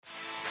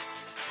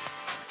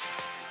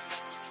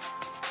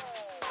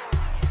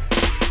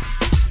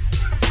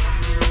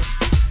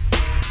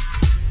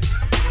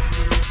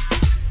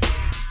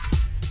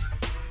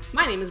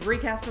name is Brie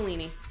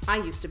Castellini. I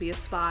used to be a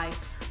spy.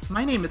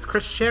 My name is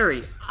Chris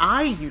Sherry.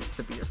 I used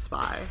to be a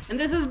spy. And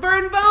this is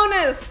Burn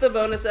Bonus, the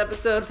bonus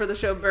episode for the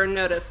show Burn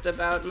Noticed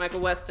about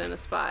Michael Weston, a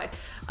spy.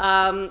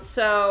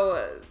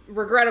 So,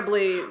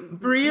 regrettably...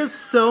 Brie is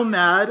so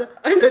mad.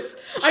 I'm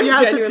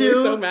genuinely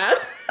so mad.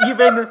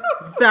 Even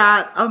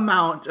that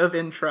amount of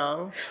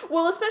intro.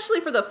 Well,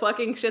 especially for the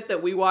fucking shit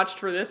that we watched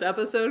for this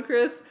episode,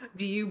 Chris.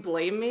 Do you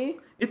blame me?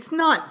 It's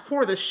not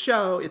for the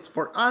show. It's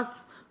for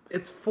us.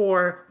 It's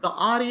for the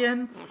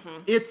audience.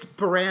 Mm-hmm. It's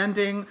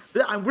branding.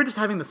 We're just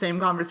having the same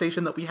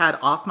conversation that we had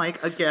off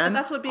mic again. But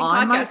that's what being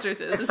podcasters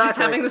is. Exactly. It's just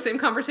having the same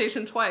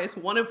conversation twice,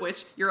 one of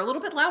which you're a little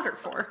bit louder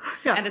for.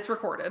 Yeah. And it's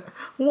recorded.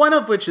 One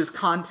of which is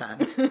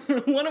content.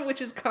 One of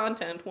which is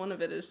content. One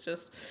of it is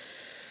just...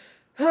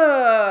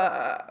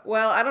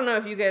 Well, I don't know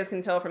if you guys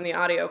can tell from the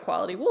audio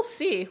quality. We'll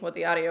see what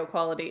the audio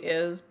quality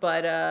is,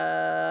 but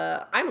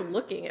I'm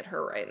looking at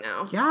her right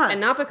now. Yes.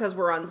 And not because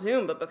we're on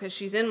Zoom, but because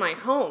she's in my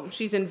home.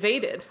 She's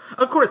invaded.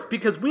 Of course,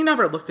 because we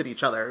never looked at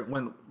each other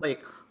when,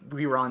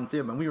 we were on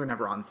Zoom, and we were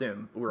never on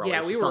Zoom. We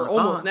were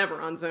almost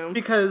never on Zoom.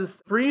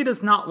 Because Brie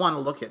does not want to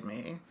look at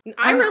me.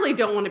 I really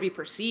don't want to be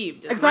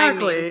perceived.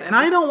 Exactly. And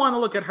I don't want to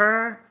look at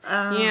her.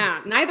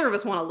 Yeah, neither of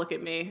us want to look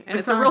at me. And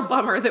It's a real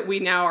bummer that we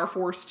now are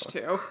forced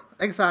to.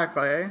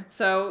 Exactly.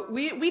 So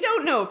we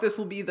don't know if this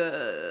will be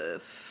the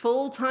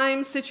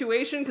full-time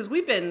situation, because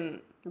we've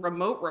been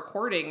remote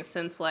recording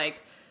since late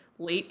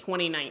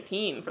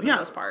 2019 for the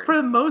most part.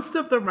 For most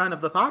of the run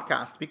of the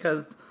podcast,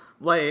 because...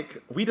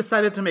 we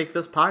decided to make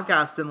this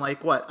podcast and,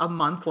 a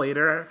month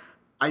later,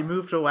 I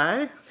moved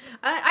away?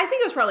 I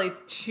think it was probably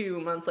 2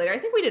 months later. I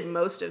think we did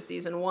most of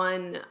season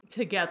 1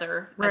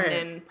 together. Right. And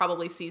then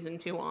probably season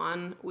 2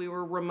 on, we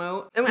were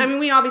remote. I mean,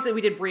 we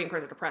did Brie and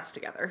Chris Are Depressed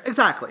together.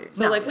 Exactly.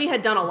 So, we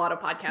had done a lot of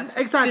podcasts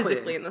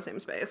physically in the same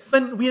space.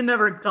 But we had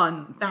never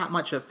done that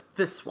much of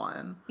this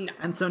one. No.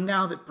 And so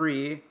now that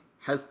Brie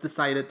has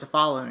decided to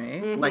follow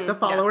me, like the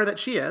follower that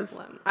she is.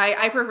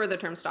 I prefer the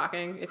term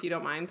stalking, if you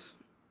don't mind.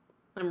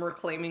 I'm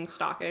reclaiming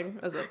stalking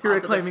as a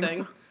positive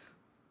thing.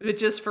 It's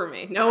just for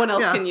me. No one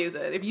else can use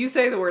it. If you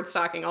say the word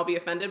stalking, I'll be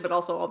offended, but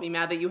also I'll be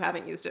mad that you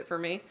haven't used it for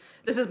me.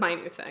 This is my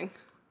new thing.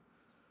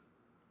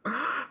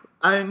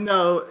 I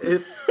know.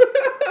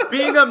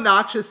 Being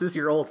obnoxious is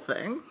your old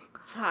thing.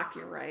 Fuck,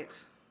 you're right.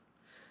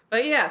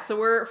 But yeah, so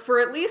we're, for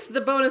at least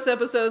the bonus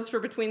episodes for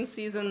between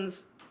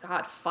seasons,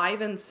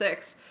 5 and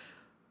 6,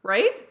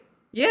 right?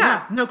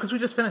 Yeah. No, because we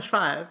just finished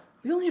 5.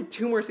 We only have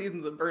 2 more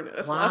seasons of Burn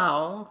Noticed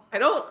left. I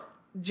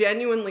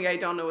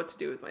don't know what to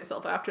do with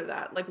myself after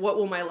that. What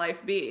will my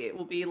life be? It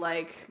will be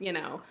BN,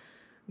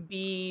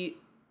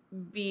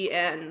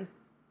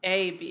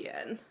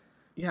 ABN.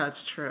 Yeah,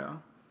 it's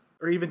true.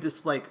 Or even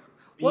just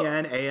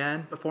BN,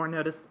 AN, before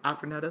notice,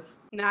 after notice.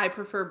 Nah, I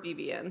prefer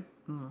BBN.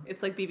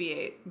 It's like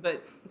BB-8,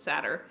 but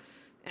sadder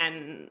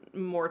and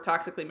more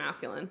toxically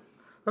masculine.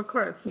 Of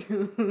course.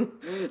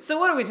 So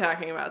what are we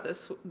talking about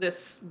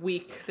this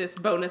week, this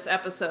bonus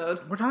episode?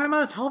 We're talking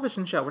about a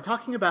television show. We're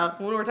talking about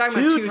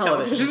two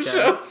television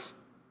shows.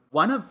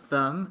 One of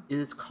them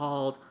is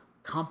called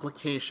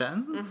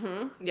Complications.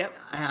 Mm-hmm. Yep.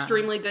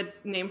 Extremely good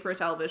name for a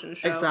television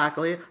show.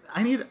 Exactly.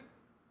 I need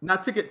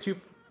not to get too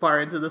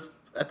far into this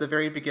at the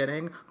very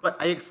beginning,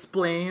 but I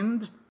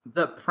explained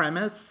the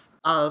premise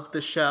of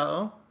the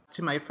show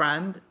to my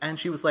friend, and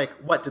she was like,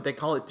 what, did they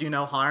call it Do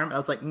No Harm? I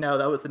was like, no,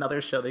 that was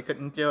another show. They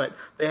couldn't do it.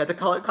 They had to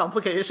call it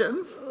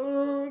Complications.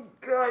 Oh,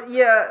 God.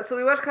 Yeah, so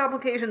we watched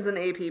Complications in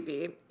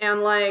APB,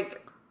 and,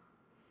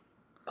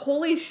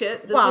 holy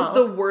shit, this was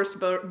the worst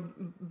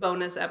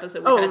bonus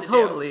episode we had to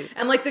totally. do.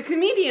 And, the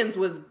comedians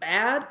was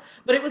bad,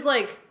 but it was,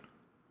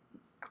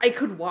 I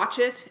could watch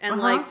it,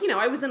 and,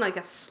 I was in,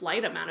 a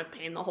slight amount of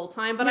pain the whole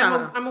time, but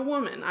I'm a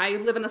woman. I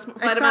live in a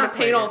slight amount of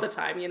pain all the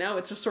time,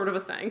 It's just sort of a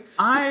thing.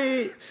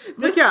 I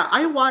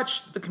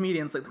watched the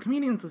comedians. The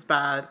comedians was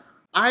bad.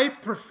 I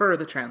prefer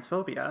the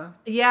transphobia.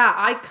 Yeah,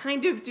 I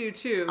kind of do,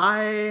 too.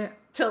 The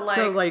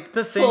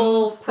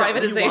full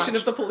privatization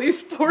of the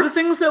police force. The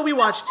things that we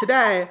watched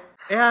today,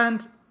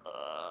 and,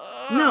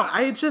 no,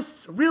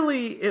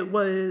 it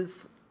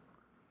was...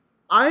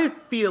 I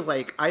feel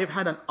like I've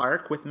had an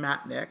arc with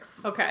Matt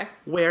Nix. Okay.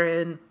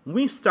 Wherein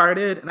we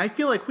started, and I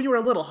feel like we were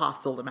a little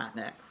hostile to Matt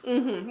Nix.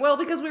 Mm-hmm. Well,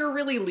 because we were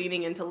really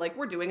leaning into,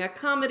 we're doing a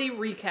comedy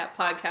recap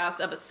podcast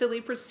of a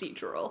silly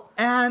procedural.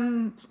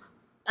 And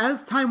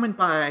as time went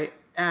by,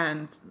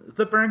 and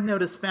the Burn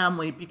Noticed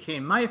family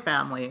became my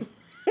family,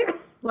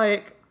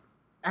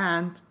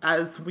 and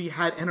as we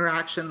had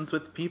interactions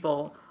with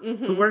people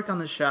who worked on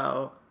the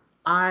show,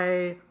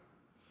 I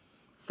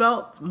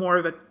felt more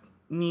of a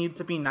need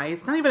to be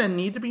nice. Not even a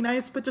need to be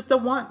nice, but just a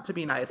want to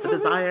be nice. A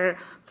desire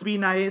to be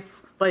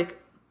nice. I've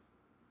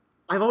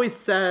always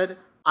said,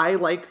 I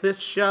like this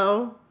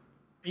show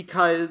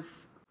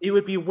because it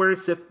would be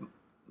worse if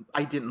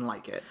I didn't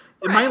like it.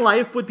 Right. My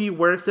life would be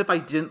worse if I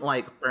didn't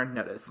like Burn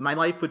Noticed. My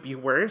life would be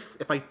worse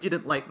if I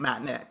didn't like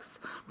Matt Nix.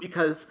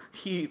 Because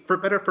he, for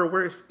better for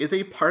worse, is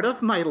a part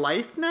of my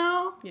life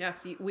now.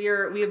 Yes, we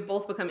have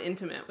both become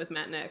intimate with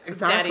Matt Nix.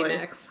 Exactly. With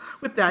Daddy Nix.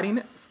 With Daddy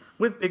Nix.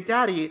 With Big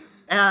Daddy.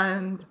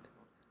 And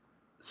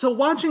So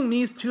watching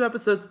these 2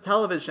 episodes of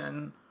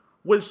television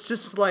was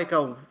just like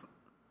a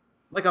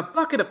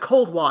bucket of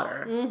cold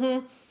water.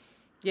 Mm-hmm.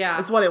 Yeah.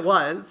 That's what it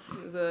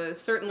was. It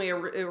was certainly a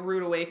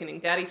rude awakening.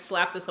 Daddy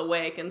slapped us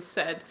awake and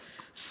said,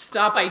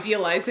 "Stop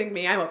idealizing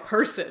me. I'm a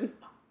person.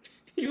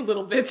 You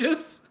little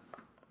bitches."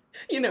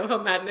 You know how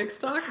Matt Nix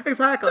talks?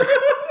 Exactly.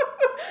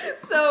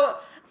 So...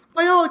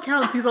 by all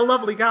accounts, he's a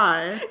lovely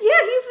guy. Yeah, he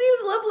seems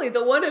lovely.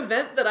 The one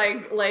event that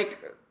I,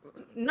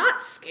 not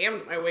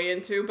scammed my way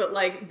into, but,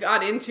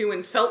 got into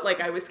and felt like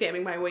I was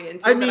scamming my way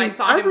into, that I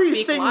saw him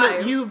speak live. Everything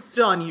that you've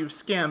done, you've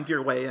scammed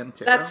your way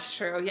into. That's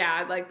true,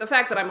 yeah. The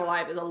fact that I'm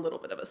alive is a little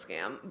bit of a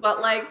scam. But,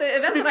 the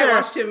event that I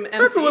watched him MC,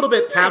 that's a little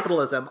bit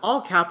capitalism. Nice.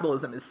 All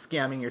capitalism is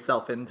scamming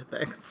yourself into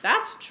things.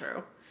 That's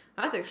true.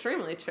 That's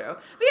extremely true.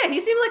 But yeah, he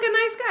seemed like a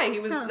nice guy. He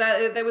was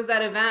there was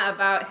that event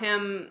about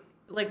him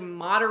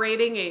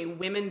moderating a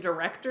women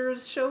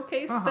directors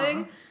showcase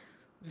thing.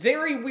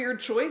 Very weird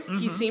choice.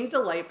 He seemed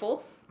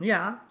delightful.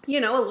 Yeah. A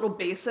little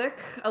basic,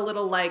 a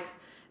little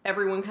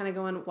everyone kind of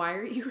going, "Why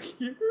are you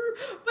here?"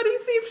 But he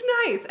seemed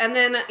nice. And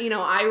then,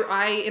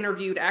 I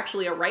interviewed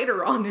actually a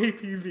writer on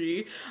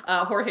APB,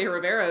 Jorge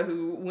Rivera,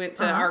 who went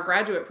to our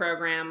graduate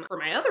program for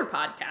my other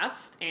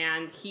podcast.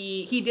 And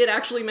he did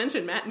actually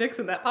mention Matt Nix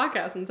in that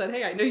podcast and said,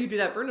 "Hey, I know you do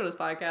that Burn Notice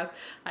podcast.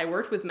 I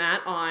worked with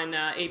Matt on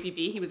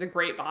APB. He was a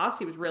great boss.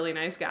 He was a really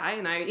nice guy."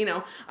 And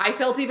I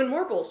felt even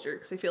more bolstered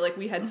because I feel like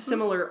we had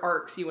similar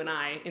arcs, you and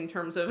I, in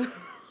terms of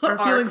our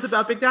feelings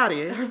about Big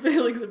Daddy. Our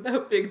feelings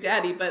about Big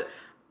Daddy, but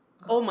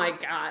oh my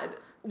God.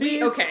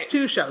 These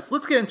 2 shows.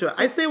 Let's get into it.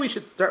 I say we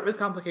should start with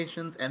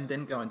Complications and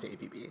then go into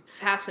APB.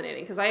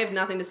 Fascinating, because I have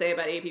nothing to say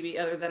about APB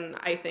other than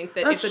I think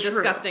that it's a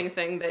disgusting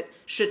thing that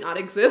should not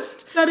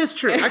exist. That is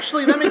true.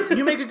 Actually,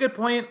 you make a good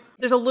point.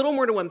 There's a little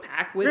more to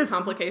unpack with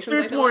Complications.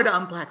 There's more to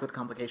unpack with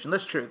Complications.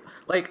 That's true.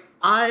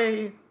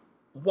 I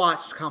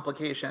watched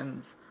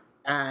Complications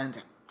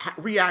and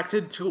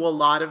reacted to a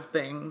lot of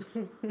things,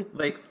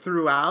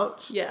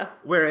 throughout. Yeah.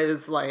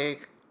 Whereas,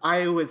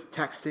 I was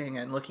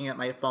texting and looking at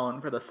my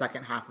phone for the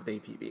second half of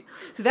APB.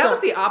 So that was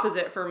the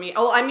opposite for me.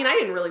 Oh, I mean,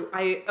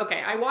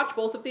 I watched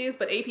both of these,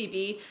 but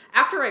APB,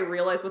 after I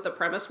realized what the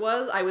premise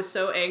was, I was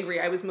so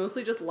angry. I was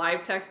mostly just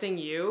live texting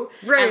you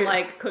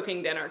and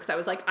cooking dinner. Because I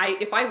was like,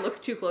 if I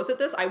look too close at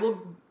this, I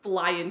will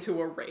fly into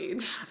a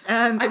rage.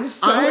 And I'm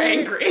so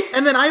angry.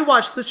 And then I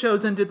watched the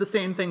shows and did the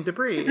same thing to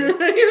Brie.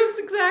 Yes,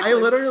 exactly.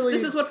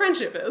 This is what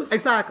friendship is.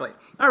 Exactly.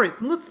 All right,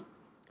 let's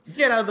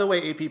get out of the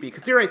way APB,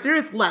 because you're right, there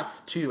is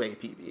less to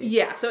APB.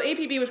 Yeah, so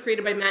APB was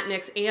created by Matt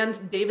Nix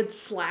and David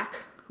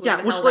Slack.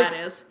 That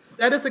is.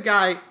 That is a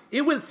guy,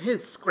 it was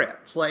his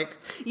script.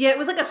 Yeah, it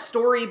was a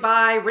story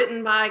by,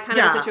 written by kind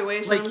of a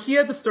situation. He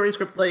had the story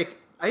script,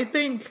 I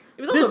think...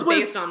 It was also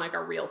based on,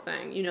 a real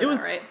thing. You know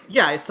that, right?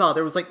 Yeah, I saw.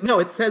 There was, no,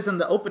 it says in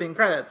the opening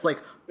credits,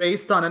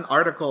 based on an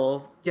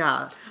article.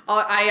 Yeah.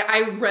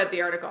 I read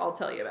the article. I'll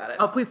tell you about it.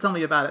 Oh, please tell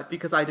me about it,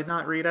 because I did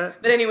not read it.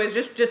 But anyways,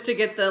 just to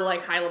get the,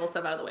 high-level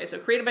stuff out of the way. So,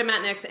 created by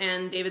Matt Nix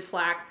and David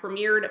Slack,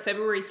 premiered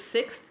February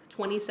 6th,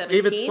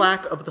 2017. David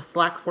Slack of the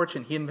Slack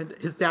fortune.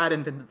 His dad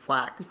invented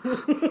Slack.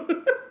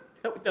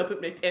 That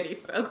doesn't make any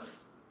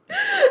sense.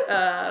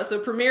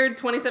 So premiered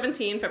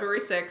 2017, February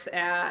 6th.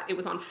 It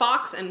was on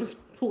Fox and was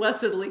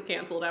blessedly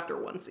canceled after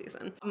 1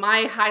 season.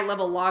 My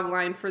high-level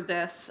logline for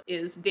this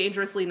is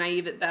dangerously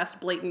naive at best,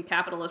 blatant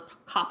capitalist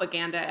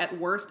propaganda at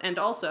worst, and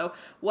also,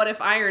 what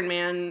if Iron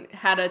Man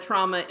had a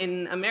trauma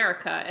in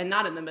America and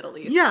not in the Middle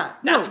East? Yeah.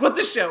 That's what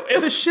the show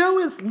is. The show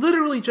is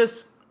literally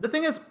just... The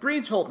thing is,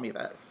 Brie told me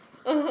this.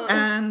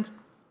 And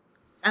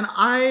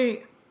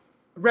I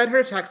read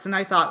her text and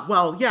I thought,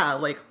 well, yeah,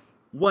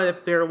 what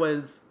if there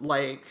was,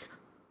 a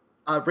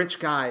rich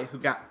guy who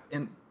got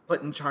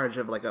put in charge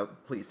of, a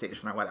police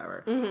station or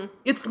whatever? Mm-hmm.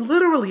 It's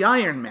literally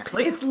Iron Man.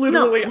 It's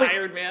literally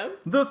Iron Man.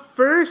 The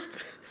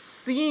first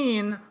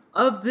scene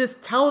of this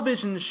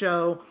television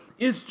show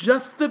is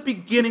just the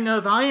beginning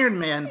of Iron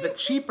Man, but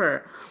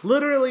cheaper.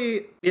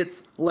 Literally,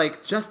 it's,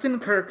 Justin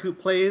Kirk, who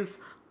plays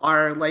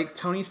our,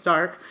 Tony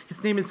Stark.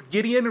 His name is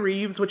Gideon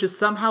Reeves, which is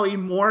somehow a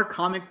more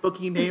comic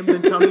booky name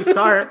than Tony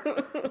Stark,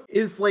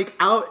 is,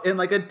 out in,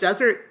 a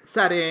desert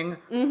setting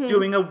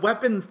doing a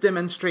weapons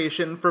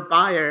demonstration for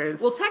buyers.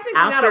 Well, technically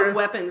not a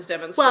weapons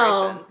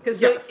demonstration.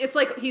 Because it's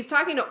he's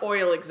talking to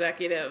oil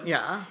executives.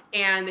 Yeah.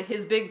 And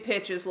his big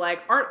pitch is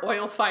aren't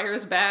oil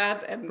fires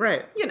bad? And,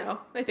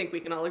 I think we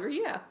can all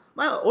agree, yeah.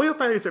 Well, oil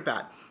fires are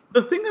bad.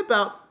 The thing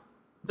about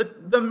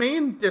the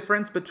main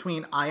difference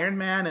between Iron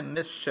Man and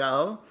this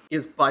show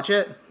is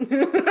budget.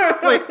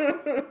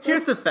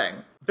 Here's the thing.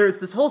 There's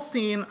this whole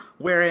scene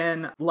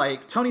wherein,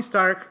 Tony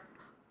Stark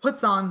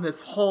puts on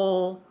this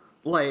whole,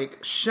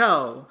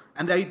 show,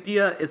 and the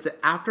idea is that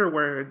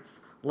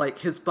afterwards,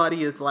 his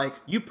buddy is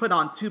you put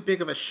on too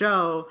big of a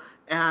show,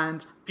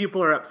 and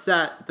people are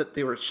upset that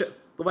they were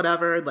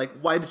whatever,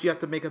 why did you have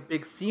to make a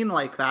big scene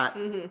like that?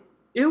 Mm-hmm.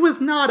 It was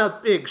not a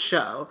big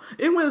show.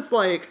 It was,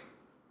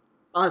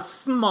 a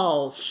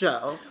small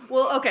show.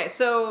 Well, okay,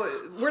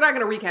 so we're not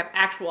going to recap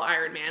actual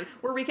Iron Man.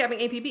 We're recapping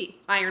APB,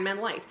 Iron Man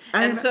Light.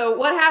 And so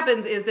what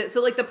happens is that,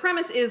 the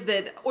premise is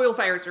that oil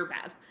fires are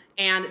bad.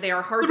 and they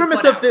are hard the to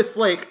premise put of out. this,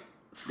 like,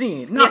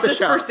 scene, not the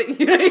show. First scene.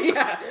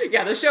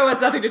 yeah, the show has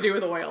nothing to do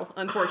with oil,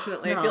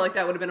 unfortunately. No. I feel like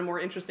that would have been a more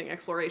interesting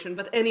exploration.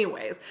 But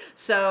anyways,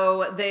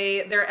 so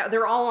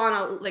they're all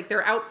on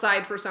they're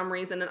outside for some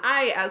reason, and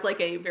I, as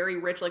like a very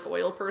rich like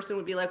oil person,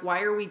 would be like,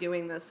 why are we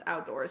doing this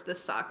outdoors? This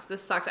sucks.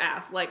 This sucks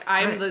ass. Like,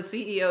 I'm the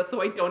CEO,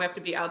 so I don't have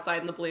to be outside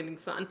in the blazing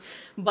sun.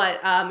 But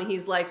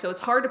he's like, so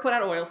it's hard to put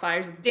out oil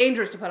fires. It's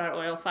dangerous to put out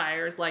oil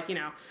fires. Like,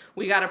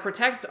 we got to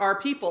protect our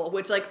people,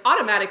 which like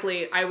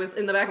automatically I was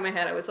in the back of my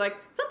head. I was like,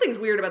 something's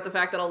weird about the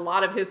fact that a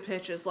lot of his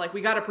pitch is like,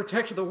 we got to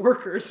protect the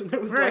workers. And it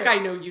was like, I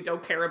know you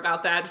don't care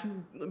about that,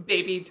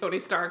 baby Tony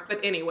Stark. But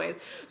anyways,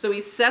 so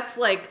he sets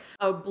like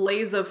a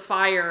blaze of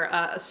fire,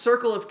 a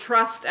circle of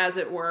trust, as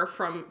it were,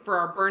 for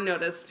our burn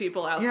notice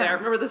people out there.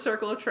 Remember the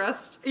circle of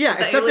trust? Yeah,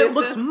 except it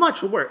looks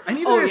much worse. I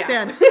need to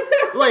understand.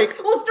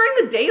 Like, well, it's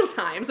during the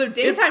daytime, so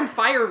daytime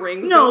fire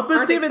rings. No,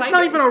 but see, it's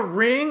not even a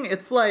ring.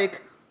 It's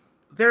like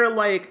there are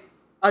like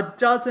a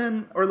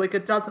dozen,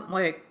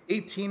 like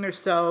 18 or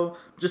so,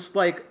 just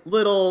like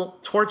little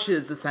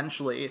torches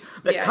essentially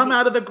that come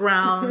out of the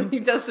ground. He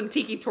does some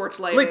tiki torch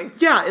lighting.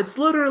 Like, yeah, it's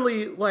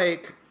literally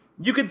like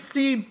you could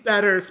see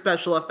better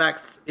special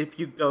effects if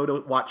you go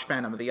to watch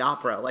Phantom of the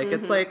Opera. Like,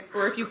 it's like,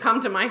 or if you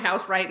come to my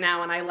house right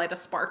now and I light a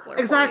sparkler.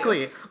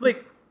 Exactly.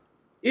 Like,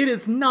 it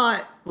is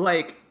not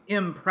like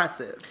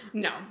impressive.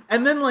 No.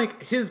 And then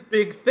like his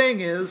big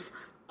thing is,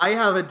 I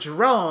have a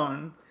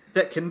drone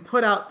that can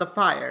put out the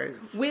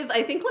fires. With,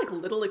 I think, like,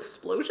 little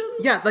explosions?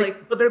 Yeah,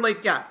 but they're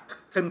like,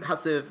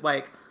 concussive,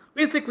 like,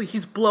 basically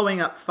he's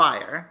blowing up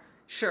fire.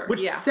 Sure,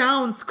 Which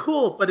sounds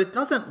cool, but it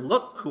doesn't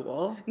look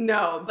cool.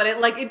 No, but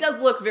it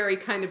does look very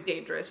kind of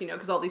dangerous,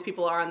 because all these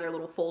people are on their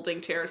little folding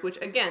chairs, which,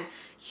 again,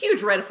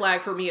 huge red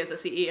flag for me as a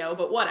CEO,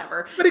 but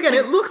whatever. But again,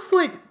 it looks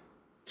like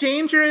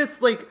dangerous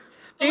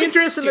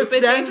in the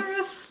sense,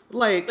 dangerous?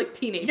 Like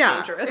teenage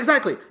dangerous.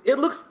 Exactly. It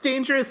looks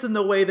dangerous in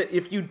the way that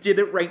if you did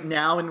it right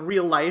now in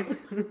real life,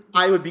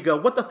 I would be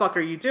what the fuck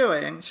are you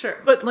doing? Sure.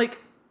 But like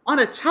on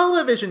a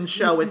television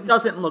show, it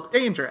doesn't look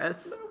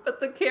dangerous. But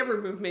the camera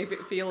move made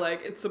it feel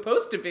like it's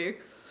supposed to be.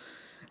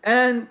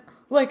 And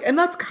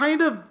that's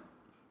kind of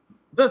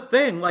the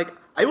thing. Like,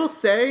 I will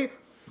say,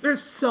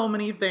 there's so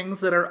many things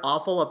that are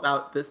awful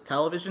about this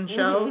television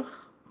show.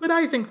 But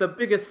I think the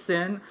biggest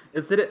sin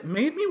is that it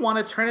made me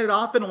want to turn it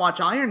off and watch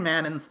Iron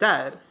Man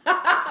instead.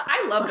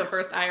 I love the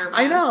first Iron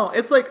Man. I know.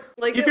 It's like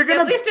if you're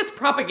gonna, at least its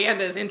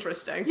propaganda is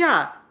interesting.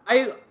 Yeah.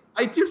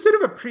 I do sort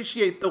of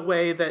appreciate the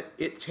way that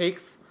it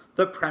takes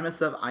the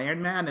premise of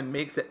Iron Man and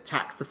makes it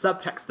text. The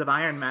subtext of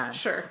Iron Man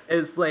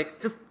is like,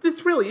 because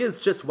this really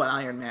is just what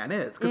Iron Man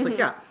is. Because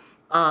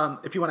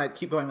if you want to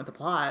keep going with the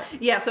plot.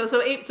 Yeah,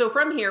 so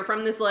from here,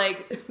 from this,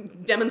 like,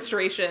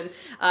 demonstration,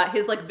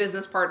 his, like,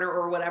 business partner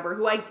or whatever,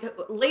 who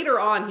later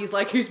on,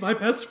 he's my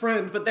best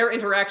friend, but their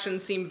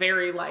interactions seem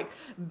very, like,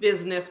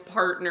 business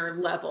partner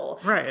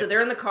level. Right. So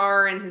they're in the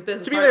car, and his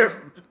business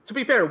partner... To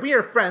be fair, we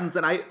are friends,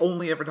 and I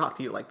only ever talk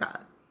to you like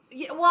that.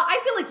 Yeah, well, I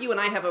feel like you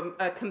and I have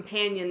a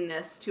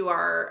companionness to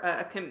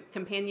our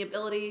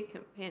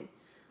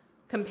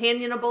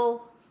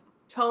companionable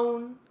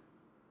tone.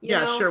 You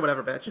know? Sure,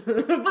 whatever, bitch.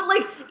 But,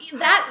 like,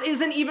 that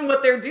isn't even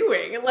what they're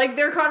doing. Like,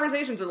 their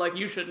conversations are like,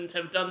 you shouldn't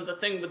have done the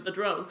thing with the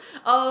drones.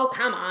 Oh,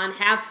 come on,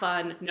 have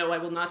fun. No, I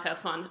will not have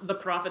fun. The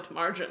profit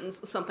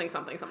margins, something.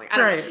 I don't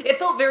know. It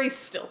felt very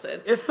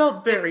stilted. It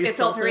felt very It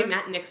felt very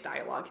Matt Nix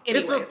dialogue.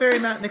 Anyways. It felt very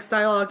Matt Nix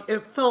dialogue.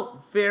 It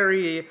felt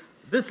very...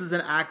 This is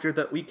an actor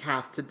that we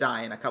cast to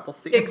die in a couple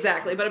scenes.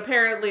 Exactly, but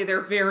apparently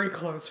they're very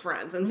close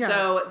friends. And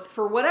so,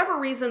 for whatever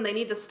reason, they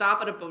need to stop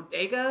at a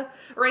bodega.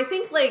 Or I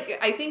think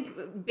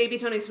baby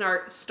Tony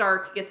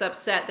Stark gets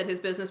upset that his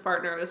business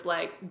partner is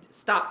like,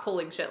 stop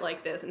pulling shit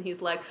like this. And he's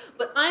like,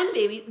 but I'm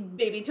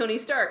baby Tony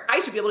Stark.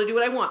 I should be able to do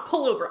what I want.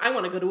 Pull over. I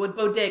want to go to a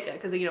bodega.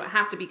 Because, it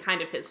has to be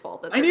kind of his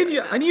fault. That I need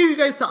you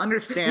guys to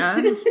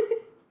understand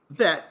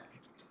that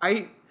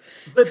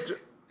the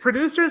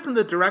producers and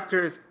the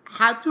directors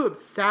had to have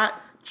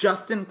sat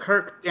Justin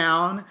Kirk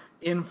down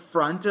in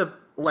front of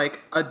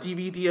like a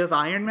DVD of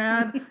Iron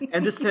Man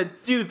and just said,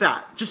 do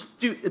that. Just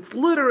do. It's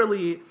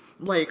literally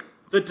like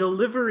the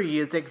delivery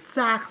is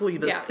exactly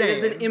the same. It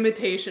is an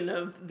imitation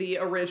of the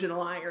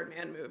original Iron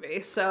Man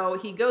movie. So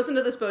he goes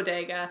into this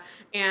bodega,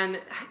 and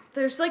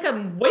there's like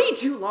a way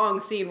too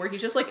long scene where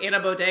he's just like in a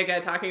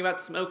bodega talking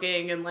about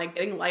smoking and like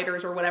getting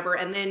lighters or whatever,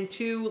 and then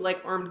two like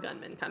armed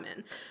gunmen come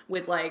in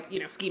with like,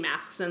 ski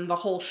masks and the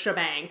whole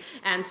shebang.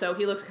 And so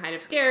he looks kind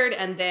of scared,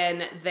 and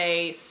then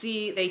they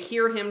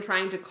hear him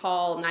trying to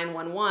call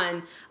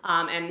 911,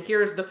 and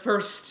here's the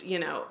first,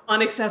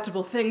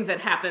 unacceptable thing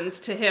that happens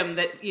to him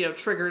that,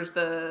 triggers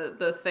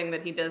the thing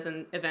that he does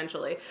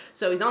eventually.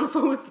 So he's on the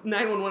phone with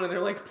 911 and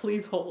they're like,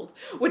 please hold,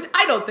 which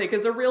I don't think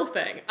is a real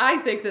thing. I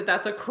think that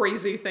that's a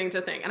crazy thing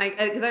to think.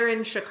 And they're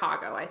in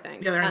Chicago, I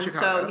think. Yeah, they're in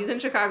Chicago. So he's in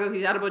Chicago,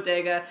 he's at a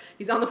bodega,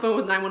 he's on the phone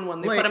with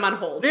 911, they put him on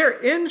hold. They're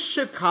in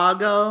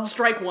Chicago.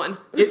 Strike one.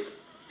 It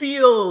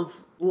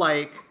feels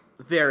like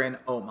they're in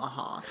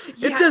Omaha.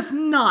 Yeah. It does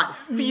not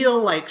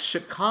feel like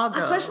Chicago.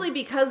 Especially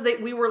because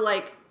we were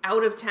like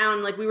out of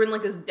town. Like we were in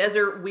like this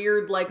desert,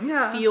 weird like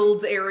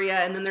fields area,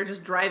 and then they're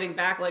just driving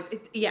back.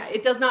 Like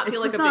it does not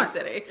feel like a big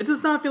city. It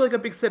does not feel like a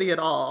big city at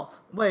all.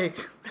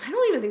 Like, I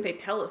don't even think they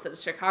tell us that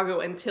it's Chicago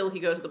until he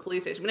goes to the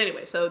police station. But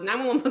anyway, so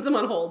 911 puts him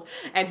on hold,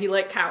 and he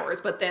like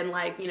cowers. But then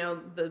like, you know,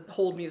 the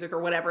hold music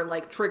or whatever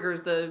like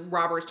triggers the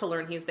robbers to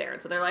learn he's there.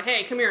 And so they're like,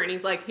 hey, come here. And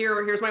he's like,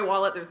 here's my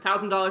wallet. There's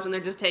 $1,000 in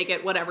there. Just take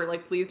it. Whatever.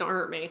 Like, please don't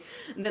hurt me.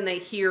 And then they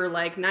hear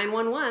like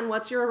 911.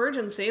 What's your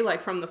emergency?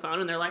 Like from the phone.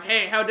 And they're like,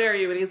 hey, how dare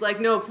you? And he's like,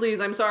 no,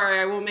 please. I'm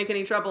sorry. I won't make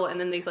any trouble. And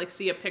then they like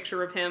see a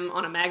picture of him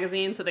on a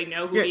magazine, so they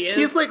know who he is.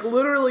 He's like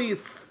literally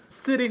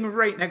sitting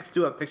right next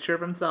to a picture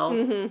of himself.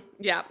 Mm-hmm.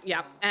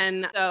 Yeah.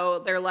 And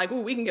so they're like,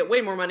 ooh, we can get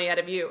way more money out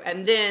of you.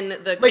 And then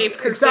the Caped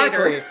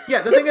Crusader. Exactly.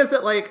 Yeah, the thing is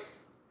that, like,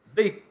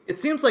 it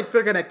seems like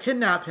they're going to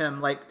kidnap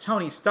him like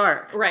Tony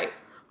Stark. Right.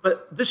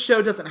 But this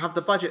show doesn't have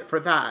the budget for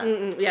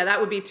that. Yeah,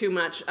 that would be too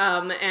much.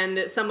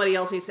 And somebody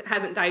else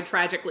hasn't died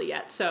tragically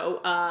yet.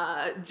 So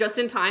just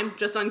in time,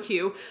 just on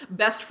cue,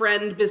 best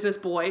friend, business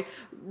boy,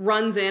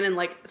 runs in and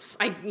like,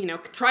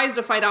 tries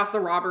to fight off the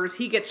robbers.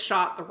 He gets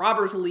shot. The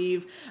robbers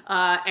leave.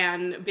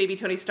 And baby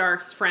Tony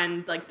Stark's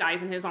friend like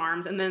dies in his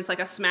arms. And then it's like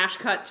a smash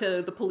cut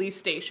to the police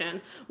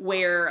station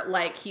where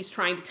like he's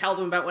trying to tell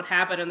them about what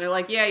happened. And they're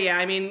like, yeah,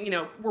 I mean,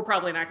 we're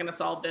probably not going to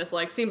solve this.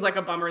 Like, seems like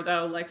a bummer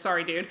though. Like,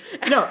 sorry, dude.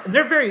 No,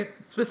 they're very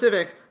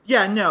specific.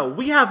 Yeah, no,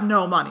 we have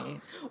no money.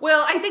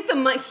 Well, I think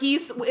we're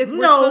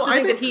supposed to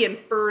think that he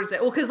infers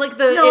it. Well, because like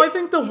I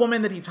think the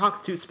woman that he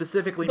talks to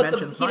specifically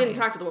mentions he didn't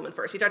talk to the woman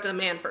first. He talked to the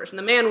man first, and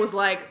the man was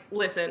like,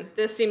 "Listen,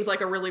 this seems like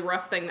a really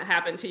rough thing that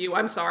happened to you.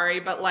 I'm sorry,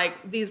 but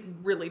like these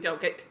really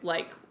don't get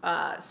like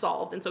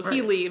solved." And so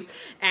he leaves,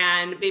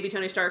 and baby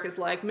Tony Stark is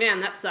like, "Man,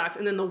 that sucks."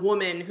 And then the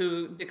woman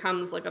who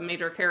becomes like a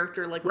major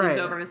character like leans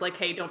over and is like,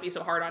 "Hey, don't be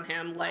so hard on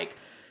him. Like."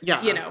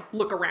 Yeah.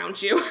 Look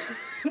around you.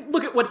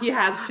 Look at what he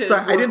has to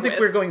Sorry, I didn't think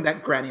we were going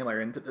that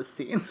granular into this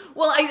scene.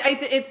 Well,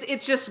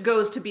 it just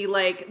goes to be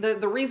like,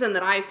 the reason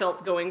that I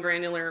felt going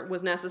granular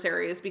was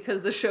necessary is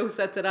because the show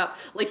sets it up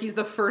like he's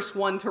the first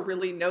one to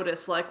really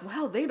notice, like,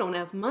 wow, they don't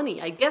have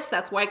money. I guess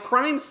that's why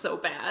crime's so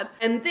bad.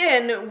 And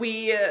then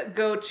we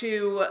go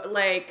to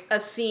like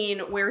a scene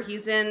where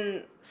he's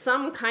in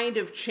some kind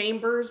of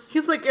chambers.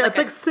 He's like, it's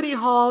like City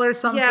Hall or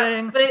something.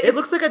 Yeah, but it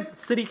looks like a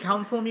city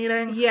council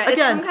meeting. Yeah, again,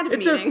 it's some kind of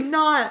meeting. It does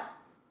not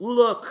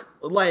look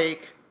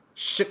like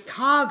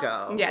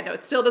Chicago. Yeah, no,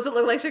 it still doesn't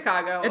look like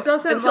Chicago. It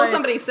doesn't. Until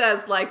somebody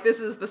says, like,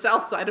 this is the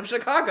south side of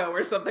Chicago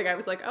or something. I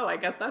was like, oh, I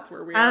guess that's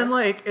where we are. And,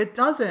 like, it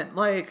doesn't.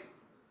 Like,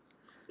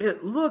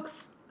 it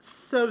looks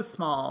so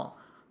small.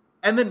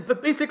 And then,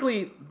 but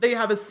basically, they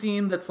have a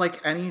scene that's like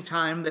any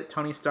time that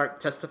Tony Stark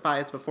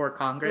testifies before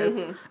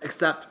Congress,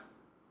 except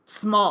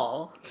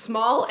small.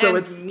 Small so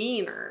and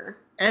meaner.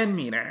 And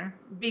meaner.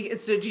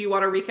 So do you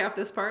want to recap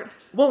this part?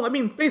 Well, I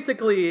mean,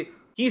 basically,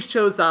 he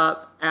shows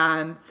up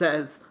and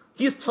says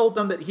he's told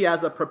them that he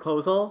has a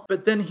proposal,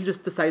 but then he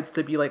just decides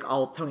to be like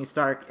all Tony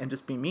Stark and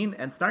just be mean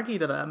and snarky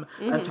to them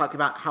and talk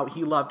about how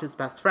he loved his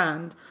best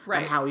friend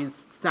and how he's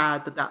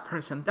sad that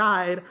person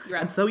died.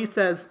 Right. And so he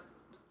says,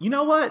 you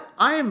know what?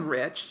 I am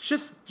rich.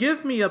 Just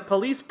give me a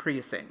police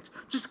precinct.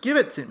 Just give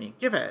it to me.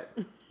 Give it.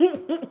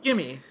 Give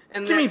me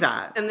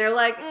that. And they're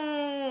like,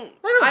 I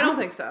don't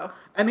think so.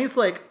 And he's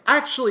like,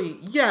 actually,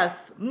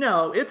 yes,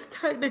 no, it's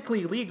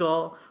technically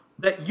legal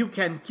that you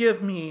can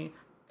give me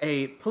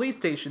a police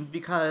station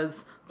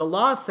because the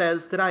law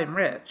says that I'm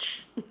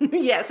rich.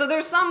 Yeah, so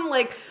there's some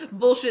like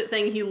bullshit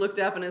thing he looked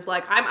up and is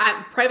like,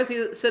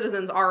 private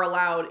citizens are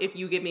allowed if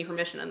you give me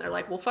permission. And they're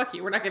like, well, fuck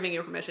you, we're not giving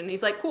you permission. And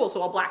he's like, cool,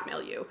 so I'll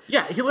blackmail you.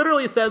 Yeah, he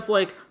literally says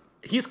like,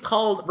 he's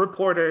called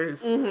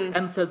reporters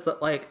and says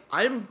that like,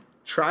 I'm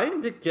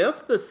trying to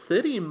give the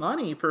city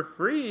money for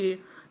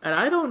free and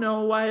I don't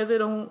know why they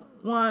don't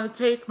want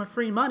to take my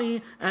free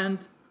money. And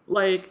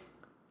like,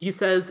 he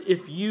says,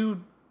 if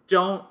you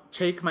don't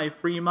take my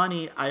free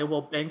money, I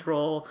will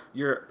bankroll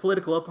your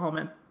political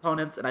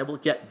opponents and I will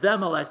get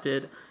them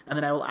elected and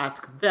then I will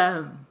ask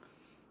them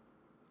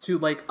to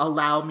like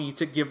allow me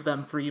to give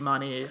them free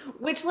money.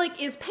 Which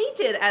like is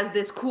painted as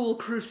this cool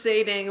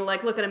crusading,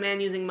 like look at a man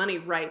using money,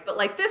 right? But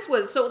like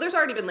so there's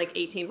already been like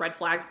 18 red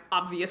flags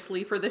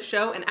obviously for this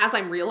show. And as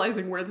I'm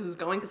realizing where this is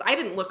going, because I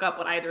didn't look up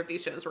what either of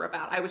these shows were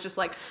about. I was just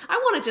like, I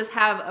want to just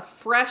have a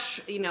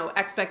fresh,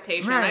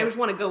 expectation. Right. I just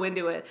want to go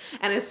into it.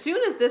 And as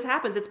soon as this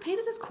happens, it's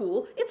painted as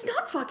cool. It's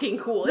not fucking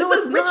cool. No,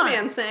 it's a rich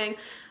man saying,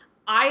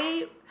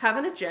 I have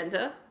an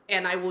agenda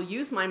and I will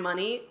use my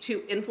money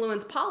to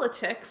influence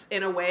politics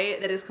in a way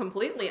that is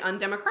completely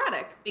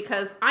undemocratic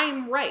because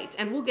I'm right.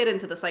 And we'll get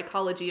into the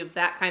psychology of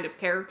that kind of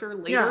character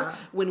later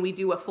when we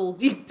do a full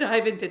deep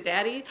dive into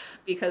Daddy,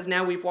 because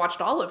now we've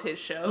watched all of his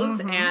shows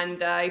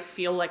and I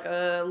feel like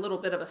a little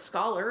bit of a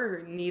scholar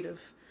in need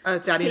of a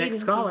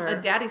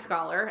daddy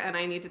scholar, and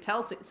I need to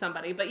tell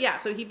somebody. But yeah,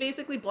 so he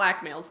basically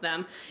blackmails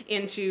them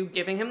into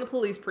giving him the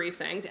police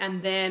precinct,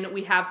 and then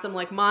we have some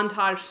like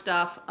montage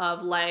stuff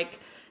of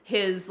like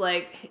his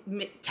like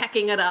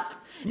teching it up.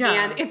 Yeah.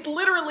 And it's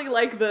literally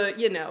like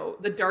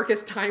the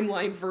darkest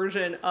timeline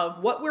version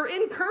of what we're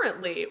in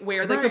currently,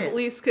 where like the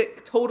police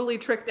get totally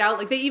tricked out.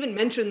 Like they even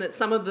mentioned that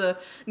some of the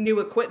new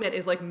equipment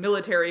is like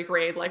military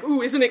grade. Like,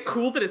 ooh, isn't it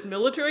cool that it's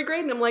military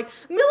grade? And I'm like,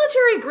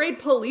 military grade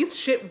police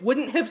shit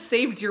wouldn't have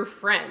saved your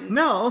friend.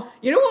 No.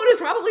 You know what has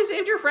probably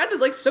saved your friend is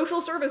like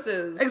social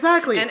services.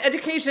 Exactly. And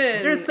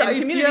education and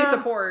community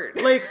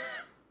support. Like,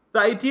 the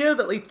idea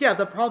that, like, yeah,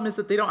 the problem is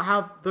that they don't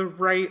have the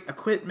right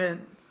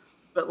equipment.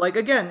 But, like,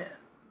 again,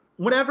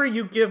 whenever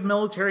you give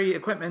military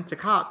equipment to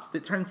cops,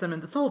 it turns them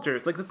into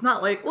soldiers. Like, it's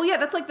not like... Well, yeah,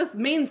 that's, like, the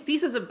main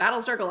thesis of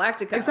Battlestar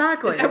Galactica.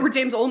 Exactly. Edward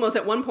James Olmos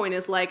at one point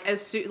is, like,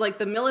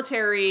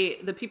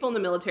 the people in the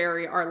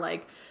military are,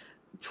 like,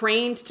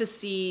 trained to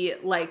see,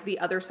 like, the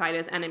other side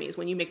as enemies.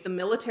 When you make the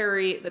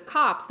military the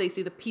cops, they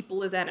see the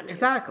people as enemies.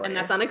 Exactly. And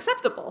that's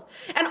unacceptable.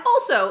 And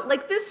also,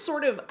 like, this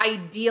sort of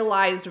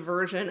idealized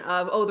version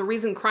of, oh, the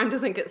reason crime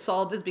doesn't get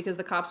solved is because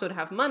the cops don't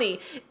have money,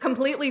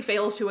 completely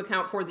fails to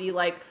account for the,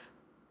 like,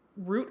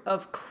 root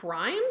of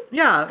crime.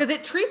 Yeah. Because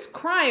it treats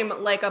crime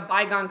like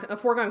a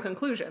foregone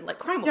conclusion. Like,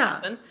 crime will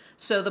happen.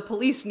 So the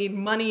police need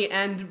money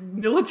and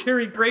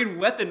military-grade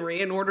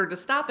weaponry in order to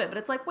stop it. But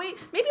it's like, wait,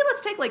 maybe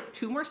let's take, like,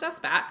 2 more steps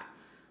back.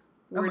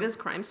 Where does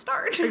crime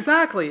start?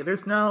 Exactly.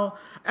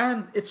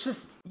 And it's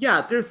just,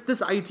 yeah, there's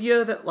this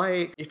idea that,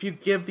 like, if you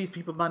give these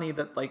people money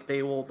that, like,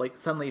 they will, like,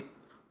 suddenly,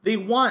 they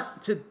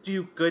want to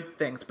do good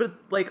things. But,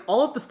 like,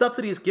 all of the stuff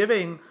that he's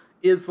giving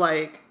is,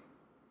 like,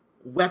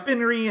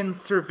 weaponry and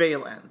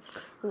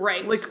surveillance.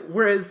 Right. Like,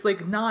 whereas,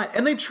 like, not,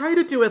 and they try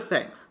to do a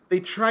thing.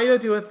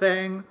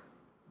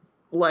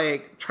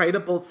 Like, try to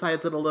both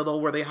sides it a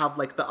little, where they have,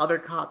 like, the other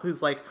cop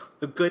who's, like,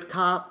 the good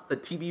cop, the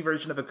TV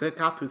version of a good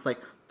cop who's, like,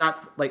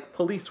 that's, like,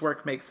 police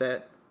work makes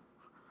it.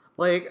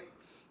 Like...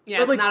 Yeah,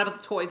 it's like, not about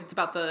the toys, it's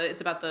about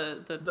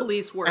the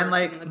police work. And,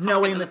 like,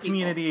 knowing the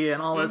community and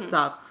all this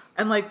stuff.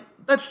 And, like,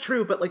 that's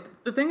true, but,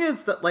 like, the thing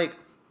is that, like,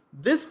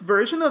 this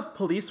version of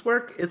police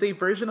work is a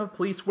version of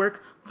police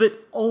work that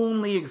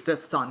only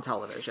exists on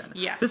television.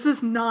 Yes. This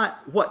is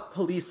not what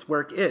police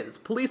work is.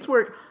 Police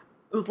work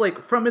is,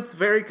 like, from its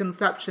very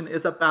conception,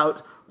 is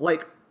about,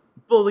 like,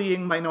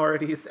 bullying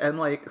minorities and,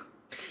 like...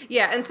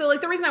 Yeah, and so, like,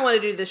 the reason I want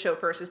to do this show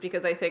first is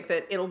because I think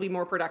that it'll be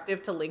more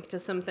productive to link to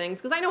some things,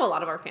 because I know a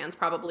lot of our fans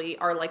probably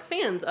are, like,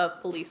 fans of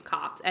police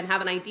cops and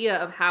have an idea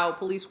of how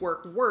police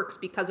work works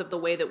because of the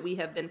way that we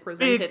have been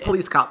presented. Big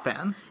police cop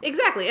fans.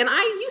 Exactly, and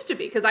I used to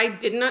be, because I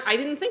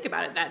didn't think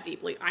about it that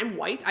deeply. I'm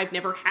white, I've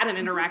never had an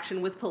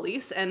interaction with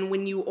police, and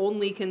when you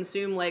only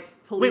consume, like,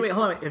 police... Wait,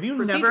 hold on, have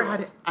you never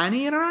had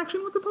any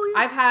interaction with the police?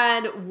 I've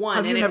had one.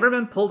 Have you never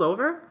been pulled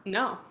over?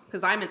 No,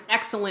 because I'm an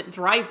excellent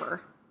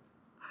driver.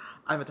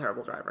 I'm a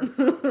terrible driver.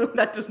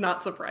 That does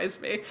not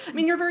surprise me. I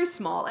mean, you're very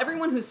small.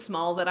 Everyone who's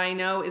small that I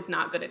know is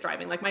not good at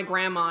driving. Like, my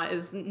grandma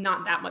is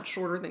not that much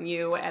shorter than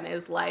you and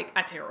is, like,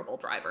 a terrible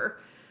driver.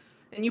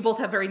 And you both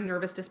have very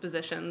nervous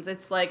dispositions.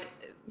 It's like,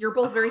 you're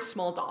both very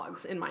small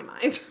dogs in my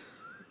mind.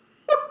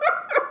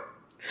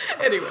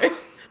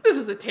 Anyways, this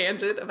is a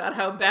tangent about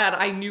how bad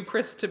I knew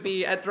Chris to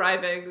be at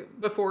driving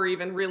before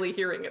even really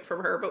hearing it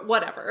from her, but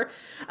whatever.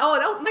 Oh,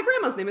 and my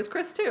grandma's name is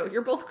Chris, too.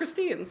 You're both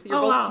Christines.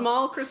 You're both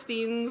small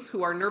Christines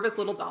who are nervous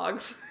little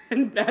dogs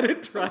and bad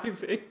at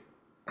driving.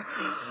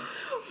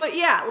 But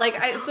yeah, like,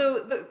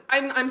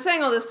 I'm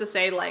saying all this to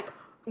say, like,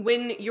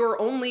 when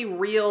your only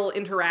real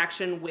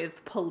interaction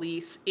with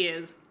police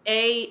is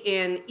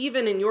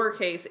even in your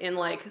case, in,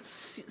 like,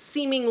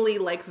 seemingly,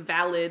 like,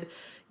 valid,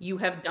 you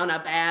have done a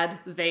bad,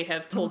 they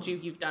have told you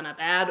you've done a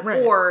bad,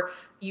 right, or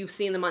you've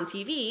seen them on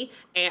TV,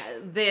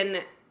 and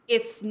then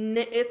it's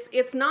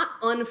not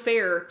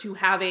unfair to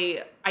have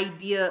a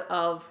idea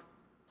of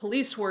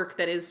police work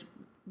that is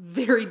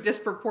very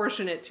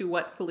disproportionate to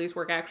what police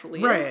work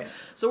actually is.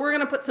 So we're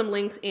going to put some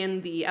links in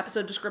the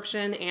episode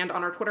description and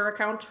on our Twitter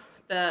account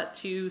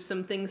to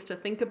some things to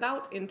think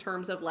about in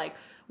terms of, like,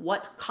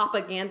 what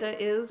propaganda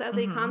is as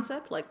a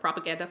concept, like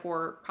propaganda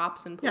for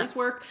cops and police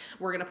work.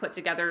 We're going to put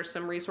together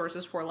some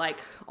resources for, like,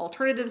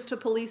 alternatives to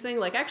policing.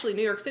 Like, actually,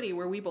 New York City,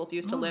 where we both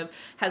used to live,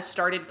 has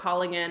started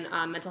calling in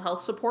mental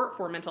health support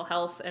for mental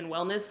health and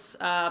wellness,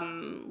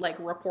 like,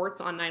 reports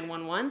on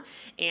 911,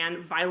 and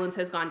violence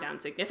has gone down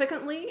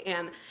significantly,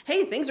 and,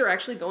 hey, things are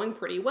actually going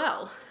pretty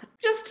well.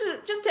 Just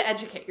to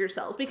educate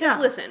yourselves, because,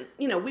 listen,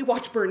 you know, we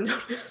watch Burn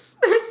Notice.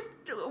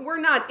 We're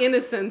not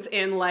innocents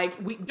in, like,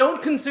 we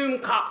don't consume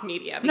cop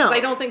media, because I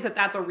don't think that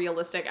that's a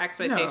realistic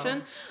expectation.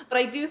 No. But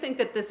I do think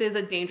that this is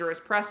a dangerous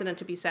precedent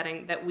to be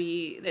setting, that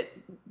we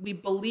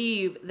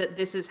believe that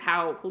this is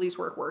how police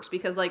work works,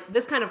 because, like,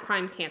 this kind of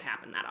crime can't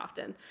happen that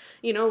often.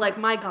 You know, like,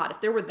 my God, if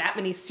there were that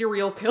many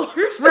serial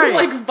killers and,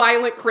 like,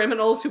 violent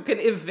criminals who can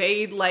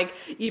evade, like,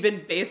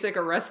 even basic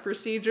arrest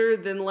procedure,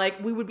 then,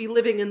 like, we would be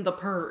living in the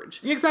purge.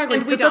 Exactly.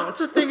 And we don't. That's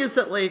the thing, is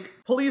that, like,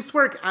 police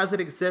work as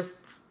it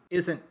exists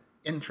isn't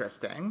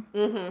interesting.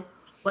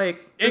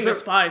 Like, being a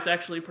spy is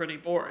actually pretty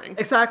boring.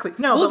 Exactly.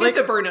 No, we'll get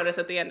to Burn Notice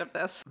at the end of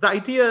this. The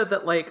idea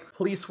that, like,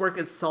 police work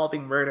is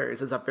solving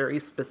murders is a very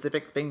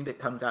specific thing that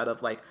comes out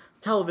of, like,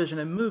 television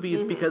and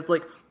movies because,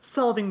 like,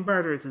 solving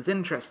murders is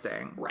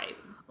interesting. Right.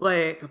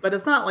 Like, but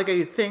it's not, like,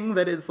 a thing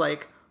that is,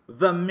 like,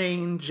 the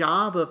main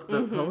job of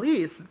the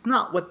police. It's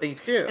not what they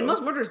do. And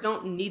most murders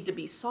don't need to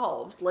be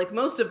solved. Like,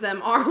 most of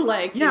them are,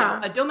 like, you know,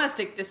 a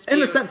domestic dispute. In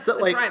the sense that,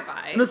 like,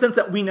 drive-by. In the sense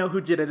that we know who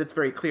did it, it's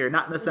very clear.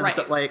 Not in the sense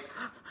that, like,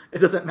 it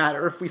doesn't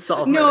matter if we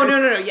solve No.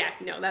 murders.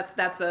 No,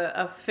 that's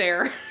a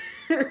fair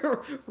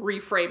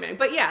reframing.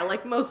 But yeah,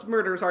 like, most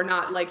murders are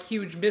not, like,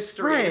 huge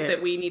mysteries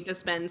that we need to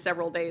spend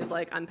several days,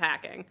 like,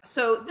 unpacking.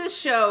 So this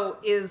show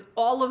is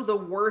all of the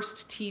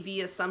worst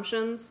TV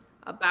assumptions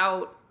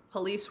about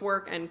police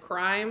work and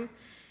crime,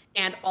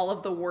 and all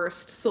of the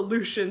worst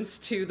solutions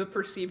to the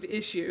perceived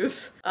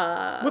issues,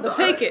 the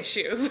fake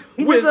issues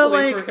with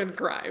police work and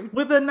crime.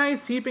 With a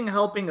nice heaping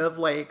helping of,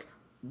 like,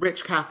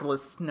 rich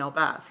capitalists know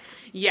best.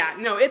 Yeah,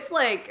 no, it's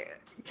like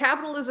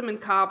capitalism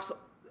and cops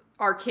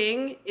are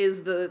king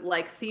is the,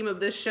 like, theme of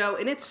this show,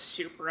 and it's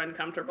super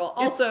uncomfortable.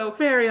 Also, it's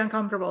very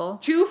uncomfortable.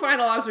 2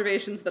 final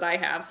observations that I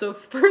have. So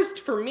first,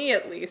 for me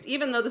at least,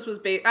 even though this was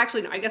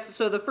actually, no, I guess,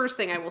 so the first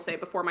thing I will say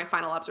before my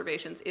final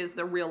observations is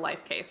the real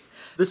life case.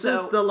 This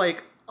is the,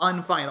 like,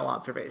 unfinal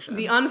observation.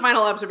 The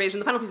unfinal observation,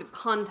 the final piece of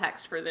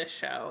context for this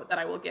show that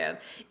I will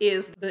give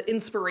is the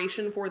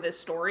inspiration for this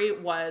story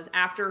was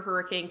after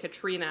Hurricane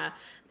Katrina,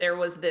 there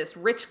was this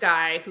rich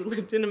guy who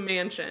lived in a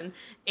mansion,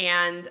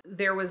 and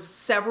there was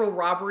several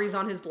robberies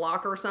on his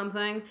block or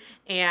something,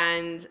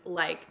 and,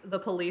 like, the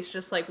police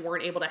just, like,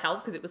 weren't able to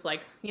help because it was,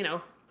 like, you know,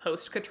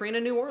 post-Katrina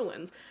New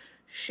Orleans.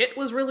 Shit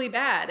was really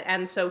bad.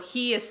 And so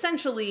he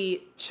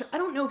essentially, I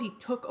don't know if he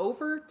took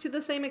over to the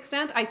same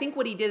extent. I think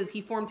what he did is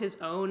he formed his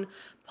own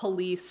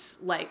police,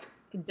 like,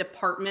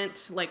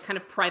 department, like, kind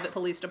of private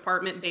police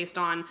department based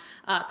on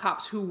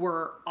cops who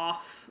were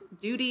off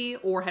duty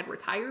or had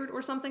retired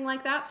or something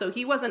like that. So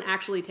he wasn't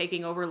actually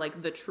taking over,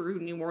 like, the true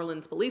New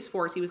Orleans police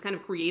force. He was kind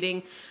of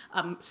creating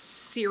a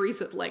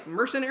series of, like,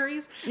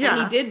 mercenaries. Yeah.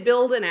 And he did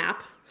build an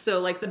app.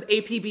 So, like, the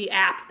APB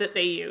app that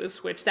they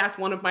use, which that's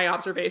one of my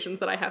observations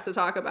that I have to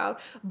talk about.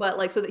 But,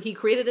 like, so that he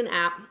created an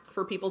app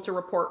for people to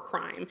report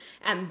crime.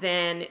 And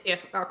then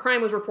if a crime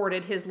was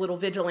reported, his little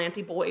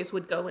vigilante boys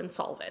would go and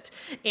solve it.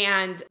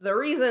 And the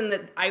reason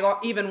that I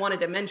even wanted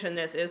to mention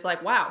this is,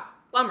 like, wow,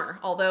 bummer.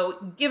 Although,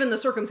 given the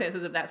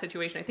circumstances of that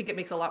situation, I think it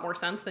makes a lot more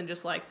sense than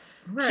just, like,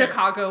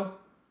 Chicago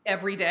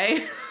every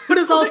day. But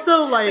it's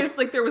also, like... It's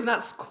like there was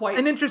not quite...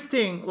 an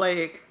interesting,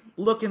 like,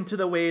 look into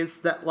the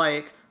ways that,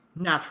 like,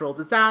 natural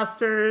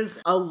disasters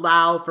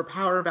allow for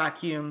power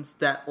vacuums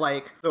that,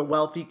 like, the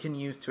wealthy can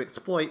use to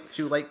exploit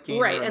to, like, gain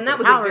right, and that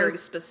was a very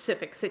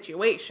specific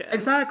situation.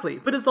 Exactly.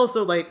 But it's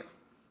also, like,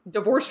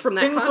 divorced from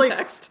that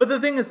context. Like, but the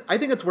thing is, I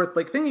think it's worth,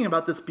 like, thinking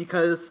about this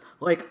because,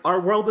 like, our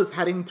world is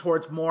heading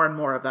towards more and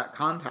more of that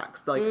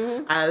context. Like,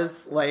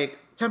 as, like,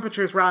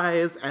 temperatures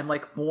rise and,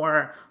 like,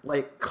 more,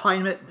 like,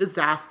 climate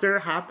disaster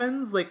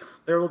happens, like,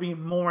 there will be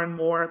more and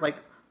more, like,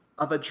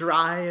 of a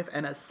drive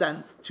and a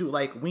sense to,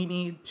 like, we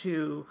need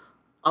to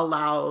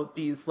allow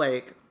these,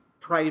 like,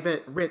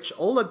 private rich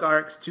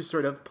oligarchs to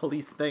sort of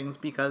police things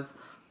because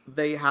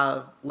they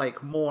have,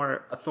 like,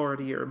 more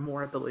authority or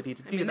more ability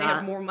to do that. They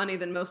have more money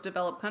than most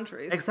developed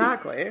countries.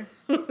 Exactly.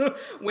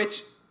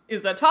 Which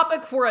is a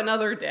topic for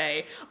another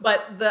day.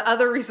 But the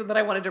other reason that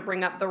I wanted to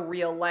bring up the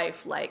real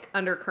life, like,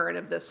 undercurrent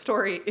of this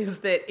story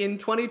is that in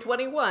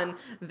 2021,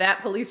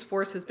 that police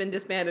force has been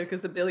disbanded because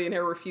the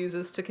billionaire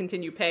refuses to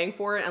continue paying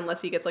for it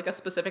unless he gets, like, a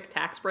specific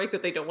tax break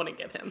that they don't want to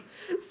give him.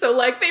 So,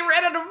 like, they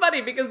ran out of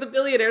money because the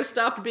billionaire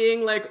stopped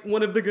being, like,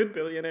 one of the good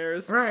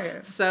billionaires.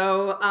 Right.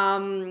 So,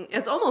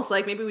 it's almost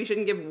like maybe we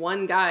shouldn't give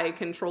one guy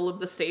control of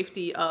the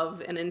safety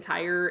of an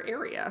entire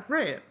area.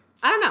 Right.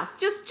 I don't know.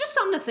 Just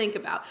something to think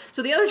about.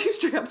 So the other 2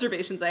 stray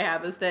observations I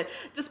have is that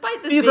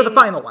despite this These are the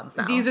final ones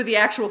now. These are the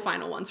actual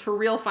final ones. For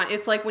real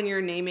it's like when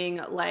you're naming,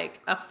 like,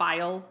 a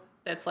file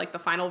that's, like, the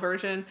final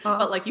version,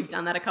 but, like, you've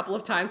done that a couple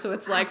of times, so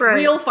it's like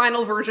real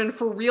final version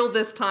for real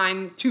this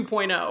time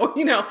 2.0.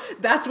 You know,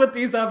 that's what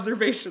these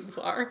observations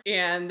are.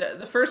 And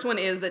the first one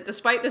is that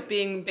despite this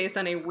being based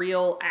on a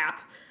real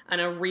app, and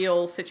a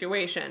real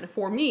situation.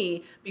 For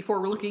me, before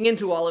we're looking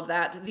into all of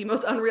that, the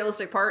most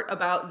unrealistic part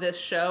about this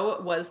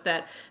show was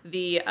that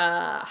the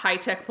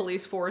high-tech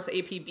police force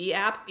APB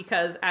app,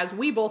 because as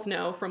we both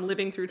know from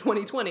living through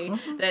 2020,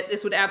 that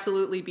this would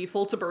absolutely be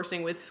full to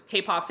bursting with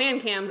K-pop fan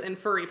cams and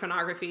furry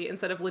pornography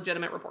instead of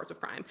legitimate reports of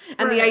crime.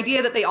 And the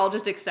idea that they all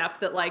just accept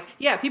that, like,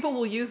 yeah, people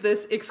will use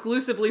this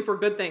exclusively for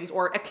good things,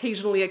 or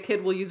occasionally a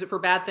kid will use it for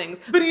bad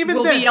things, but even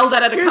will then, be yelled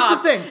at a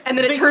cop, the thing. And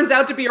then it turns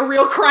out to be a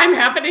real crime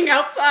happening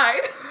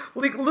outside.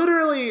 Like,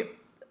 literally,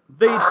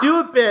 they do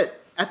a bit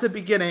at the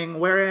beginning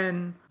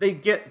wherein they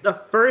get the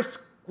first,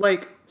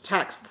 like,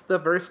 text, the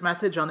first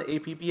message on the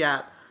APB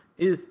app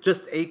is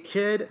just a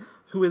kid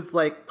who is,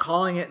 like,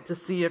 calling it to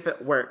see if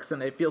it works,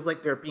 and it feels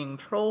like they're being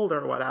trolled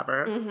or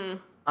whatever.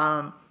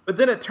 But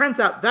then it turns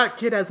out that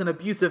kid has an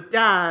abusive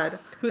dad.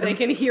 Who they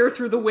can hear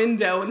through the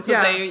window, and so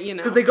they,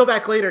 because they go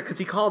back later, because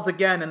he calls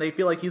again, and they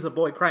feel like he's a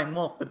boy crying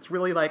wolf, but it's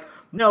really like,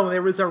 no,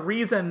 there was a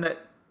reason that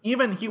he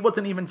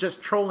wasn't even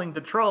just trolling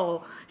to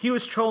troll, he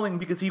was trolling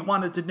because he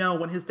wanted to know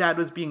when his dad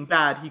was being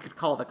bad, he could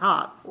call the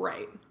cops.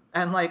 Right.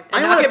 And like,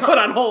 and not get put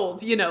on hold,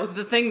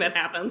 the thing that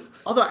happens.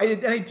 Although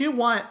I do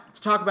want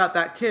to talk about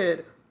that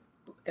kid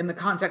in the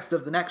context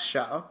of the next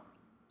show.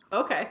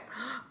 Okay.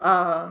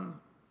 And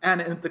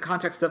in the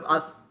context of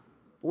us,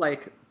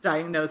 like,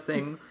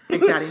 diagnosing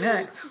Big Daddy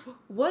Nix.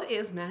 What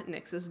is Matt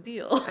Nix's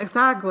deal?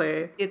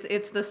 Exactly.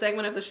 It's the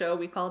segment of the show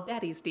we call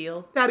Daddy's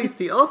Deal. Daddy's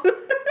Deal.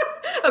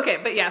 Okay,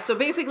 but yeah, so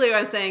basically what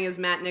I'm saying is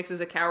Matt Nix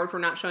is a coward for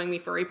not showing me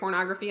furry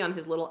pornography on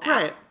his little app.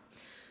 Right.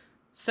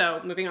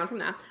 So, moving on from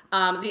that.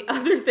 The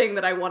other thing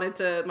that I wanted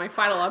to, my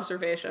final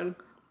observation,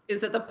 is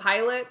that the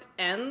pilot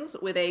ends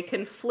with a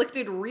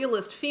conflicted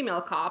realist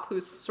female cop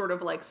who's sort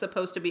of like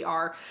supposed to be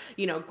our,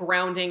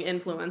 grounding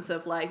influence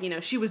of like,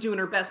 she was doing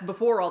her best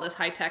before all this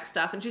high-tech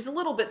stuff, and she's a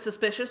little bit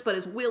suspicious, but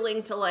is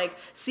willing to like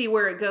see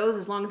where it goes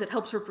as long as it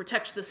helps her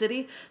protect the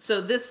city.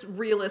 So this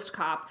realist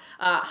cop,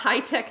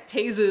 high-tech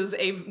tases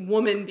a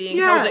woman being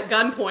held at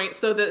gunpoint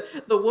so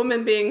that the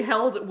woman being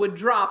held would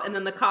drop, and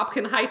then the cop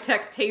can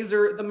high-tech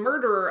taser the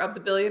murderer of the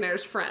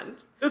billionaire's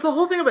friend. There's a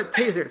whole thing about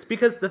tasers,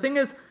 because the thing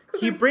is,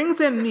 he brings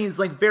in these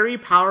like very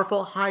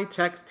powerful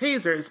high-tech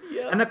tasers,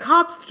 and the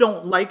cops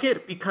don't like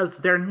it because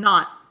they're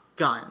not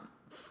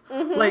guns.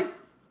 Mm-hmm. Like,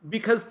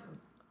 because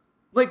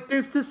like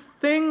there's this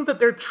thing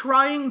that they're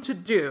trying to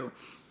do.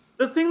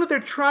 The thing that they're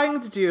trying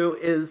to do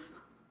is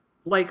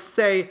like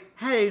say,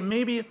 hey,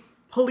 maybe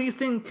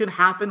policing could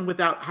happen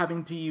without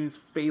having to use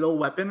fatal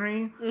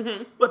weaponry.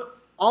 Mm-hmm. But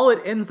all it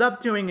ends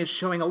up doing is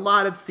showing a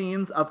lot of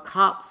scenes of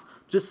cops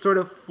just sort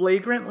of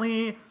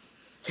flagrantly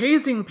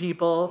tasing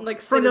people like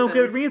for no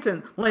good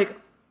reason. Like,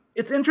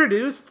 it's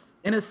introduced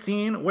in a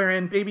scene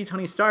wherein baby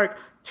Tony Stark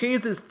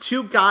tases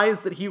two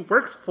guys that he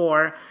works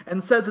for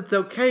and says it's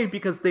okay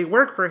because they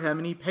work for him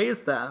and he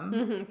pays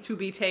them to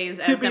be tased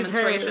as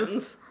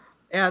demonstrations.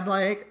 And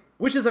like,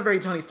 which is a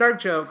very Tony Stark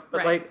joke,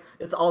 but like,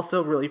 it's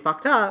also really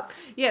fucked up.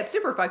 Yeah, it's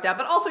super fucked up.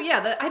 But also,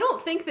 I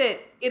don't think that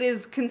it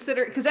is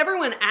considered, because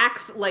everyone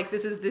acts like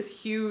this is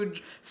this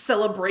huge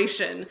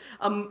celebration,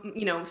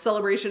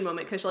 celebration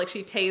moment, because like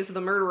she tased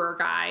the murderer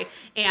guy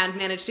and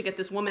managed to get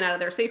this woman out of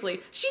there safely.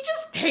 She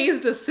just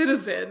tased a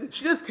citizen.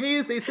 She just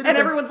tased a citizen. And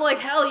everyone's like,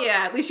 hell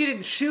yeah, at least you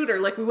didn't shoot her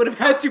like we would have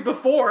had to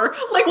before.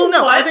 Like, well,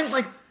 no, what? I think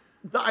like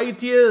the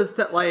idea is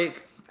that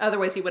like,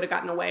 otherwise he would have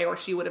gotten away or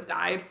she would have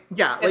died.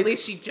 Yeah. At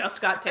least she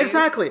just got tased.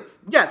 Exactly.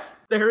 Yes,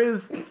 there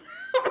is.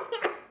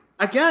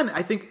 Again,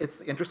 I think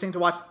it's interesting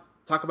to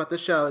talk about this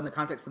show in the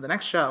context of the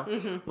next show.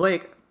 Mm-hmm.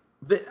 Like,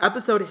 the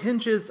episode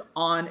hinges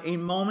on a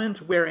moment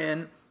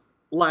wherein,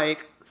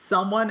 like,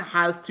 someone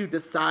has to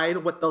decide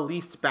what the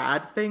least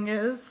bad thing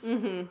is.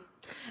 Mm-hmm.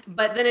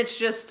 But then it's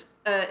just,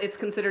 it's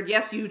considered,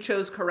 yes, you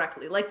chose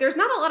correctly. Like, there's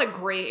not a lot of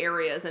gray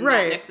areas in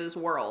Matt Nix's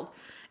world.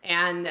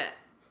 And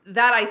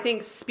that, I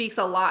think, speaks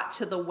a lot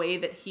to the way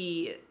that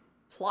he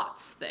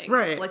plots things,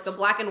 like the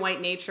black and white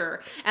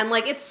nature. And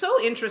like, it's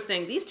so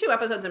interesting. These two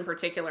episodes in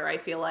particular, I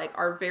feel like,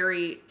 are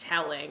very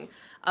telling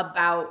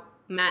about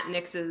Matt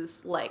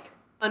Nix's like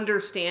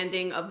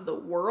understanding of the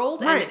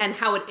world and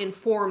how it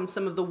informs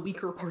some of the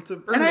weaker parts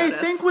of Burn Notice. And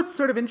I think what's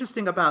sort of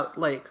interesting about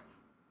like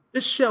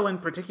this show in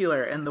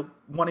particular, and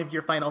one of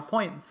your final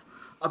points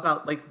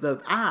about like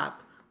the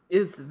app,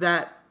 is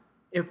that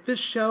if this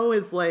show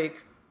is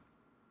like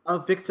a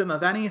victim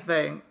of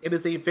anything, it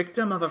is a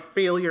victim of a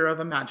failure of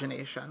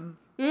imagination.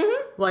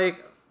 Mm-hmm.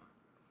 Like,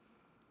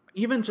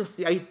 even just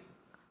and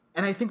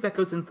I think that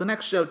goes into the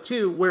next show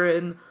too,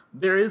 wherein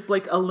there is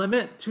like a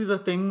limit to the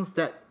things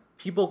that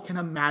people can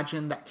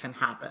imagine that can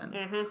happen.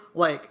 Mm-hmm.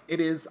 Like, it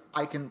is,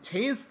 I can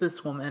tase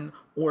this woman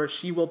or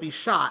she will be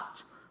shot.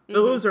 Mm-hmm.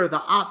 Those are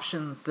the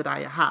options that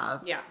I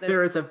have. Yeah,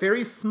 there is a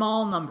very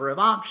small number of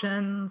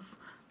options.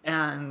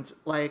 And,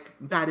 like,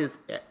 that is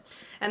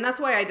it. And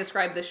that's why I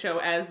describe this show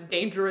as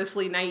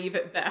dangerously naive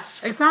at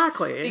best.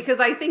 Exactly.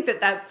 Because I think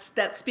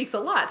that speaks a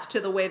lot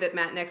to the way that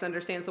Matt Nix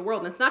understands the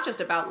world. And it's not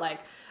just about, like,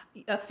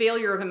 a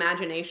failure of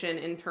imagination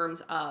in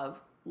terms of,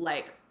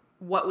 like,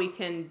 what we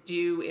can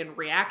do in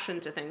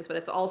reaction to things, but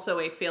it's also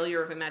a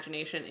failure of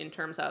imagination in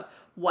terms of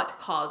what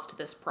caused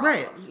this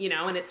problem,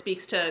 and it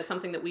speaks to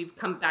something that we've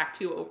come back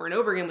to over and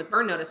over again with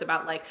Burn Notice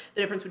about like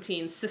the difference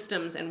between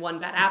systems and one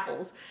bad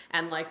apples.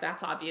 And like,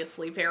 that's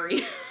obviously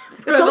very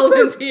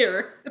prevalent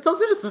here. It's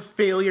also just a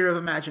failure of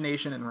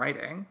imagination in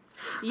writing.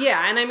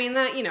 Yeah. And I mean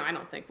that, I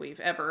don't think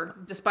we've ever,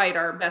 despite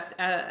our best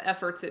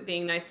efforts at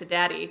being nice to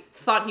Daddy,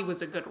 thought he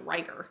was a good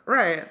writer.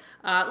 Right.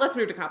 Let's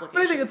move to complications.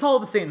 But I think it's all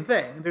the same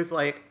thing. There's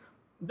like,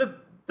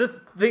 the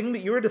thing that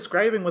you were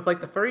describing with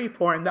like the furry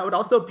porn, that would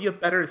also be a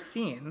better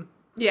scene.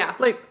 Yeah.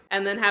 Like,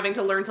 and then having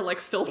to learn to like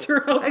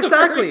filter out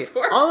exactly. the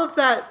furry porn. All of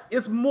that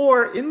is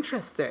more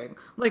interesting.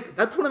 Like,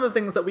 that's one of the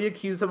things that we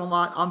accuse him a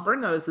lot on Burn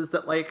Notice, is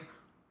that like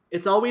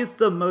it's always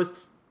the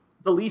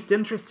least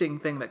interesting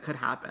thing that could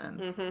happen.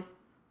 Mm-hmm.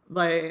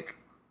 Like,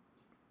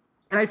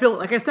 And I feel,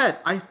 like I said,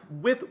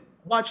 with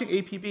watching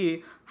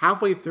APB,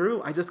 halfway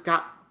through, I just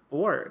got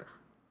bored.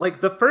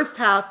 Like, the first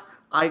half,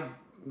 I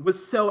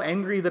was so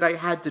angry that I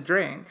had to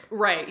drink.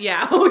 Right,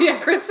 yeah. Oh, yeah,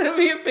 Chris sent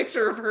me a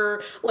picture of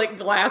her, like,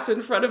 glass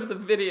in front of the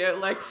video.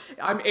 Like,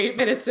 I'm 8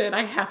 minutes in,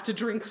 I have to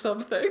drink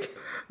something.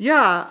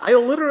 Yeah, I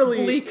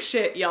literally... Bleak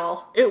shit,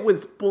 y'all. It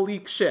was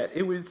bleak shit.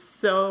 It was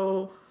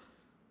so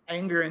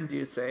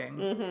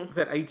anger-inducing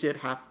that I did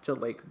have to,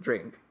 like,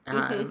 drink.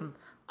 And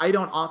I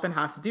don't often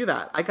have to do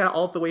that. I got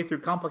all the way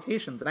through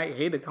Complications, and I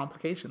hated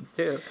Complications,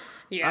 too.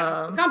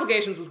 Yeah,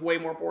 Complications was way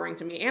more boring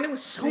to me, and it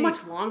was so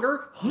much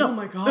longer. Oh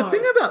my god. The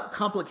thing about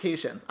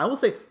Complications, I will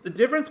say, the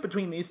difference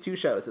between these two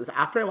shows is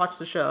after I watched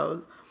the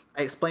shows,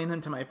 I explained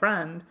them to my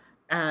friend,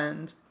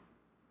 and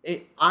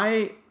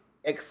I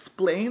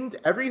explained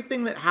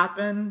everything that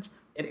happened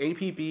in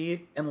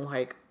APB in,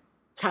 like,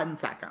 10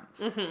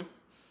 seconds.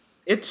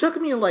 It took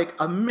me like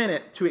a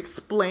minute to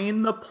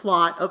explain the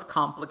plot of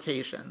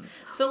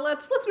Complications. So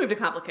let's move to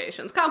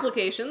Complications.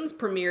 Complications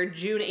premiered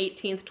June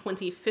 18th,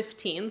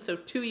 2015, so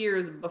 2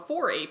 years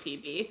before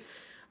APB.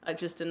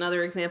 Just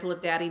another example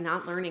of Daddy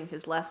not learning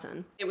his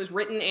lesson. It was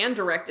written and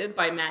directed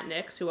by Matt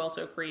Nix, who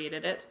also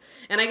created it.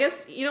 And I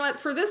guess, you know what,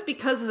 for this,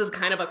 because this is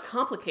kind of a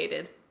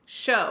complicated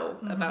show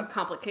about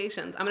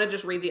complications, I'm going to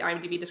just read the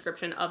IMDb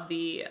description of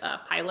the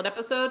pilot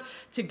episode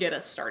to get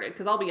us started,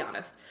 because I'll be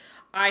honest,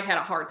 I had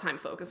a hard time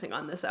focusing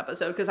on this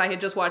episode because I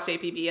had just watched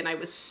APB and I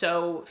was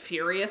so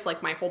furious,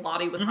 like my whole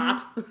body was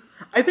hot.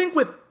 I think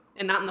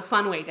and not in the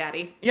fun way,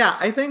 Daddy. Yeah,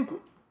 I think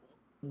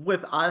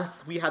with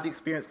us, we had the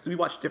experience because we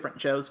watched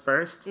different shows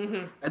first.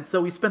 And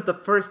so we spent the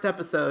first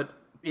episode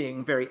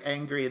being very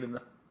angry and then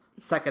the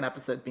second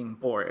episode being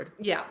bored.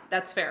 Yeah,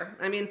 that's fair.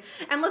 I mean,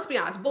 and let's be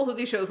honest, both of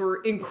these shows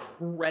were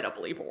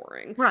incredibly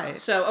boring. Right.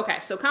 So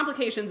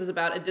Complications is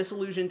about a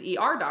disillusioned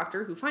ER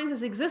doctor who finds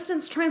his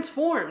existence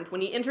transformed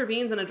when he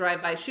intervenes in a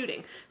drive-by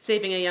shooting,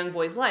 saving a young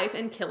boy's life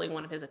and killing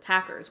one of his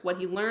attackers. When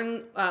he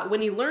learns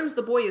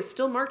the boy is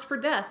still marked for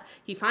death,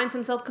 he finds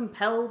himself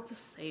compelled to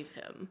save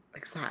him.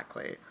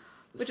 Exactly.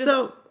 Which is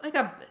like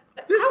I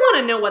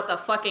want to know what the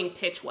fucking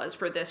pitch was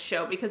for this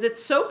show because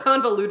it's so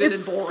convoluted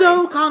and boring. It's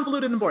so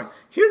convoluted and boring.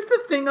 Here's the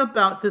thing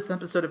about this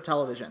episode of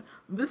television.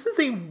 This is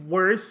a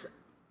worse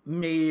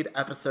made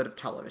episode of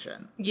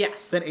television.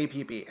 Yes. Than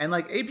APB. And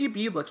like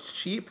APB looks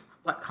cheap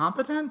but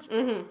competent.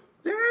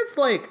 There is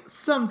like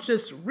some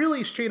just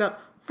really straight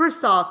up.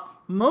 First off,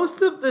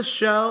 most of the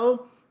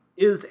show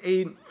is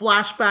a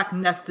flashback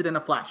nested in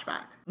a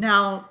flashback.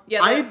 Now,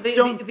 yeah,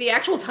 the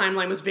actual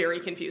timeline was very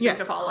confusing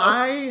to follow.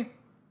 I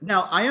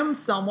am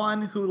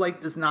someone who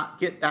like does not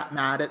get that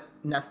mad at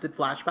nested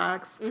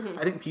flashbacks.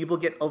 I think people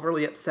get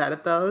overly upset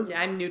at those.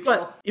 Yeah, I'm neutral.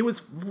 But it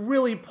was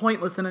really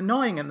pointless and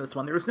annoying in this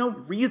one. There was no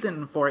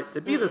reason for it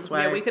to be this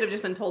way. Yeah, we could have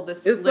just been told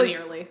this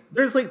linearly. Like,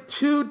 there's like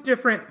two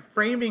different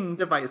framing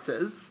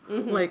devices.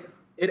 Like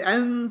it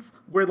ends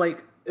where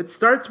like it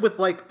starts with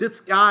like this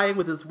guy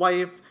with his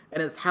wife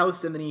and his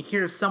house, and then he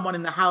hears someone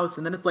in the house,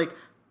 and then it's like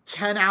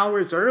 10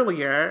 hours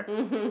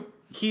earlier,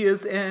 he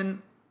is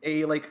in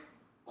a like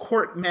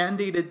court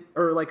mandated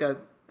or like a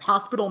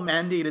hospital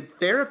mandated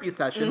therapy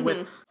session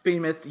with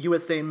famous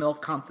USA MILF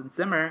Constance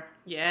Zimmer.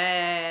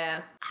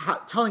 Yeah.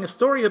 Telling a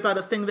story about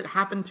a thing that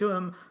happened to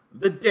him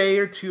the day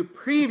or two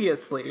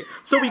previously.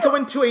 So we go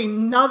into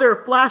another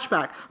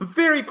flashback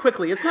very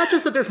quickly. It's not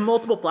just that there's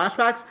multiple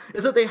flashbacks,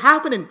 it's that they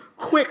happen in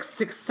quick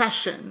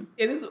succession.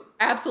 It is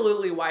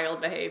absolutely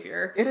wild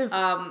behavior. It is.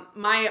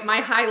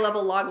 My high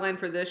level logline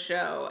for this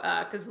show,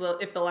 because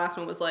if the last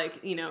one was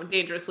like, you know,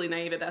 dangerously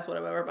naive at best,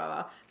 whatever, blah,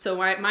 blah. So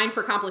mine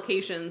for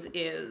Complications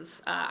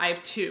is, I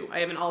have two. I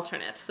have an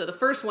alternate. So the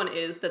first one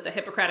is that the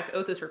Hippocratic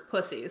Oath is for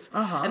pussies.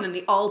 And then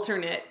the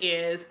alternate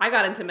is, I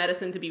got into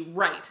medicine to be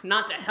right,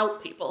 not to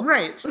help people.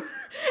 Right.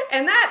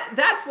 And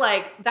that's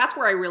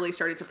where I really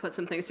started to put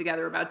some things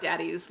together about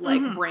Daddy's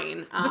like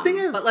brain. The thing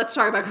is, but let's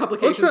talk about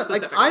Complications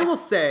specifically. Like, I will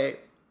say,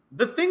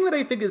 the thing that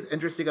I think is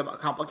interesting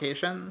about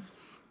Complications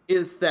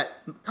is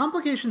that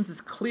Complications is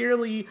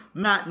clearly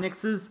Matt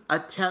Nix's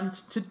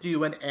attempt to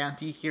do an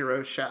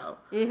anti-hero show.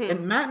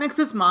 In Matt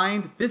Nix's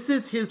mind, this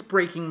is his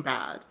Breaking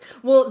Bad.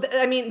 Well,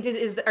 I mean,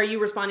 are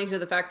you responding to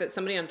the fact that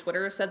somebody on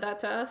Twitter said that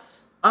to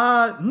us?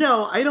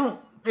 No, I don't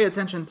pay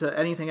attention to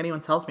anything anyone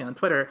tells me on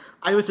Twitter.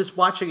 I was just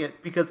watching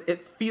it because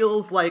it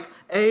feels like,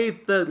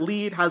 the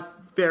lead has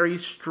very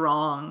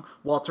strong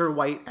Walter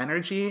White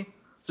energy.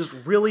 Just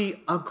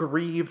really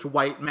aggrieved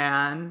white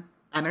man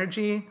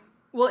energy.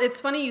 Well,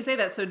 it's funny you say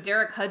that. So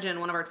Derek Hudgen,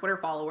 one of our Twitter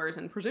followers,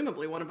 and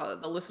presumably one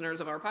of the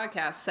listeners of our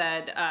podcast,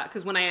 said,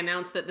 because when I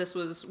announced that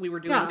we were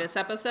doing this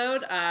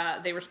episode,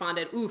 they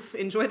responded, "Oof,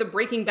 enjoy the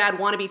Breaking Bad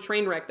wannabe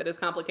train wreck that is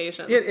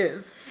Complications." It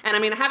is. And I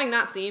mean, having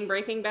not seen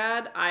Breaking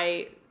Bad,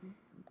 I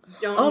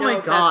don't know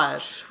if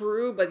that's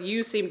true, but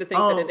you seem to think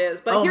that it is.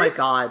 But here's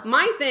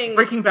my thing.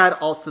 Breaking Bad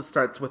also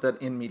starts with an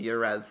in media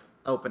res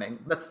opening.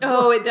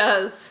 It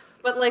does.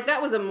 But, like,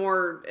 that was a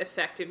more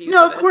effective use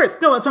No, of of course.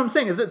 No, that's what I'm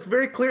saying. Is it's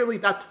very clearly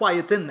that's why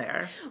it's in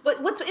there.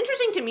 But what's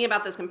interesting to me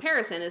about this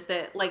comparison is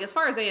that, like, as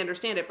far as I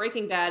understand it,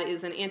 Breaking Bad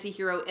is an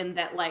anti-hero in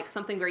that, like,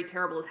 something very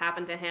terrible has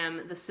happened to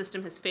him, the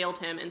system has failed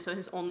him, and so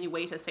his only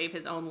way to save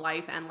his own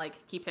life and, like,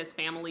 keep his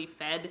family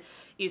fed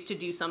is to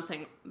do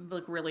something,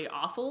 like, really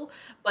awful.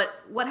 But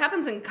what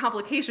happens in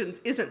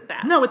Complications isn't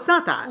that. No, it's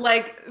not that.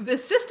 Like, the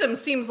system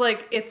seems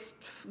like it's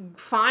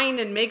fine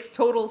and makes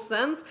total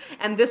sense,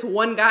 and this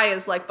one guy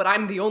is like, but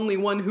I'm the only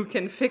one who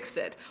can fix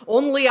it.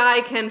 Only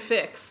I can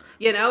fix.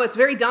 You know, it's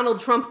very Donald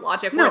Trump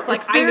logic where it's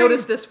like, I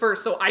noticed this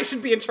first, so I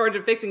should be in charge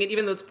of fixing it,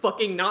 even though it's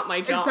fucking not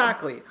my job.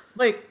 Exactly.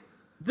 Like,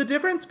 the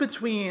difference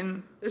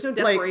between... There's no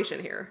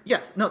desperation here.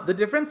 Yes, no, the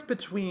difference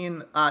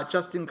between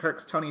Justin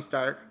Kirk's Tony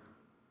Stark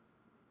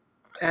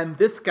and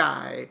this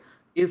guy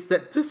is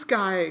that this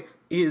guy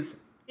is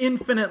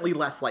infinitely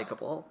less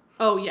likable.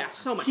 Oh, yeah,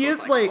 so much less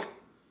likable. He is, like,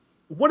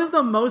 one of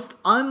the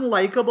most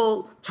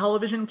unlikable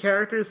television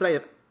characters that I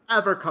have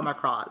ever come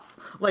across.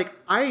 Like,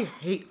 I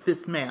hate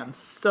this man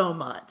so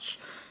much.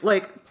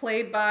 Like,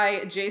 played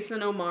by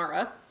Jason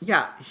O'Mara.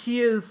 Yeah,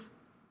 he is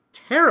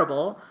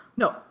terrible.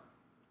 No,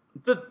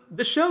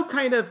 the show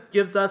kind of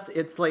gives us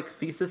its, like,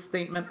 thesis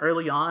statement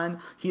early on.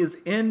 He is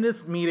in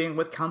this meeting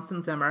with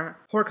Constance Zimmer.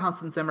 Poor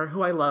Constance Zimmer,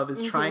 who I love,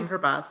 is trying her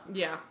best.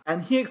 Yeah.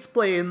 And he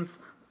explains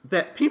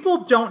that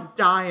people don't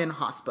die in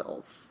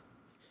hospitals.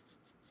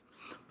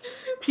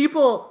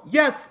 People,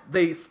 yes,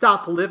 they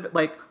stop living,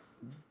 like,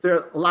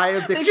 their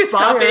lives expire. They just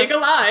stop being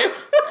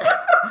alive.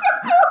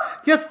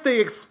 Yes, they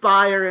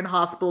expire in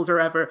hospitals or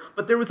ever,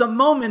 but there was a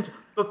moment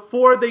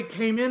before they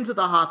came into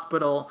the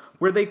hospital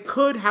where they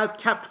could have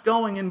kept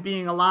going and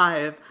being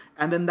alive,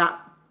 and then that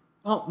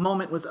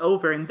moment was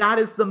over, and that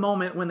is the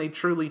moment when they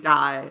truly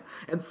die.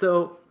 And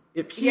so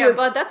if he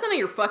but that's none of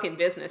your fucking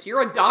business.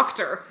 You're a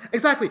doctor.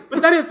 Exactly.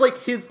 But that is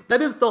like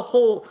that is the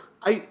whole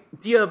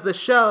idea of the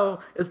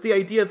show, is the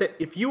idea that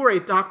if you are a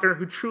doctor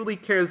who truly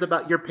cares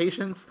about your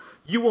patients,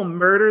 you will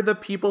murder the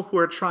people who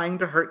are trying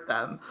to hurt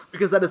them,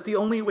 because that is the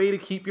only way to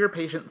keep your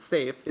patients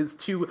safe, is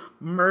to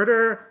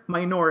murder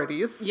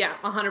minorities. Yeah,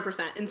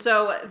 100%. And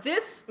so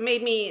this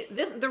made me,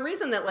 the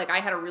reason that, like, I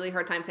had a really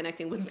hard time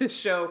connecting with this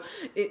show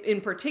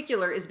in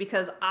particular is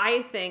because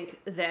I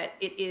think that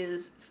it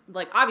is,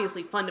 like,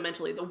 obviously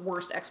fundamentally the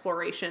worst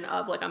exploration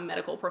of, like, a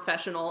medical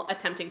professional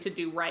attempting to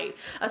do right,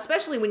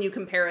 especially when you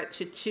compare it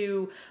to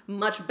two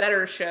much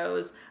better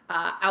shows,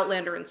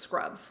 Outlander and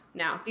Scrubs.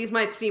 Now, these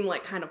might seem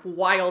like kind of a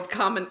wild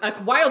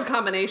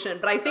combination,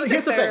 but I think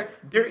here's the thing.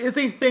 There is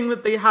a thing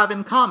that they have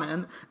in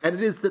common, and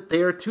it is that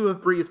they are two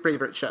of Brie's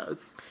favorite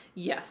shows.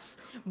 Yes.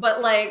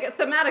 But, like,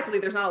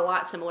 thematically, there's not a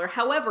lot similar.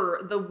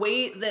 However, the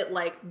way that,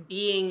 like,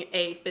 being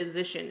a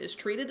physician is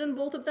treated in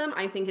both of them,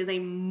 I think is a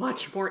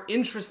much more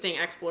interesting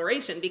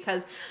exploration,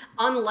 because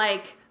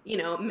unlike, you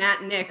know,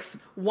 Matt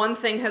Nix, one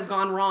thing has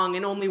gone wrong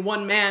and only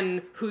one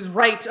man who's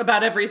right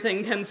about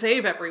everything can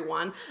save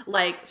everyone.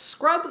 Like,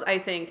 Scrubs, I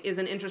think, is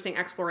an interesting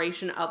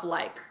exploration of,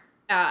 like,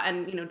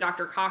 and, you know,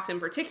 Dr. Cox in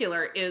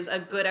particular is a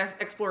good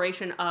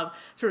exploration of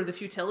sort of the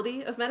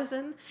futility of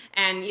medicine.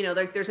 And, you know,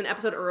 there's an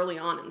episode early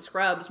on in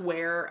Scrubs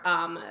where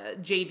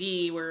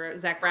JD, where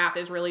Zach Braff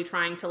is really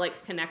trying to,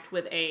 like, connect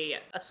with a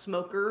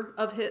smoker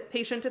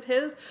patient of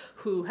his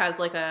who has,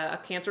 like, a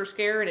cancer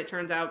scare, and it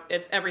turns out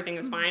everything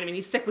is fine. I mean,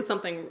 he's sick with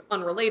something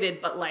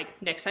unrelated, but, like,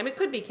 next time it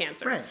could be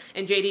cancer. Right.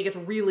 And JD gets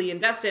really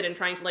invested in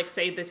trying to, like,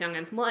 save this young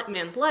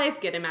man's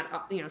life, get him at,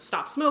 you know,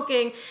 stop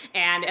smoking.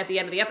 And at the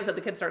end of the episode,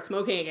 the kid starts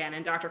smoking again,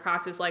 and Dr.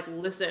 Cox is like,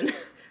 listen,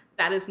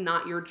 that is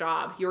not your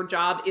job. Your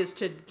job is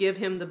to give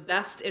him the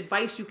best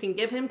advice you can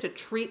give him, to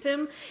treat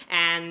him,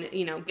 and,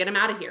 you know, get him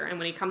out of here. And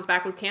when he comes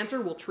back with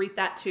cancer, we'll treat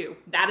that too.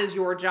 That is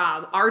your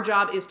job. Our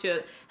job is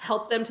to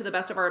help them to the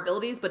best of our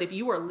abilities, but if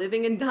you are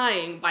living and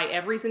dying by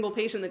every single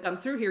patient that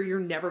comes through here, you're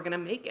never going to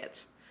make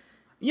it.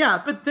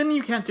 Yeah, but then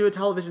you can't do a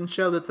television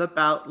show that's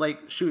about,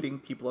 like, shooting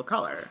people of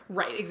color.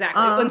 Right,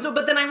 exactly.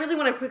 But then I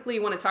really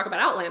want to talk about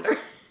Outlander.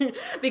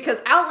 Because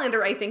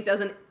Outlander, I think, does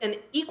an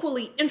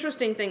equally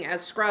interesting thing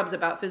as Scrubs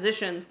about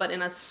physicians, but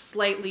in a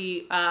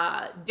slightly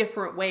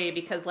different way,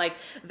 because, like,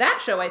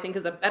 that show, I think,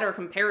 is a better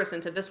comparison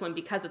to this one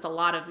because it's a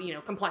lot of, you know,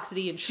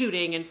 complexity and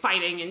shooting and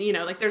fighting and, you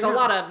know, like, there's a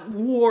lot of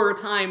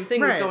wartime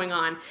things going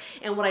on.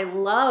 And what I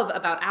love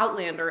about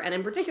Outlander, and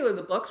in particular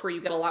the books where you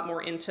get a lot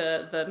more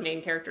into the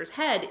main character's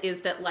head,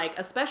 is that, like,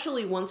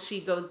 especially once she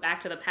goes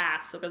back to the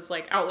past, because,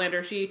 like,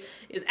 Outlander, she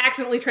is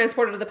accidentally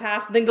transported to the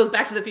past, then goes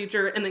back to the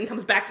future, and then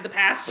comes back to the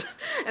past.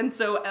 And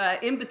so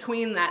in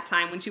between that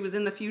time, when she was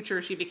in the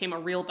future, she became a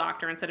real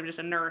doctor instead of just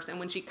a nurse. And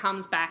when she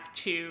comes back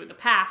to the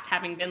past,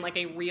 having been, like,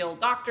 a real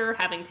doctor,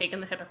 having taken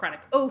the Hippocratic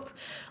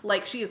Oath,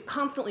 like, she is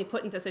constantly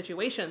put into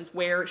situations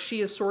where she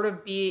is sort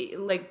of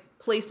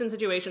placed in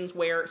situations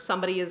where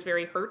somebody is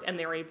very hurt and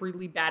they're a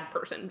really bad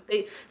person.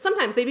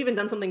 Sometimes they've even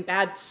done something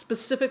bad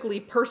specifically,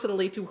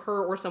 personally to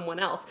her or someone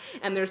else.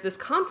 And there's this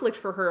conflict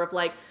for her of,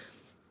 like,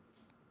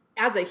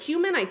 as a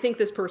human, I think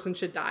this person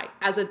should die.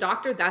 As a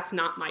doctor, that's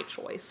not my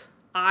choice.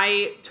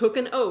 I took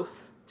an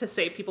oath to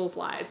save people's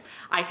lives.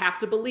 I have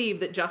to believe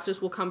that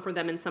justice will come for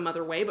them in some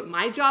other way, but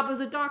my job as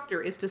a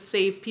doctor is to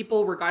save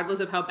people regardless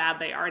of how bad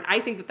they are. And I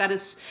think that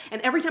is,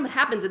 and every time it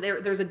happens,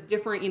 there's a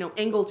different,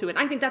 angle to it. And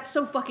I think that's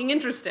so fucking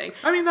interesting.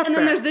 I mean, that's And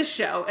then fair. there's this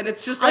show, and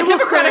it's just like,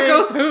 Hippocratic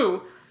Oath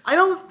who? I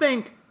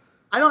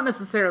don't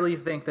necessarily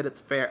think that it's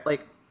fair,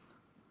 like,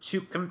 to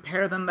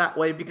compare them that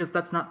way, because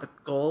that's not the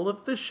goal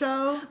of the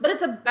show. But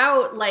it's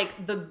about,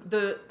 like, but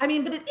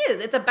it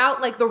is. It's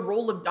about, like, the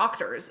role of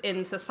doctors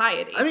in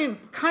society. I mean,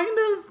 kind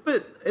of,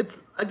 but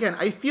it's, again,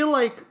 I feel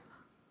like,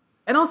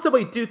 and also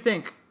I do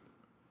think,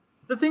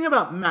 the thing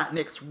about Matt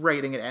Nix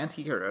writing an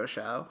anti-hero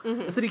show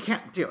is that he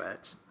can't do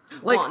it.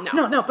 Like, well,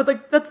 no. No, but,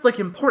 like, that's, like,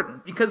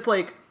 important, because,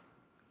 like,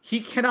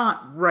 he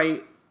cannot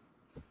write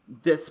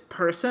this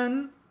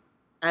person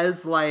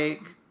as,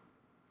 like,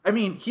 I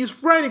mean,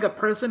 he's writing a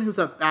person who's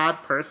a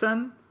bad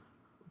person,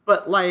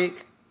 but,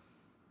 like,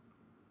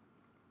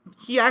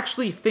 he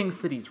actually thinks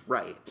that he's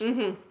right.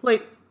 Mm-hmm.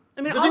 Like,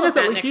 I mean, all of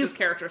Matt Nix's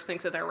characters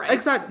thinks that they're right.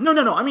 Exactly.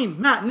 No. I mean,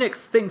 Matt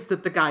Nix thinks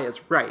that the guy is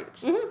right.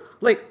 Mm-hmm.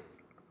 Like,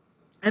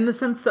 in the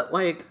sense that,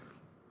 like,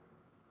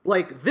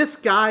 this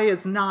guy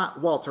is not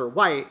Walter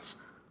White.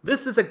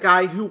 This is a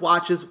guy who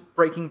watches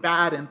Breaking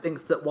Bad and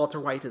thinks that Walter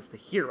White is the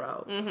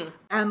hero. Mm-hmm.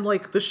 And,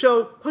 like, the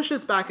show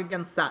pushes back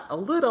against that a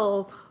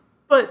little,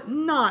 but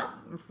not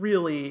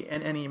really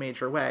in any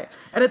major way.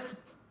 And it's,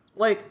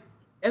 like,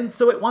 and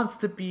so it wants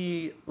to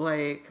be,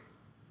 like,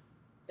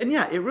 and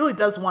yeah, it really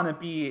does want to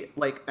be,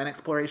 like, an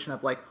exploration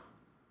of, like,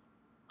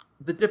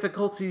 the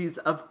difficulties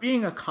of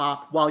being a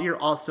cop while you're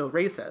also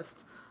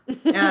racist.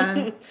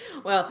 And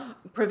well,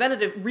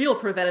 real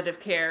preventative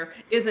care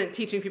isn't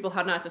teaching people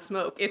how not to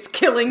smoke. It's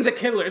killing the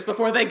killers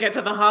before they get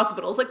to the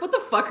hospitals. Like, what the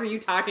fuck are you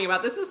talking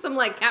about? This is some,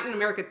 like, Captain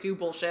America 2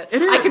 bullshit.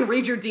 It is. I can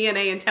read your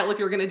DNA and tell if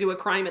you're going to do a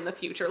crime in the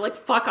future. Like,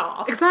 fuck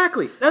off.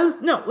 Exactly.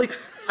 Like,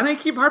 and I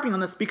keep harping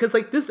on this because,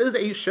 like, this is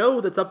a show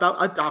that's about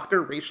a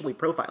doctor racially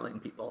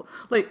profiling people.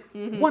 Like,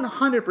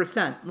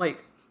 100%.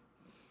 Like,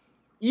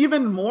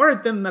 even more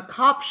than the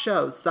cop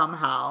show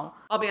somehow.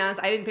 I'll be honest,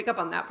 I didn't pick up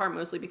on that part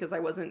mostly because I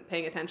wasn't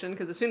paying attention.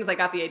 Because as soon as I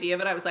got the idea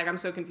of it, I was like, I'm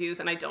so confused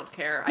and I don't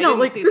care.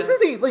 This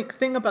is a, like,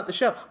 thing about the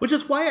show, which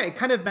is why I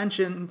kind of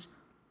mentioned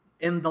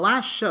in the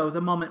last show the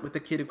moment with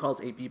the kid who calls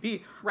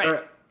APB.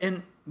 Right.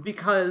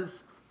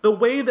 Because the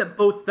way that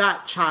both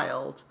that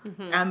child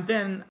and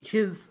then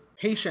his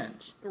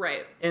patient.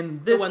 Right.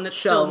 In this show. The one that's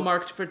still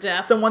marked for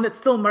death. The one that's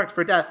still marked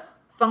for death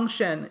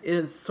function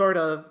is sort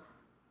of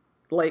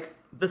like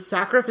the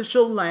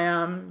sacrificial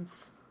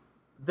lambs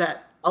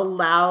that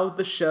allow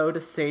the show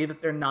to say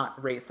that they're not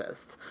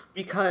racist.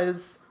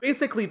 Because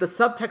basically the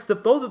subtext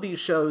of both of these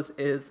shows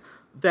is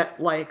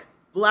that, like,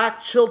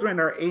 black children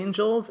are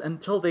angels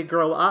until they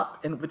grow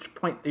up, at which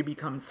point they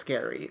become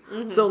scary.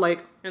 Mm-hmm. So,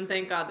 like... And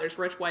thank God there's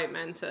rich white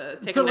men to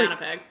take them down a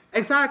peg.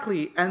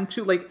 Exactly. And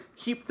to, like,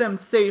 keep them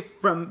safe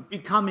from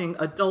becoming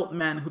adult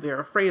men who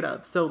they're afraid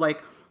of. So,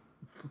 like,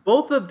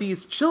 both of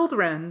these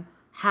children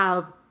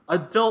have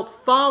adult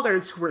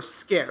fathers who are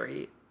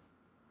scary.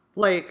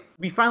 Like,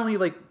 we finally,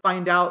 like,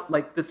 find out,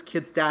 like, this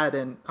kid's dad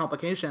in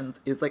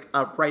Complications is, like,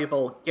 a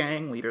rival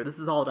gang leader. This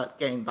is all about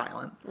gang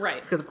violence.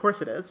 Right. Because, of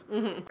course, it is.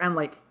 Mm-hmm. And,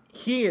 like,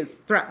 he is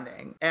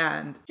threatening.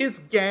 And his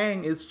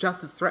gang is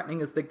just as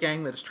threatening as the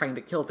gang that is trying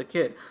to kill the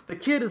kid. The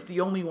kid is the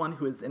only one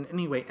who is in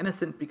any way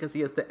innocent because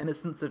he has the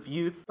innocence of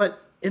youth.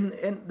 But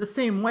in the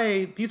same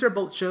way, these are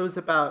both shows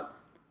about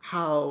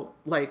how,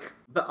 like,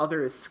 the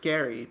other is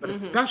scary. But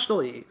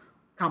especially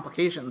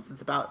Complications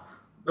is about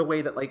the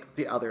way that, like,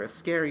 the other is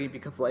scary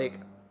because,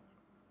 like,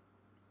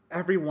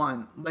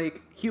 everyone,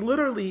 like, he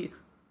literally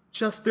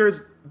just,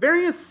 there's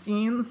various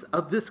scenes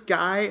of this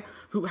guy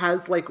who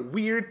has, like,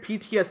 weird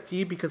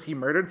PTSD because he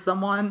murdered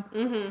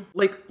someone,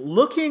 like,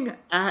 looking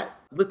at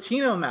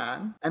Latino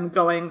man and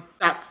going,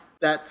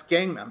 that's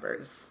gang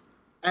members,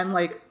 and,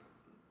 like,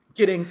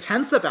 getting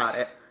tense about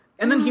it.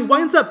 And then he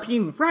winds up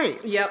being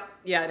right. Yep.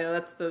 Yeah,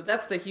 no,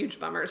 that's the huge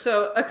bummer.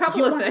 So a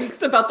couple of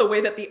things about the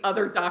way that the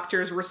other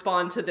doctors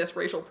respond to this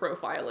racial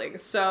profiling.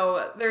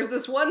 So there's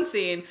this one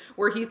scene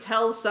where he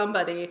tells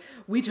somebody,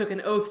 we took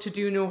an oath to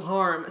do no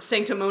harm,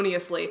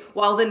 sanctimoniously,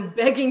 while then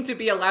begging to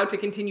be allowed to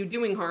continue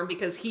doing harm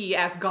because he,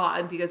 as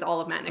God, because all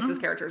of Matt Nix's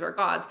characters are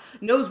gods,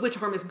 knows which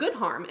harm is good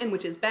harm and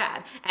which is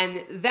bad.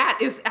 And that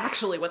is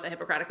actually what the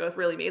Hippocratic Oath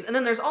really means. And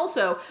then there's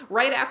also,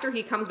 right after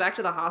he comes back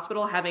to the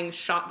hospital, having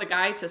shot the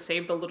guy to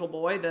save the little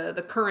boy,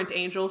 the current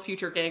angel,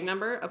 future gang member,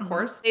 of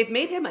course. They've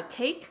made him a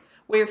cake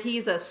where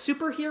he's a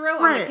superhero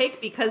on the cake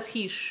because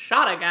he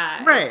shot a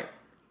guy. Right.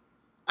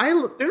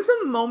 There's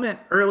a moment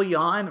early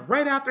on,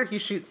 right after he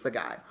shoots the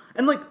guy.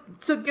 And, like,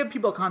 to give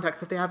people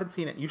context, if they haven't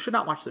seen it, you should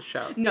not watch the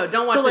show. No,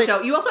 don't watch the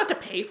show. You also have to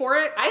pay for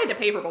it. I had to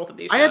pay for both of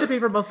these shows. I had to pay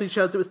for both these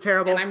shows. It was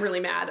terrible. And I'm really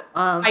mad.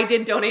 I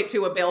did donate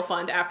to a bail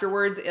fund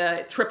afterwards,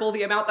 triple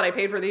the amount that I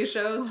paid for these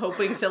shows,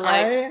 hoping to,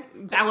 like,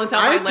 balance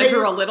out my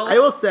ledger a little. I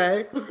will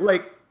say,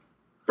 like,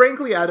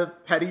 frankly, out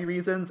of petty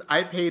reasons,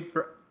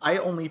 I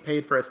only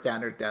paid for a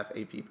standard def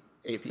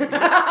APB.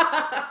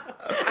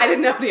 I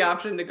didn't have the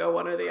option to go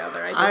one or the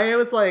other. I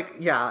was like,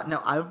 yeah,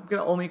 no, I'm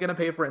only gonna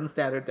pay for it in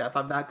standard def.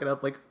 I'm not gonna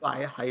like buy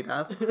a high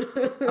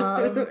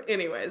def.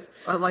 Anyways,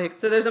 like,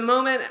 so there's a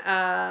moment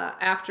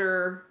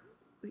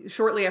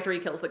shortly after he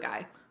kills the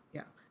guy.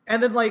 Yeah,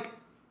 and then like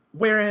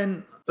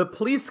wherein the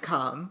police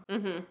come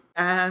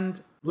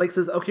and like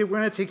says, okay, we're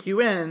gonna take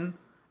you in,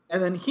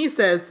 and then he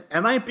says,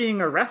 am I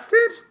being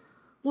arrested?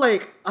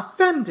 Like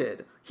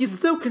offended. He's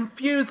so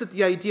confused at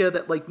the idea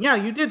that like, yeah,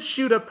 you did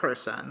shoot a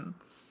person.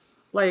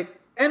 Like,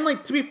 and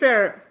like, to be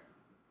fair,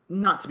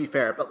 not to be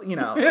fair, but you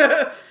know.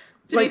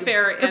 To be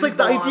fair, it's like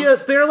the idea,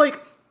 they're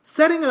like,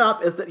 setting it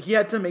up is that he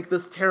had to make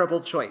this terrible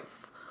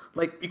choice.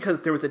 Like,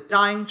 because there was a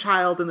dying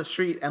child in the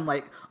street and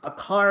like a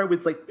car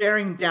was like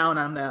bearing down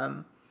on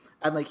them.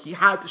 And like, he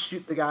had to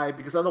shoot the guy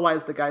because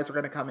otherwise the guys were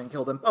going to come and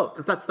kill them both.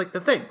 Because that's like the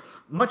thing.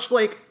 Much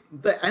like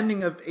the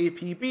ending of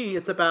APB,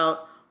 it's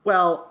about,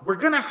 well, we're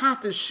going to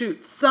have to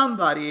shoot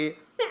somebody.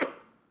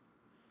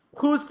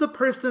 Who's the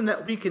person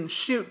that we can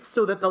shoot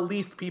so that the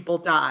least people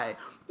die?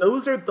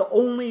 Those are the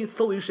only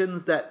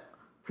solutions that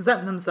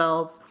present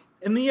themselves.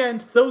 In the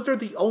end, those are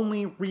the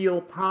only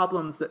real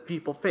problems that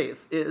people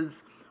face,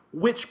 is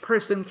which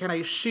person can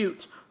I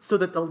shoot so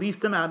that the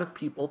least amount of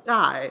people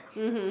die?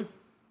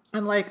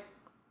 Mm-hmm.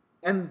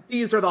 And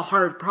these are the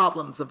hard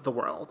problems of the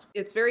world.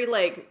 It's very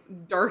like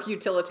dark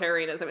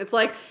utilitarianism. It's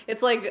like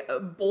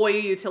boy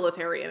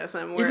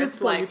utilitarianism, where it's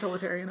like,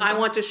 utilitarianism. I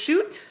want to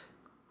shoot.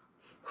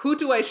 Who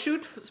do I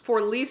shoot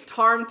for least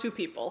harm to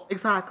people?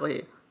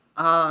 Exactly.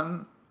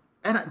 And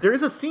there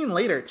is a scene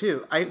later,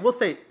 too. I will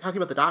say, talking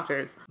about the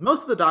doctors,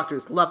 most of the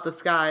doctors love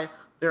this guy.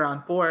 They're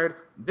on board.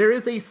 There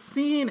is a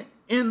scene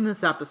in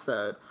this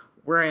episode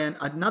wherein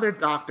another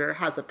doctor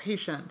has a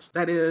patient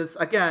that is,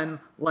 again,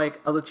 like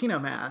a Latino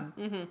man.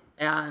 Mm-hmm.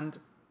 And,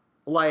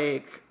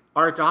 like,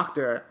 our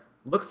doctor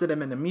looks at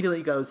him and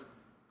immediately goes,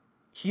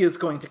 he is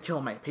going to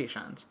kill my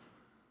patient.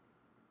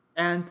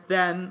 And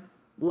then,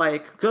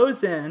 like,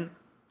 goes in,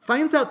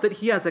 finds out that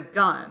he has a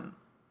gun,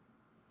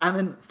 and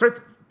then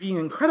starts being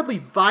incredibly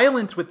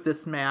violent with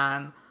this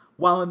man,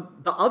 while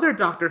the other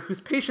doctor, whose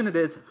patient it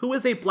is, who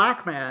is a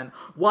black man,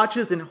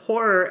 watches in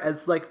horror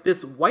as, like,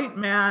 this white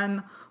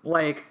man,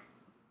 like,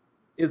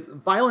 is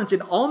violent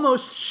and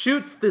almost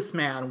shoots this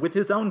man with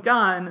his own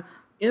gun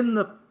in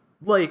the,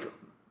 like,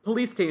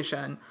 police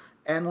station.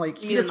 And, like,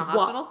 he just... in the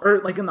hospital? Or,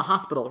 like, in the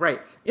hospital, right.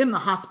 In the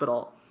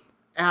hospital.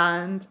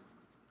 And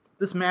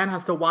this man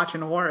has to watch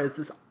in horror as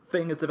this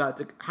thing is about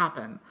to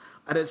happen.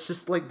 And it's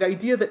just like the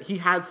idea that he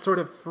has sort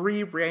of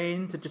free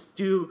reign to just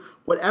do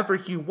whatever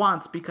he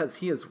wants because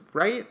he is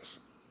right.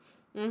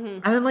 Mm-hmm.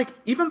 And then like,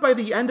 even by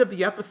the end of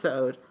the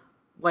episode,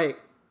 like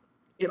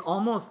it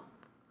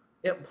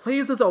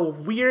plays as a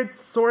weird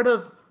sort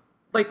of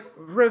like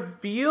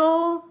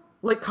reveal.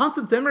 Like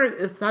Constance Zimmer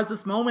has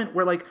this moment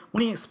where like,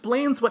 when he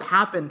explains what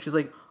happened, she's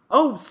like,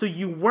 oh, so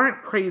you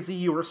weren't crazy.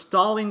 You were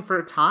stalling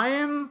for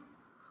time.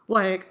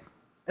 Like,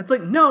 it's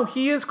like, no,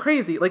 he is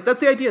crazy. Like, that's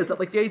the idea. Is that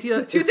like the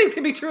idea? Two things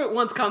can be true at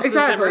once, Constance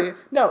exactly. Zimmer.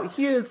 No,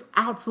 he is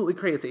absolutely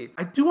crazy.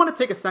 I do want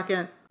to take a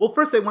second. Well,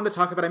 first I want to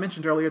talk about, I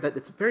mentioned earlier that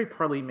it's a very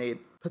poorly made,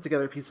 put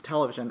together piece of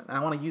television. And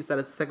I want to use that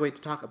as a segue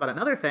to talk about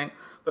another thing.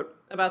 But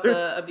about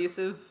the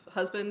abusive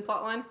husband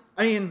plotline?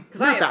 I mean,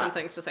 because I have some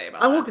things to say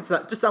about that. I won't get to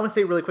that. Just I want to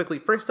say really quickly.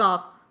 First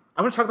off,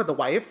 I want to talk about the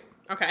wife.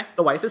 Okay.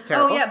 The wife is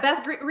terrible. Oh, yeah,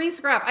 Beth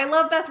Reese-Graff. I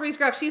love Beth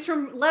Reese-Graff. She's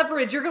from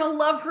Leverage. You're going to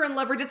love her in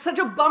Leverage. It's such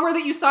a bummer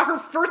that you saw her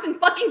first in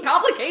fucking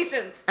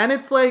Complications. And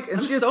it's like,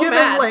 and she's given,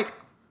 mad. Like,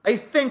 a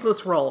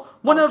thankless role.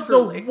 One of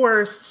truly. The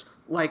worst,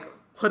 like,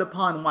 put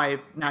upon wife,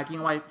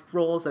 nagging wife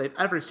roles that I've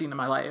ever seen in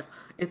my life.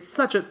 It's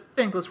such a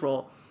thankless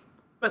role.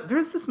 But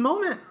there's this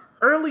moment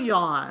early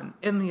on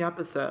in the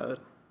episode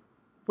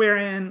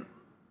wherein,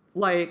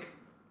 like,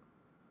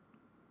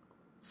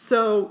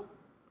 so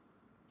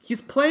he's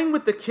playing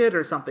with the kid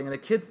or something, and the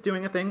kid's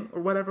doing a thing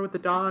or whatever with the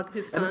dog.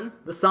 His son. And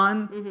the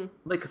son. Mm-hmm.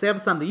 Like, because they have a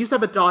son. They used to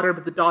have a daughter,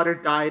 but the daughter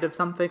died of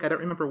something. I don't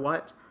remember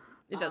what.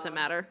 It doesn't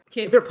matter.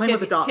 They're playing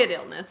with the dog. Kid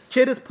illness.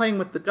 Kid is playing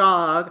with the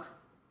dog.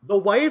 The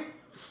wife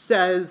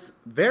says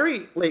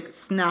very, like,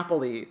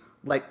 snappily,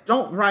 like,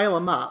 don't rile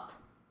him up.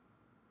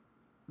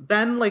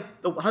 Then,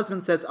 like, the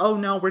husband says, oh,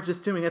 no, we're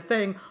just doing a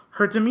thing.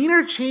 Her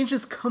demeanor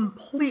changes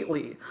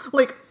completely.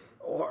 Like,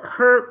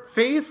 her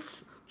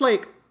face,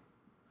 like,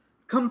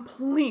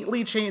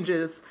 completely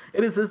changes.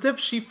 It is as if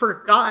she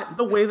forgot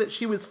the way that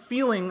she was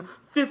feeling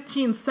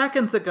 15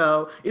 seconds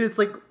ago. It is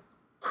like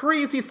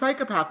crazy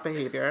psychopath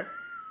behavior.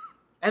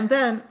 And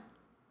then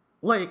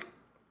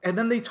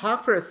they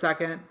talk for a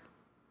second,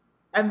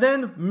 and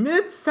then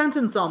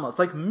mid-sentence almost,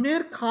 like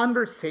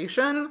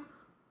mid-conversation,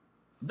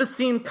 the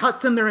scene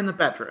cuts and they're in the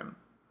bedroom.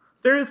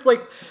 There is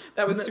like...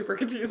 That was super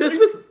confusing. This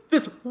was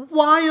this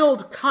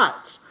wild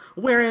cut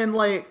wherein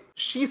like,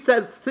 she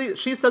says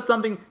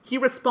something, he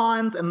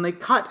responds, and they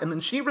cut, and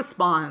then she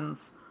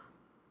responds.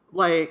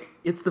 Like,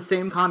 it's the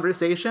same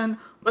conversation,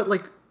 but,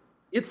 like,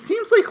 it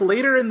seems like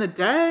later in the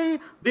day,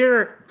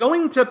 they're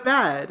going to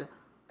bed,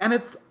 and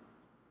it's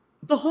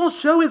The whole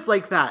show is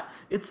like that.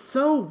 It's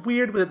so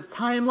weird with its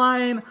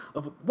timeline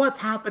of what's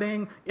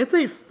happening. It's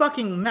a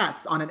fucking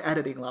mess on an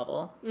editing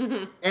level.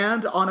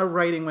 And on a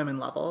writing women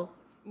level.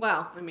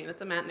 Well, I mean,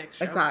 it's a Matt Nix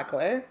show.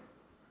 Exactly.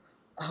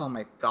 Oh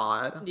my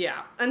God.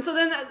 Yeah. And so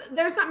then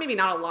there's maybe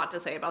not a lot to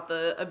say about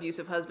the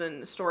abusive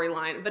husband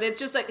storyline, but it's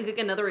just like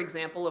another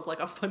example of like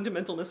a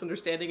fundamental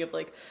misunderstanding of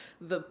like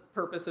the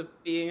purpose of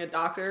being a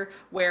doctor,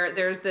 where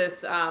there's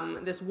this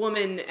this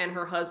woman and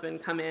her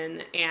husband come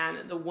in,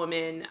 and the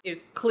woman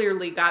is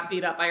clearly got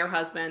beat up by her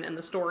husband, and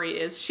the story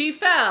is she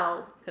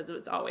fell, because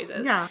it always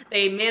is. Yeah.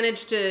 They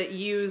managed to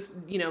use,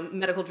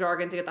 medical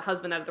jargon to get the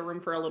husband out of the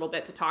room for a little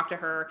bit to talk to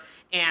her,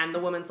 and the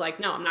woman's like,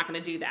 no, I'm not going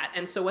to do that.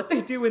 And so what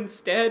they do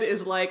instead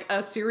is like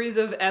a series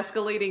of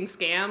escalating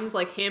scams,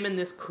 like him and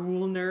this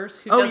cool nurse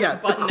who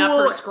doesn't button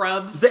up her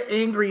scrubs. The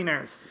angry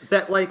nurse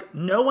that like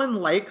no one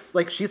likes,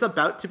 like she's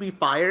about to be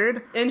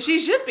fired. And she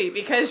should be,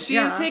 because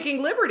she's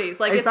taking liberties.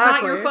 Like, It's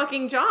not your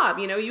fucking job.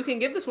 You can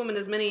give this woman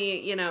as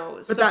many,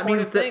 but that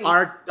means things. That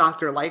our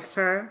doctor likes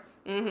her.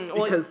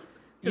 Because...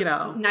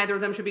 neither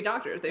of them should be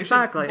doctors. They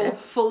should both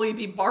fully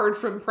be barred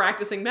from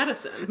practicing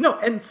medicine. No,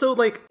 and so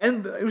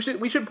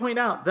we should point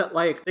out that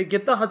like they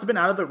get the husband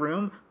out of the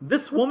room.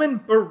 This woman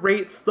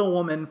berates the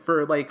woman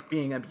for like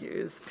being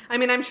abused. I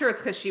mean, I'm sure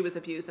it's because she was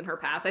abused in her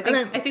past. I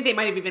think they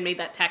might have even made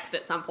that text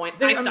at some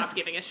point. I stopped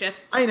giving a shit.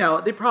 I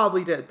know they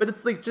probably did, but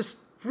it's like just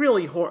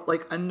really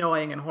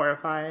annoying and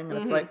horrifying,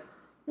 and it's like,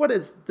 what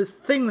is this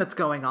thing that's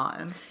going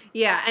on?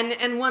 Yeah,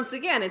 and once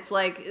again, it's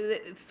like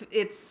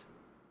it's.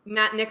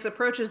 Matt Nix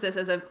approaches this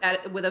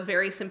with a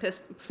very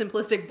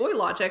simplistic boy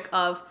logic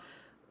of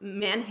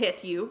man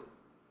hit you,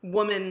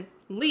 woman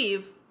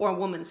leave, or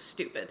woman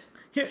stupid.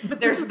 Yeah,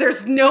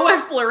 there's no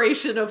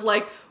exploration of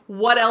like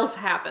what else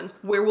happened.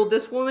 Where will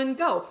this woman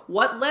go?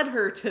 What led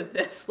her to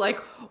this? Like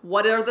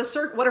what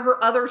are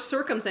her other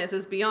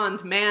circumstances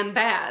beyond man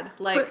bad?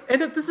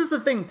 And this is the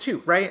thing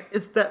too, right?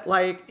 Is that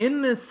like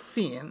in this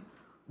scene,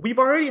 we've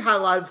already had a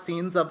lot of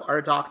scenes of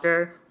our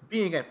doctor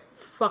being a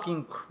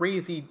fucking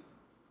crazy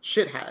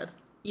shithead.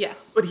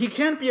 Yes. But he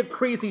can't be a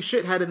crazy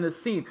shithead in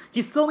this scene.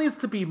 He still needs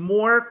to be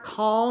more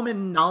calm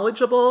and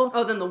knowledgeable.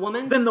 Oh, than the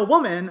woman? Than the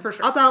woman. For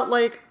sure. About,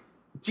 like,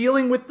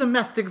 dealing with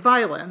domestic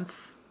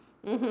violence.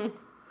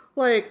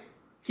 Like,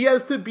 he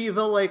has to be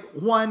the, like,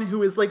 one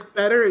who is, like,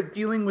 better at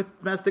dealing with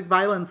domestic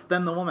violence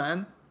than the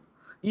woman.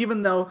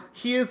 Even though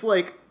he is,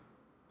 like...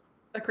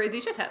 a crazy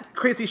shithead.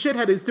 Crazy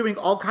shithead who's doing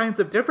all kinds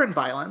of different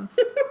violence.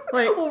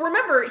 Well,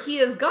 remember, he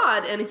is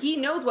God, and he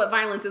knows what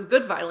violence is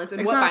good violence,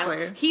 and what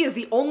violence. He is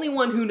the only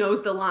one who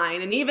knows the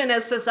line, and even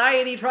as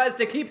society tries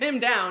to keep him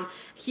down,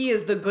 he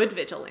is the good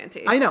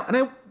vigilante. I know,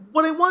 and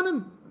what I want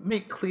to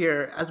make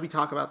clear as we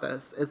talk about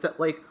this is that,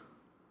 like,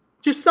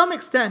 to some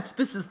extent,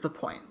 this is the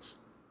point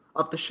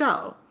of the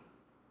show.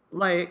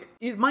 Like,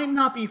 it might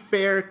not be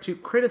fair to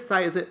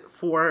criticize it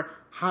for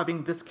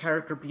having this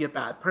character be a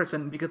bad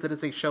person, because it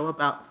is a show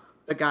about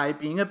the guy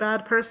being a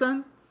bad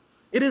person.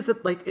 It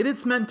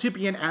is meant to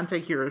be an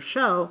anti-hero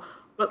show,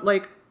 but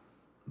like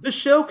the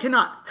show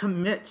cannot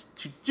commit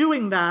to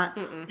doing that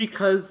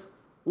because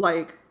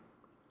like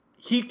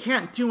he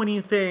can't do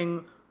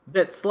anything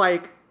that's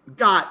like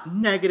got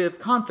negative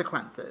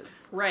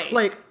consequences. Right.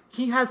 Like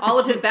he has to all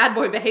of his bad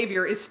boy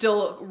behavior is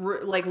still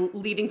like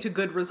leading to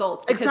good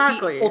results because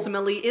he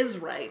ultimately is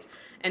right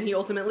and he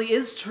ultimately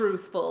is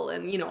truthful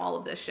and all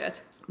of this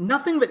shit.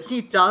 Nothing that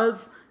he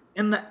does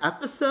in the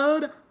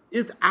episode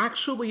is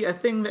actually a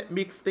thing that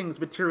makes things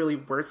materially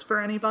worse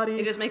for anybody.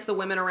 It just makes the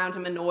women around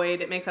him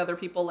annoyed. It makes other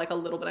people like a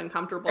little bit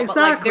uncomfortable.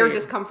 Exactly. But like their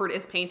discomfort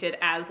is painted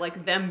as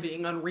like them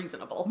being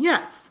unreasonable.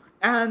 Yes.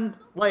 And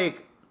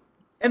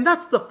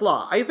that's the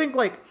flaw. I think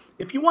like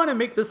if you want to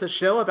make this a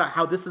show about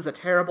how this is a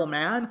terrible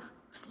man,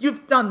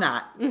 you've done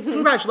that.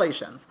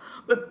 Congratulations.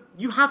 But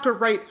you have to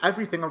write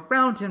everything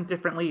around him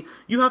differently.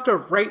 You have to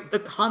write the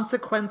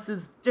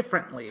consequences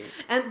differently.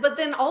 But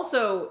then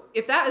also,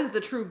 if that is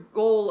the true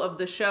goal of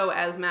the show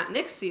as Matt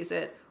Nix sees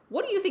it,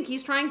 what do you think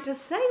he's trying to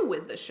say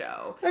with the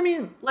show? I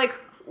mean, like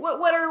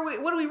what are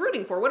we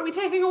rooting for? What are we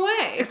taking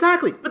away?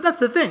 Exactly. But that's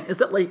the thing, is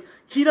that like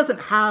he doesn't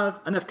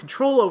have enough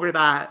control over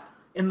that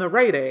in the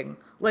writing.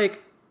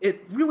 Like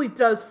it really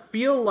does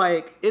feel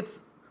like it's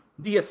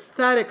the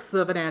aesthetics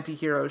of an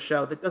anti-hero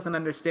show that doesn't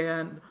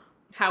understand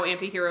how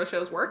anti-hero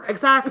shows work.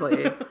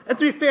 Exactly. And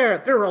to be fair,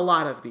 there are a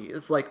lot of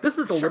these. Like, this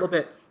is a little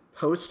bit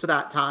post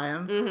that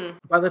time.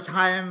 By the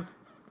time,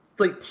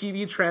 like,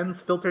 TV trends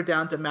filter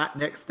down to Matt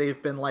Nix,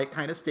 they've been, like,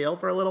 kind of stale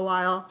for a little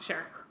while.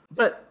 Sure.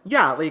 But,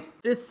 yeah,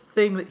 like, this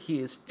thing that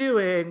he is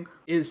doing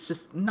is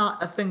just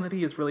not a thing that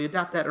he is really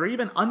adept at or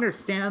even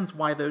understands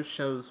why those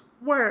shows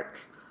work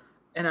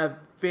in a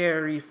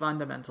very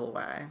fundamental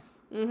way.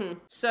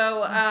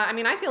 So, I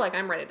mean, I feel like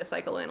I'm ready to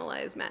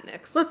psychoanalyze Matt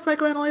Nix. Let's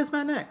psychoanalyze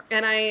Matt Nix.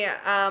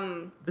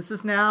 And this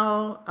is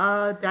now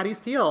Daddy's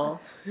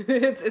Deal.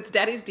 it's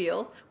Daddy's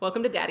Deal.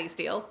 Welcome to Daddy's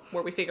Deal,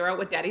 where we figure out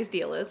what Daddy's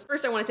Deal is.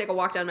 First, I want to take a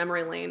walk down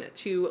memory lane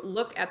to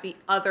look at the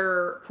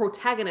other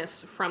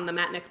protagonists from the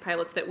Matt Nix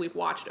pilots that we've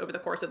watched over the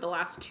course of the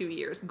last 2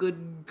 years.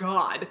 Good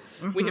God.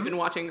 We have been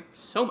watching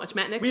so much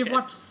Matt Nix shit. We've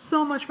watched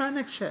so much Matt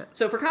Nix shit.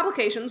 So for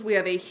complications, we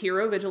have a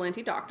hero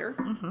vigilante doctor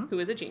who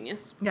is a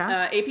genius.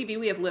 Yes. APB,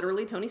 we have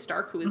literally Tony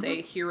Stark, who is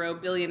a hero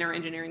billionaire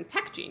engineering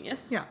tech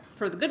genius. Yes.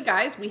 For the good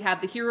guys, we have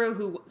the hero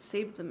who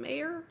saved the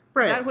mayor.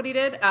 Right. Is that what he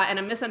did? And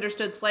a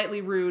misunderstood,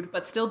 slightly rude,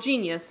 but still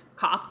genius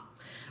cop.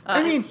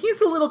 I mean,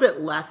 he's a little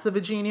bit less of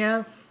a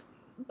genius.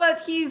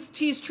 But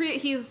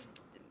it's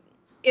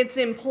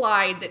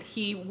implied that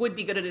he would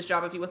be good at his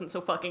job if he wasn't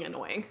so fucking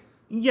annoying.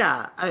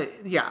 Yeah,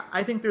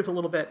 I think there's a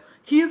little bit.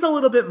 He is a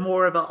little bit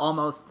more of a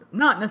almost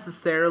not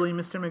necessarily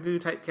Mr.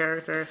 Magoo type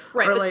character,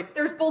 right? Or but like,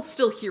 there's both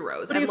still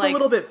heroes. But he's a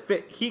little bit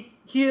fit.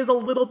 He is a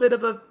little bit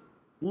of a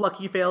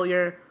lucky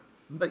failure,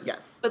 but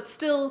yes. But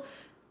still,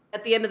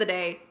 at the end of the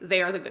day,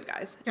 they are the good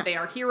guys. Yes. They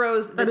are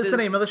heroes. That is the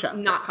name of the show.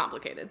 Not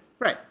complicated.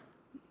 Right.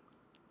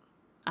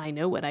 I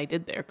know what I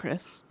did there,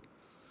 Chris.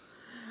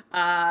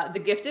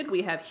 The Gifted,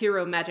 we have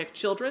hero magic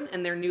children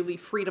and their newly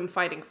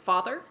freedom-fighting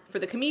father. For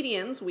the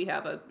comedians, we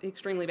have an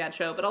extremely bad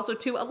show, but also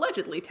 2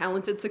 allegedly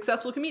talented,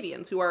 successful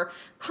comedians who are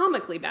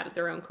comically bad at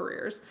their own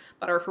careers,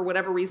 but are, for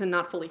whatever reason,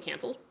 not fully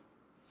canceled.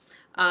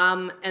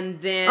 And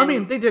then... I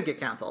mean, they did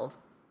get canceled.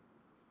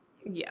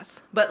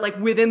 Yes, but, like,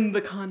 within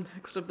the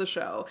context of the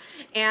show.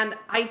 And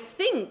I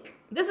think,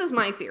 this is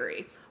my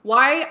theory,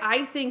 why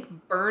I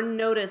think Burn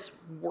Notice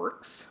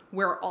works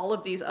where all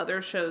of these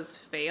other shows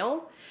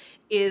fail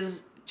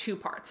is 2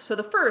 parts. So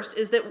the first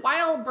is that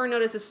while Burn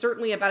Notice is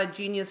certainly about a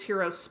genius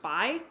hero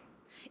spy,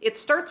 it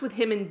starts with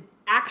him in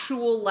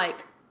actual,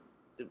 like,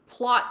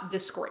 plot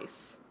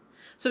disgrace.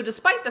 So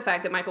despite the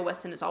fact that Michael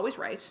Weston is always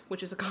right,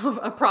 which is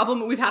a problem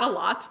that we've had a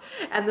lot,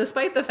 and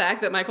despite the fact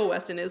that Michael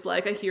Weston is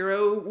like a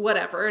hero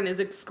whatever and is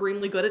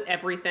extremely good at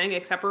everything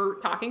except for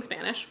talking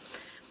Spanish,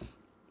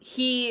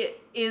 he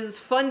is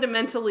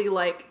fundamentally,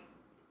 like,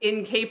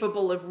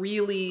 incapable of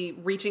really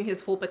reaching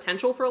his full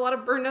potential for a lot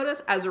of Burn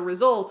Notice as a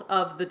result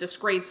of the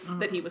disgrace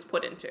that he was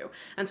put into.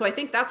 And so I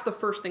think that's the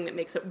first thing that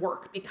makes it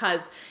work,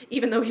 because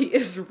even though he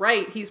is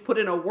right, he's put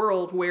in a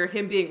world where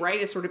him being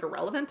right is sort of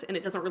irrelevant and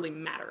it doesn't really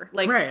matter.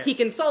 Like, right. He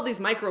can solve these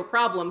micro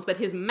problems, but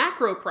his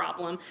macro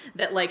problem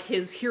that, like,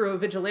 his hero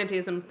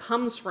vigilantism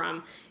comes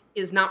from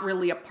is not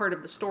really a part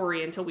of the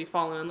story until we've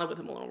fallen in love with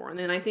him a little more. And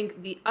then I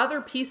think the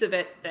other piece of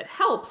it that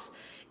helps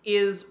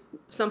is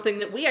something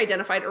that we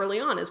identified early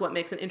on as what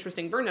makes an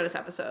interesting Burn Notice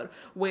episode,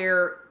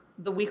 where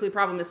the weekly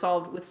problem is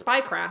solved with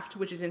spycraft,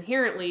 which is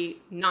inherently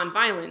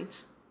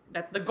non-violent.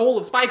 That the goal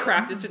of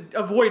spycraft is to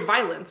avoid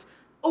violence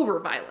over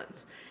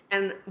violence.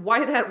 And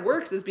why that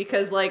works is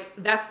because, like,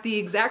 that's the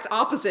exact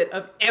opposite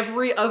of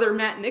every other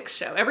Matt Nix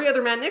show. Every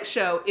other Matt Nix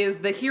show is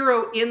the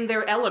hero in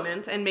their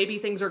element, and maybe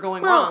things are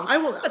going wrong,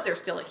 but they're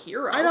still a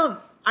hero.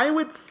 I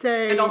would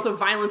say... And also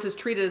violence is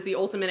treated as the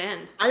ultimate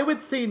end. I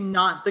would say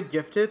not The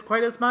Gifted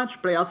quite as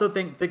much, but I also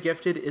think The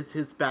Gifted is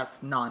his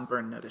best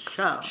non-Burn Notice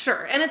show.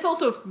 Sure, and it's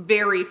also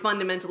very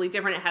fundamentally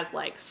different. It has,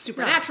 like,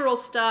 supernatural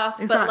stuff,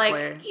 exactly.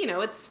 But, like, you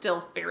know, it's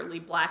still fairly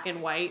black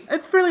and white.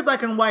 It's fairly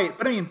black and white,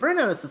 but I mean, Burn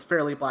Notice is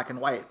fairly black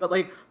and white. But,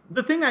 like,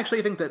 the thing I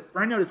actually think that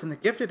Burn Notice and The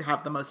Gifted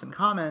have the most in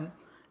common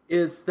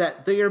is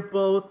that they are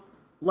both,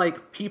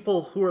 like,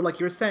 people who are, like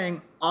you're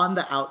saying, on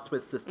the outs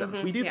with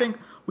systems.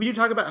 We do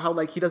talk about how,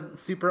 like, he doesn't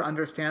super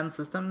understand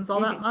systems all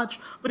that much,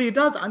 but he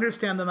does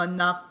understand them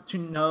enough to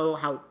know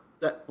how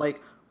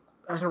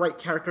to write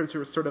characters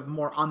who are sort of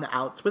more on the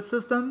outs with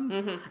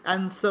systems.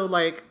 And so,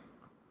 like,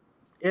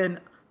 in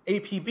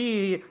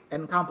APB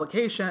and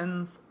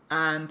Complications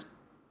and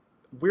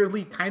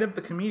weirdly kind of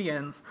the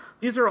comedians,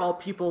 these are all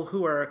people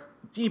who are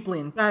deeply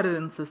embedded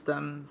in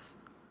systems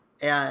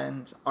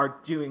and are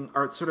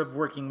sort of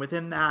working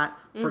within that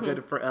for good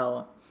or for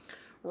ill.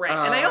 Right.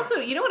 And I also,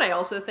 you know what I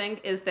also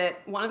think is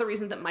that one of the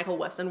reasons that Michael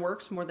Weston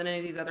works more than any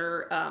of these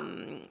other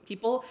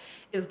people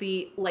is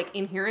the, like,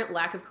 inherent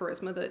lack of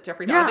charisma that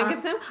Jeffrey Donovan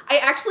gives him. I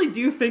actually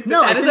do think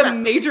that is a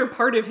major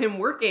part of him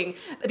working,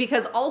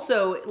 because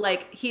also,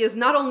 like, he is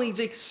not only,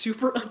 like,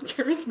 super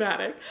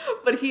uncharismatic,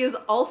 but he is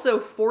also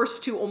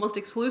forced to almost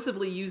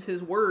exclusively use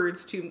his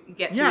words to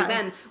get to his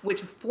end,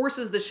 which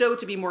forces the show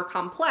to be more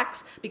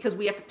complex because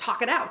we have to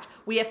talk it out.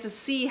 We have to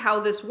see how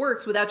this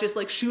works without just,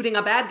 like, shooting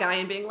a bad guy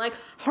and being like,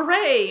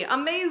 hooray,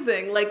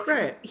 amazing. Like,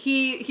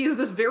 he is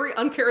this very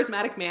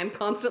uncharismatic man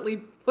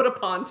constantly put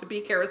upon to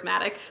be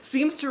charismatic,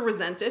 seems to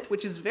resent it,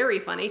 which is very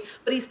funny,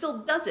 but he still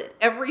does it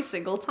every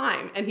single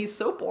time. And he's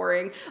so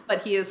boring,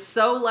 but he is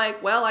so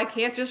like, well, I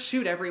can't just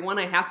shoot everyone.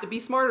 I have to be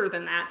smarter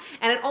than that.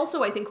 And it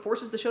also, I think,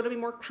 forces the show to be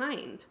more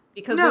kind.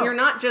 Because when you're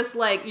not just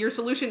like, your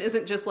solution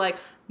isn't just like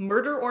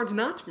murder or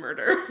not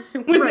murder.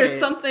 When there's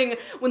something,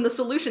 when the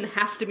solution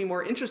has to be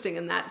more interesting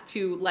in that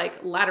to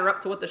like ladder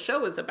up to what the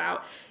show is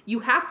about,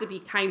 you have to be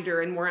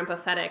kinder and more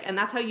empathetic. And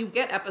that's how you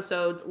get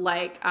episodes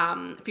like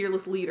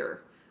Fearless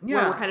Leader.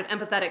 Where we're kind of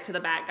empathetic to the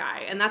bad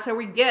guy. And that's how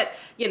we get,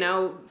 you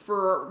know,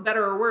 for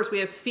better or worse, we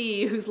have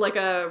Fee, who's like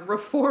a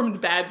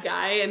reformed bad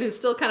guy and is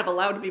still kind of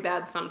allowed to be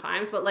bad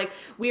sometimes. But like,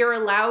 we are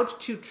allowed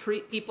to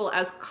treat people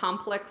as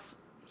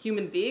complex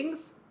human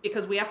beings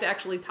because we have to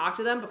actually talk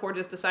to them before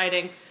just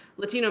deciding,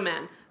 Latino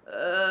man,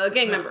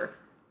 gang member,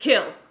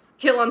 kill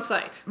on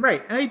sight.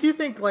 Right. And I do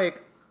think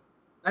like,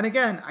 and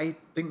again, I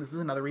think this is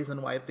another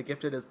reason why The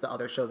Gifted is the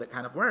other show that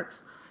kind of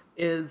works,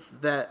 is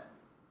that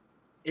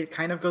it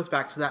kind of goes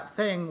back to that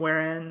thing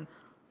wherein,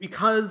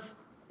 because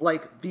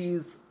like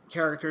these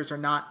characters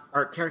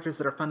are characters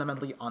that are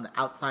fundamentally on the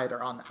outside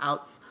or on the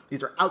outs.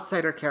 These are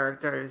outsider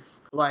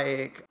characters.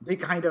 Like they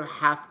kind of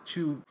have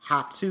to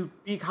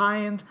be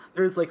kind.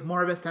 There's like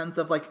more of a sense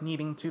of like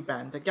needing to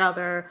band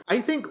together. I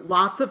think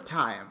lots of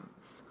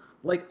times,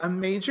 like a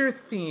major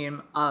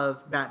theme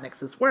of Matt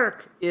Nix's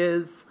work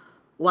is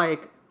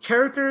like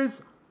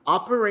characters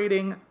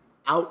operating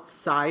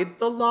outside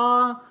the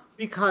law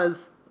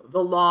because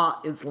the law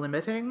is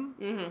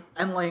limiting.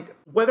 And like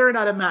whether or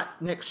not a Matt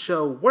Nix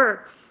show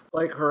works,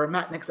 like, or a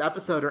Matt Nix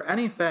episode or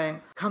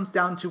anything, comes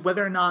down to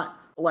whether or not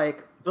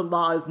like the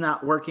law is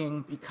not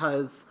working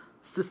because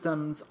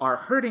systems are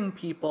hurting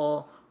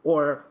people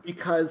or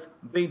because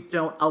they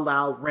don't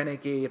allow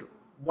renegade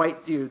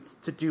white dudes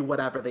to do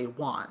whatever they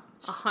want.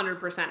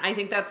 100%. I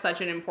think that's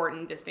such an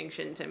important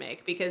distinction to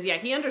make because, yeah,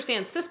 he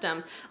understands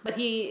systems, but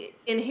he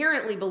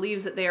inherently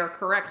believes that they are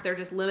correct. They're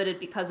just limited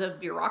because of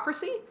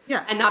bureaucracy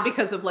and not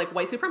because of, like,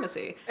 white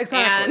supremacy.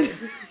 Exactly.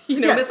 And, you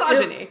know,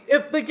 misogyny.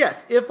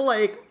 If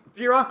like,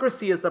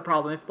 bureaucracy is the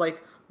problem, if,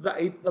 like,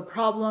 the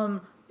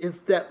problem is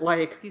that,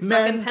 like, these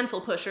fucking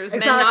pencil pushers, men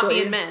not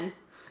being men.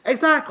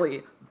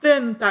 Exactly.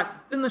 Then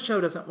the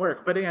show doesn't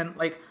work. But again,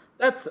 like,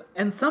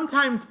 and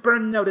sometimes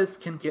Burn Notice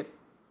can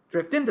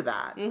drift into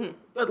that.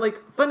 But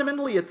like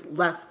fundamentally it's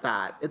less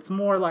that. It's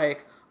more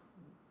like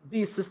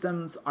these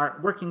systems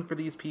aren't working for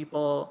these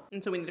people.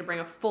 And so we need to bring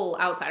a full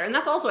outsider. And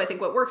that's also, I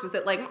think, what works is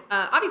that, like,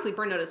 obviously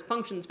Burn Notice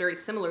functions very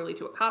similarly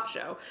to a cop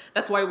show.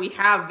 That's why we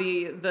have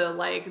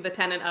the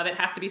tenet of it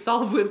has to be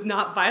solved with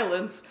not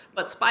violence,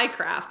 but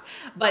spycraft.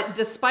 But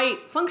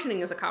despite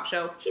functioning as a cop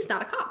show, he's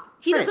not a cop.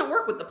 He doesn't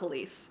work with the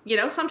police. You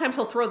know, sometimes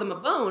he'll throw them a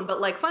bone, but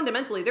like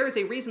fundamentally there is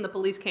a reason the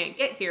police can't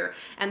get here.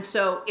 And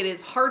so it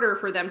is harder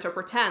for them to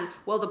pretend,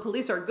 well, the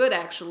police are good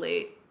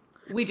actually.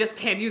 We just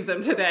can't use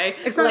them today.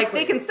 Exactly. Like,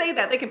 they can say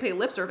that, they can pay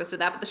lip service to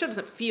that, but the show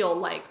doesn't feel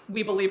like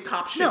we believe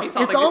cops should be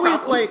solving these problems.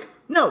 It's always like,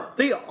 no,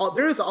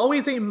 there is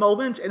always a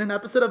moment in an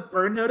episode of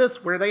Burn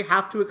Notice where they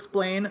have to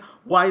explain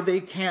why they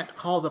can't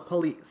call the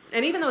police.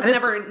 And even though it's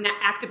never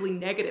actively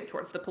negative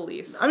towards the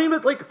police. I mean,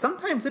 but like,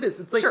 sometimes it is.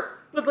 It's like,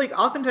 but like,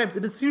 oftentimes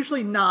it is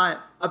usually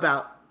not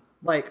about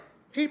like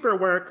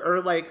paperwork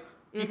or like,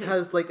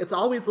 because like, it's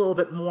always a little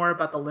bit more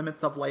about the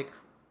limits of like,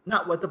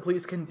 not what the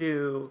police can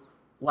do,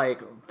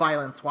 like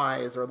violence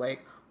wise or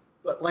like,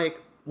 but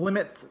like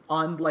limits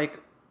on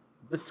like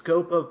the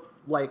scope of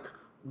like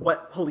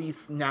what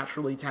police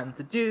naturally tend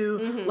to do,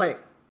 like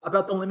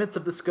about the limits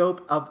of the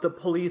scope of the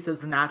police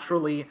as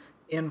naturally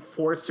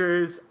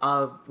enforcers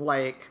of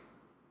like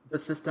the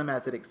system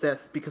as it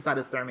exists because that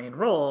is their main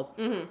role.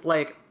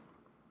 Like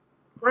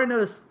Burn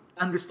Notice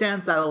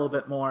understands that a little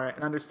bit more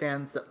and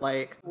understands that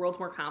like the world's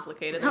more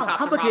complicated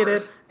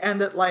and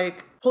that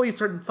like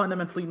police are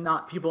fundamentally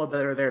not people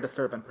that are there to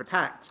serve and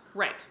protect.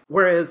 Right.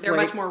 Whereas they're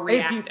like, much more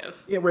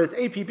reactive. Whereas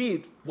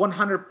APB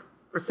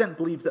 100%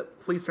 believes that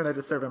police are there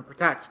to serve and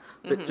protect,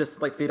 that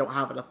just like they don't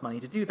have enough money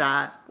to do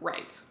that.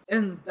 Right.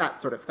 And that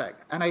sort of thing.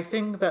 And I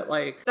think that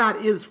like that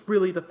is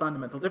really the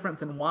fundamental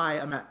difference in why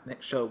a Matt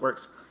Nix show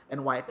works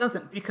and why it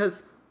doesn't,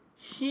 because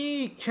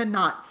he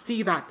cannot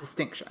see that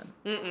distinction.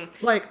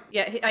 Like,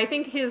 yeah, I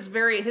think his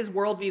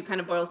worldview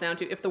kind of boils down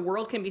to, if the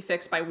world can be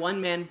fixed by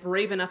one man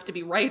brave enough to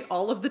be right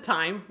all of the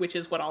time, which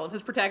is what all of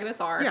his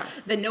protagonists are,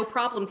 then no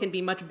problem can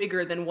be much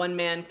bigger than one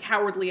man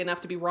cowardly enough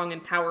to be wrong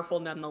and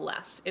powerful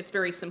nonetheless. It's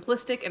very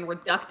simplistic and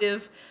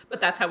reductive, but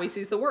that's how he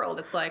sees the world.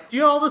 It's like... Do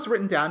you have all this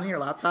written down in your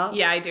laptop?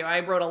 Yeah, I do. I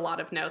wrote a lot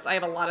of notes. I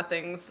have a lot of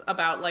things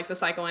about like the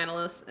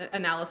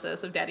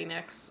psychoanalysis of Daddy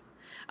Nix.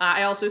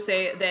 I also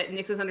say that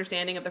Nix's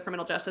understanding of the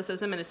criminal justice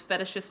system and his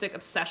fetishistic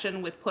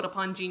obsession with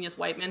put-upon genius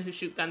white men who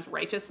shoot guns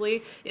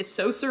righteously is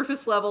so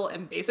surface level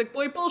and basic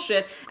boy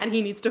bullshit, and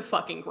he needs to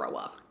fucking grow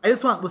up. I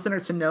just want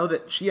listeners to know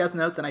that she has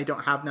notes and I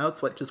don't have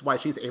notes, which is why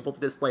she's able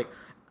to just, like...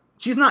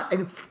 She's not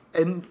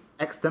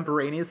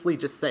extemporaneously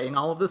just saying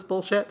all of this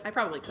bullshit. I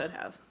probably could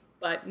have.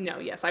 But no,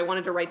 yes, I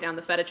wanted to write down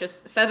the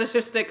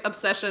fetishistic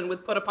obsession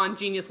with put-upon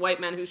genius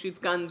white men who shoots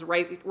guns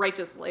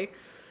righteously.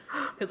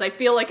 Because I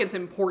feel like it's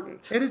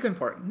important. It is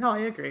important. No, I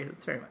agree.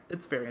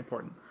 It's very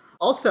important.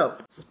 Also,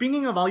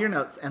 speaking of all your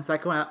notes and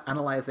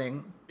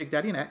psychoanalyzing Big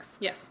Daddy Nix,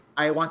 yes,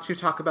 I want to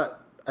talk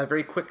about a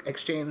very quick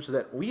exchange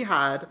that we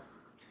had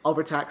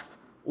over text,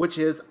 which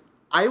is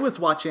I was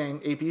watching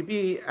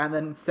ABB and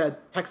then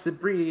texted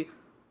Brie,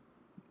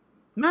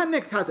 Matt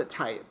Nix has a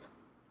type.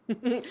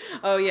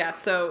 Oh yeah.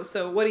 So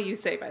what do you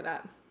say by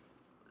that?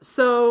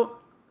 So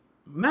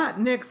Matt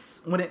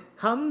Nix, when it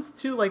comes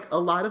to like a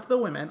lot of the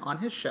women on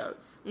his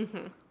shows,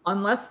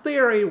 unless they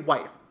are a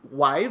wife,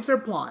 wives are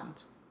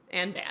blonde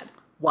and bad.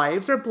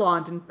 Wives are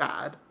blonde and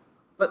bad,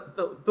 but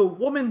the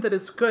woman that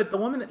is good, the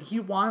woman that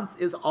he wants,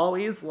 is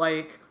always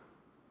like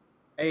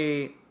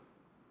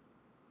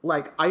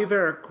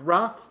either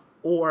gruff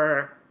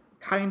or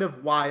kind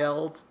of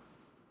wild,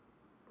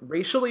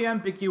 racially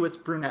ambiguous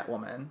brunette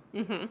woman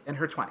in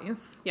her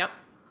 20s. Yep.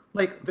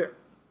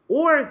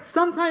 Or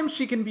sometimes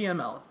she can be a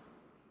MILF.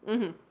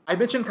 I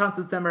mentioned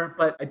Constance Zimmer,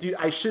 but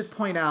I should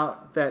point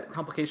out that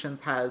Complications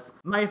has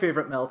my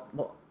favorite MILF,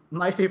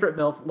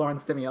 Lauren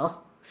Stamiel.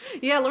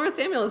 Yeah, Lauren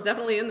Stamiel is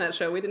definitely in that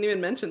show. We didn't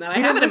even mention that. I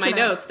have it in my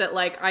notes that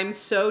I'm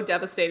so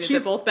devastated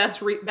that both Beth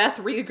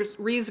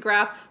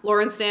Riesgraf,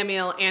 Lauren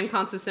Stamiel, and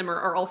Constance Zimmer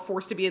are all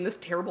forced to be in this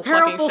terrible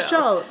fucking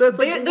show.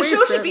 The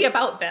show should be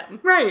about them.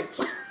 Right.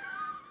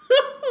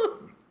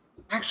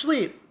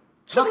 Actually,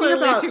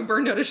 similarly to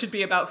Burn Notice should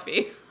be about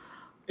Fee.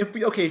 If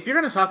you're going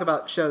to talk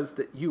about shows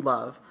that you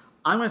love,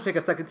 I'm going to take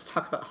a second to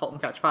talk about *Halt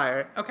and Catch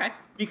Fire*. Okay.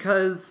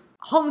 Because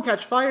 *Halt and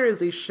Catch Fire*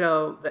 is a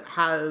show that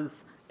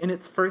has, in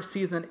its first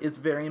season, is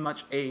very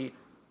much a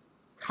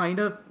kind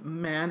of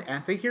man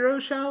anti-hero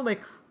show.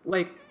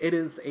 Like it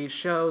is a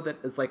show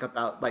that is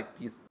about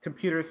these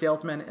computer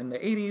salesmen in the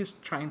 80s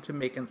trying to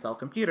make and sell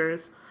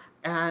computers.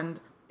 And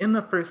in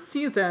the first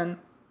season,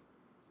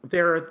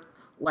 there's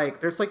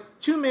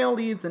two male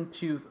leads and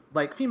two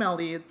female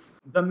leads.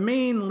 The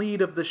main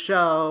lead of the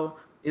show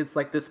is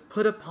this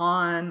put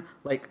upon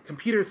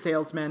computer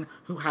salesman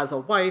who has a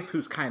wife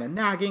who's kind of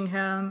nagging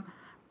him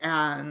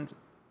and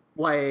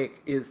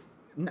is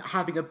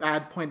having a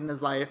bad point in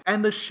his life.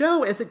 And the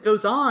show, as it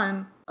goes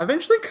on,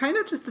 eventually kind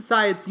of just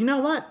decides, you know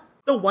what?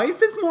 The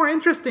wife is more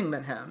interesting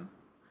than him.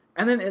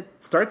 And then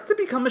it starts to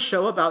become a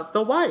show about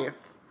the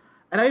wife.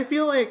 And I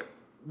feel like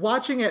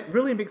watching it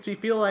really makes me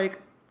feel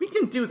like we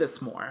can do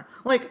this more.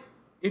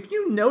 If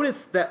you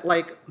notice that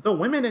the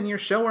women in your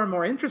show are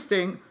more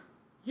interesting,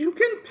 you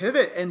can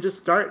pivot and just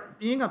start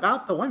being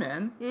about the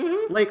women.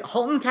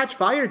 *Halt and Catch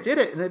Fire* did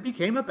it, and it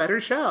became a better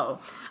show.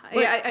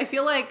 I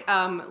feel like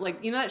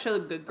that show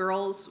Good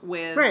Girls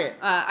with. Right.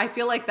 I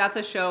feel like that's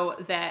a show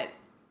that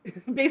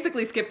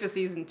basically skipped to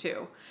season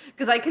 2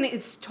 because I can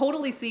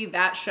totally see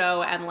that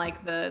show and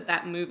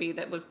that movie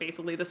that was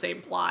basically the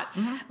same plot.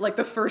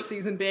 The first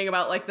season being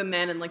about the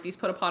men and these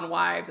put upon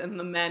wives, and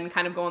the men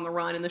kind of go on the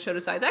run, and the show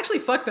decides actually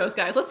fuck those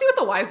guys. Let's see what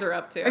the wives are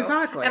up to.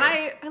 Exactly. And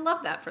I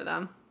love that for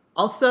them.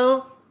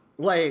 Also,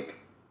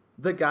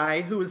 the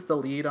guy who is the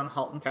lead on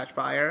 *Halt and Catch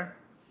Fire*.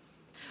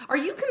 Are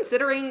you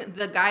considering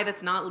the guy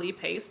that's not Lee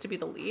Pace to be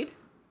the lead?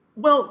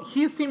 Well,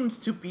 he seems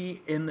to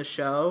be in the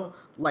show,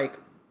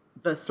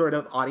 the sort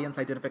of audience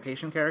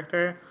identification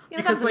character. Yeah,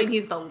 because, that doesn't mean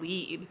he's the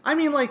lead. I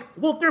mean,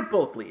 they're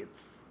both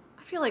leads.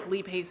 I feel like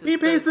Lee Pace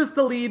is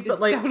the lead, but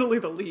definitely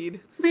the lead.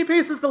 Lee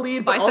Pace is the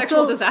lead, but bisexual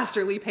also,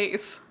 disaster Lee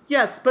Pace.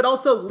 Yes, but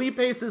also Lee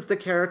Pace is the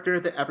character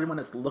that everyone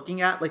is looking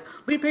at.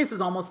 Lee Pace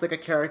is almost like a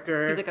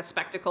character. He's a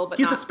spectacle, but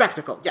he's a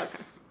spectacle.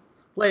 Yes.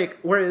 Okay.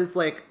 Whereas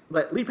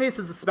Lee Pace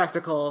is a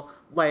spectacle.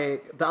 The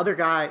other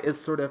guy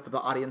is sort of the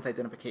audience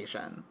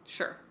identification.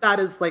 Sure. That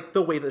is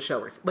the way the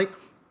show works.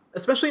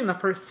 Especially in the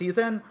first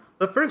season.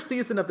 The first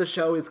season of the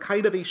show is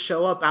kind of a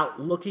show about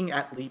looking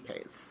at Lee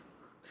Pace.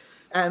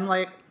 And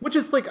which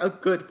is a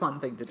good fun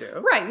thing to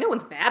do. Right, no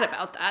one's bad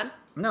about that.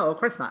 No, of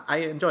course not. I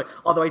enjoy it.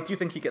 Although I do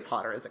think he gets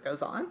hotter as it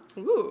goes on.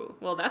 Ooh,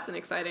 well that's an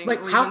exciting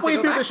reason halfway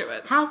to go back to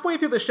it. Halfway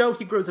through the show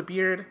he grows a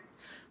beard.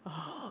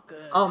 Oh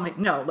good. Oh my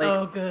no,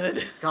 oh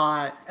good.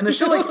 God. And the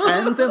show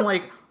ends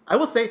in I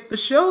will say the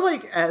show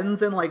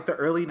ends in the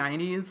early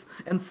 90s,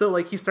 and so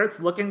he starts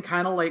looking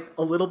kind of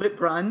a little bit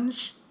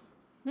grunge.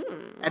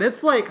 And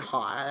it's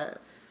hot.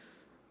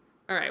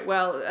 All right.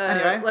 Well,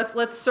 anyway,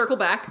 let's circle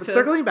back.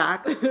 Circling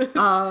back to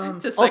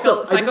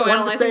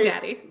psychoanalyzing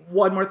Daddy.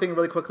 One more thing,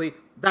 really quickly.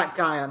 That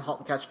guy on *Halt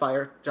and Catch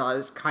Fire*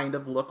 does kind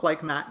of look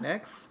like Matt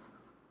Nix.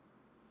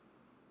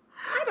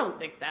 I don't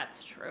think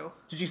that's true.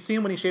 Did you see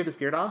him when he shaved his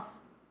beard off?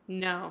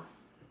 No.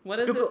 What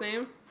is his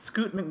name?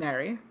 Scoot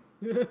McNairy.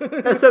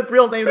 That's the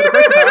real name of the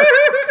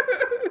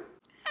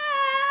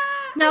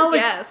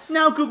person.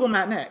 Now Google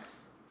Matt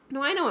Nix.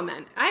 No, I know a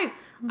man. I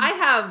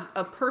have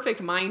a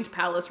perfect Mind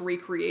Palace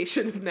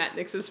recreation of Matt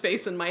Nix's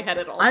face in my head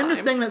at all times. I'm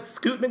just saying that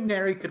Scoot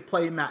McNairy could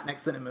play Matt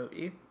Nix in a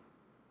movie.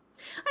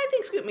 I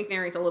think Scoot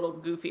McNairy's a little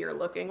goofier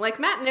looking.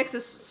 Matt Nix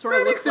is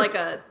looks like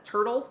a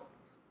turtle.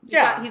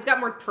 He's got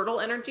more turtle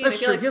energy. That's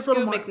and I feel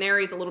true. Scoot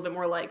McNairy's a little bit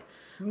more a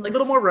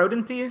little more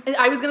rodent-y.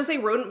 I was gonna say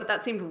rodent, but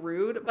that seemed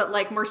rude. But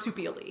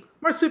marsupial-y.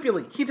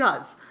 Marsupial-y. He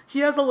does.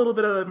 He has a little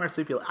bit of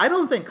marsupial. I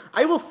don't think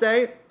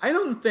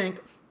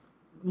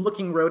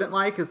looking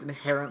rodent-like is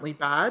inherently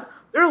bad.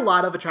 There are a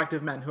lot of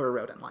attractive men who are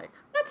rodent-like.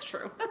 That's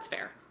true. That's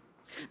fair.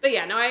 But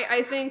yeah, no,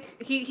 I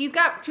think he's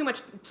got too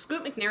much.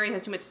 Scoot McNairy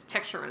has too much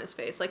texture on his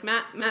face. Like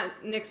Matt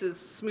Nix is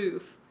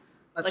smooth,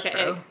 That's like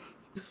true.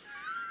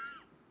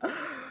 an egg.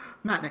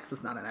 Matt Nix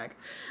is not an egg.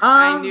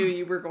 I knew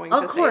you were going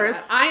to say course.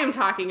 that. I am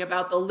talking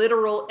about the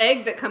literal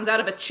egg that comes out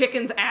of a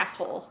chicken's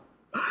asshole.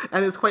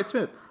 And it's quite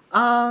smooth.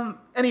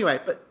 Anyway,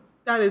 but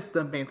that is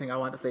the main thing I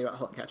wanted to say about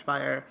 *Halt and Catch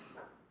Fire*.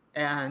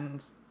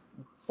 And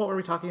what were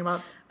we talking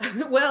about?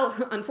 Well,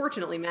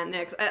 unfortunately, Matt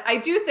Nix. I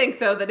do think,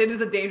 though, that it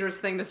is a dangerous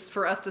thing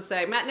for us to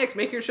say, Matt Nix,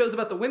 make your shows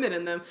about the women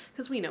in them,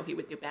 because we know he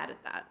would do bad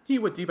at that. He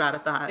would do bad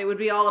at that. It would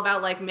be all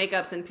about, like,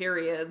 makeups and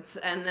periods,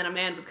 and then a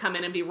man would come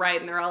in and be right,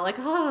 and they're all like,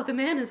 oh, the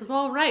man is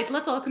all right,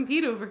 let's all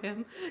compete over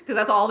him. Because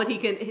that's all that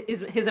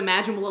his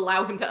imagine will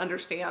allow him to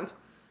understand.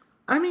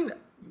 I mean,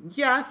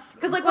 yes.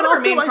 Because, like, one of our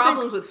main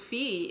problems with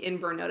Fee in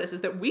Burn Notice is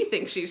that we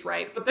think she's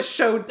right, but the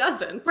show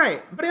doesn't.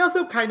 Right. But I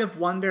also kind of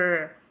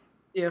wonder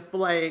if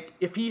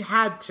he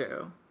had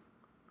to,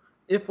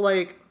 if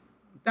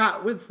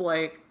that was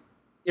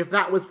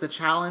the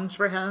challenge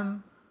for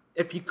him,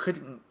 if he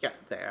couldn't get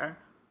there.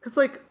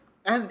 Because,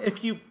 and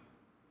if you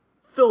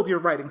filled your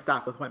writing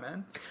staff with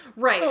women.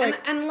 Right.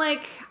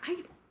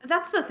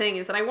 That's the thing,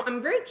 is that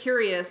I'm very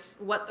curious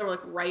what the,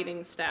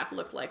 writing staff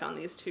looked like on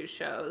these two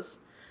shows.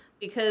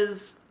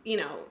 Because,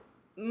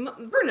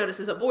 Burn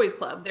Notice is a boys'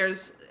 club.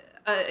 There's,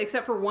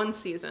 except for one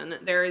season,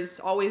 there is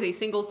always a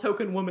single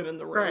token woman in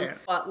the room. Right.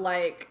 But,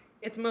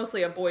 it's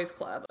mostly a boys'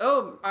 club.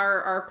 Oh,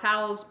 our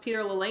pals Peter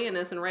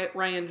Lalayanis and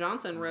Ryan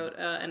Johnson wrote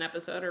an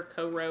episode, or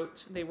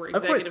co-wrote. They were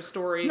executive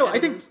story No, editors.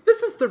 I think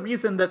this is the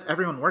reason that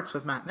everyone works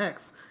with Matt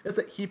Nix, is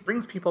that he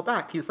brings people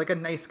back. He's, a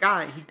nice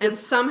guy. And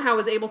somehow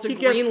is able to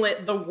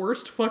greenlit the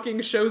worst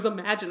fucking shows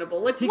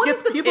imaginable. What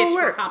is the pitch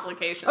for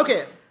Complications?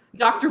 Okay.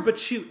 Dr.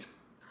 Bachute.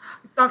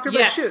 Dr.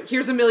 Yes, Bachute.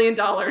 here's $1 million.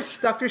 Dr.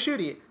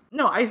 Shooty.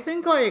 No, I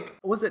think,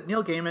 was it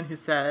Neil Gaiman who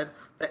said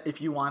that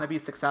if you want to be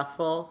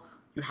successful,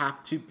 you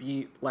have to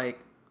be,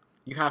 good.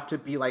 You have to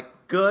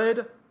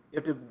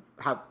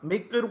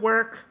make good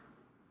work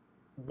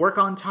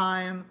on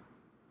time,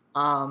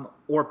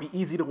 or be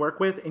easy to work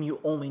with, and you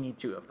only need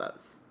 2 of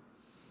those.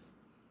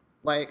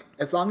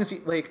 As long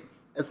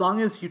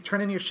as you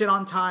turn in your shit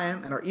on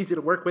time and are easy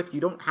to work with, you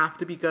don't have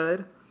to be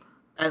good.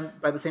 And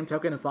by the same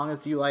token, as long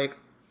as you,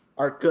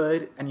 are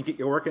good and you get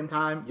your work in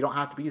time, you don't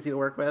have to be easy to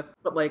work with.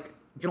 But,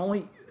 you can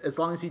only, as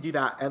long as you do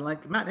that. And,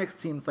 Matt Nix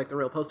seems like the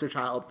real poster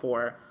child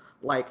for,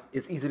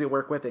 is easy to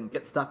work with and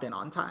get stuff in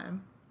on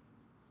time.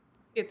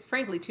 It's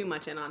frankly too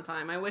much in on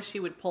time. I wish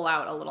he would pull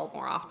out a little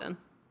more often.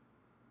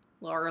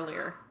 A little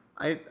earlier.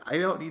 I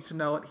don't need to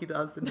know what he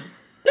does in his...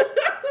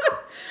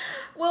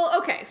 Well,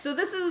 okay, so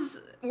this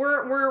is...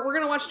 We're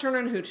gonna watch Turner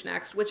and Hooch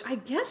next, which I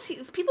guess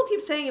people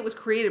keep saying it was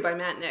created by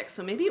Matt Nix,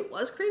 so maybe it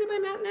was created by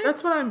Matt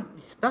Nix?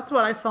 That's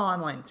what I saw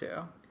online,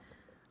 too.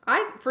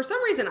 For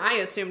some reason, I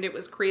assumed it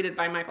was created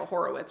by Michael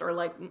Horowitz, or,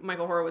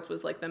 Michael Horowitz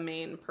was, the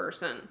main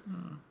person.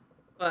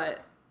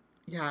 But...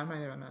 Yeah, it might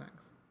have been Matt Nix.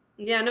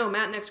 Yeah, no,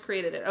 Matt Nix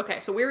created it. Okay,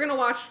 so we're going to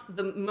watch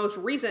the most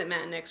recent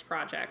Matt Nix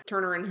project,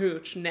 Turner and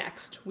Hooch,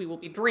 next. We will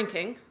be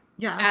drinking.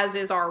 Yes. As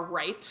is our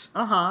right.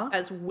 Uh-huh.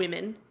 As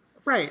women.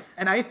 Right.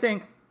 And I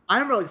think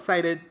I'm really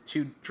excited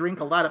to drink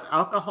a lot of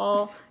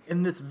alcohol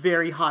in this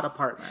very hot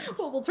apartment.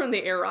 Well, we'll turn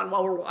the air on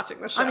while we're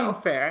watching the show. I mean,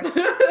 fair.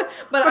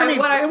 But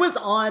it was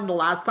on the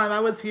last time I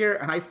was here,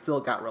 and I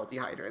still got real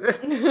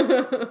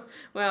dehydrated.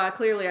 Well,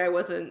 clearly I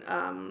wasn't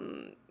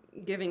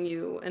giving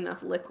you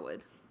enough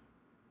liquid.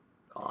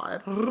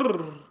 God.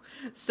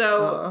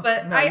 So,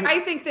 I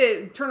think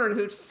that Turner and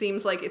Hooch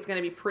seems like it's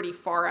going to be pretty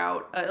far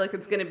out.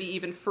 It's going to be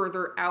even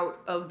further out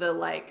of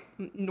the,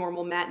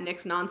 normal Matt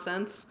Nix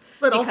nonsense.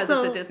 But because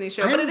also, it's a Disney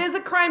show. But it is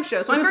a crime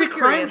show, so I'm very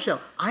curious. Crime show.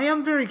 I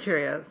am very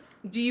curious.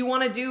 Do you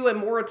want to do a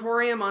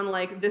moratorium on,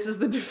 this is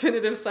the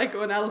definitive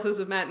psychoanalysis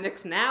of Matt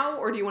Nix now?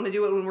 Or do you want to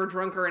do it when we're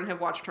drunker and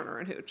have watched Turner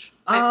and Hooch?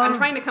 I'm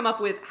trying to come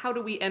up with, how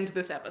do we end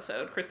this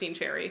episode, Christine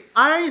Cherry?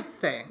 I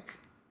think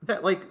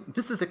that,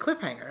 this is a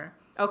cliffhanger.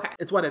 Okay.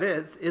 Is what it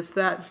is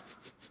that,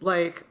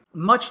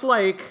 much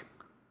like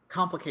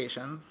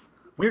Complications,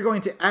 we're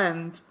going to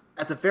end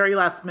at the very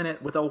last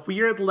minute with a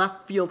weird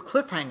left field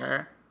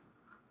cliffhanger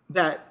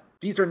that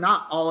these are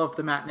not all of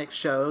the Matt Nix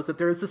shows, that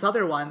there is this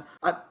other one,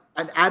 an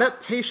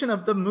adaptation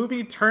of the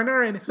movie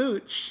Turner and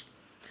Hooch.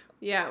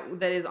 Yeah,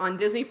 that is on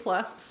Disney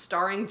Plus,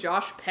 starring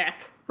Josh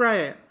Peck.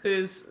 Right.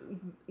 Who's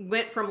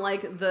went from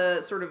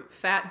the sort of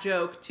fat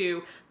joke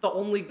to the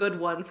only good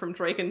one from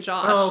Drake and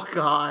Josh. Oh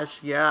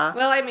gosh, yeah.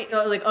 Well, I mean,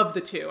 of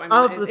the two.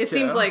 It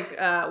seems like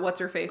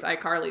what's her face,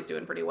 iCarly's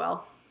doing pretty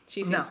well.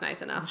 She seems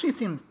nice enough. She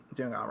seems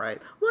doing all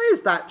right. Why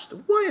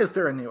is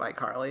there a new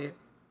iCarly?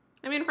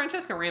 I mean,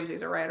 Francesca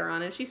Ramsey's a writer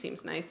on it. She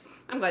seems nice.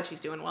 I'm glad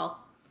she's doing well.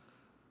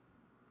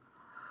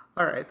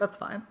 All right, that's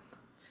fine.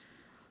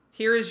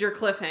 Here is your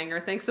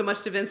cliffhanger. Thanks so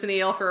much to Vincent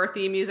E.L. for our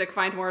theme music.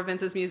 Find more of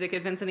Vince's music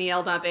at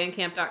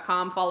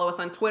vincentel.bandcamp.com. Follow us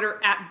on Twitter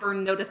at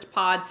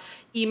BurnNoticedPod.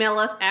 Email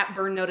us at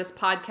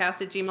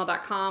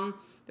burnnoticedpodcast@gmail.com.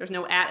 There's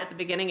no at the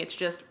beginning. It's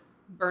just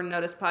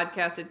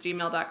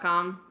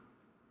burnnoticepodcast@gmail.com,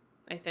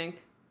 I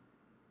think.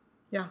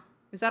 Yeah.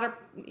 Is that our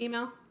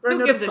email? Burn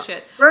Who gives a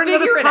shit?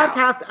 Figure it out.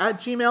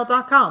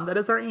 Podcast@gmail.com. That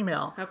is our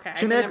email. Okay,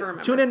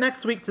 Tune in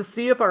next week to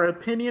see if our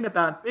opinion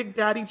about Big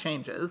Daddy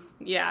changes.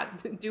 Yeah.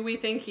 Do we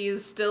think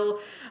he's still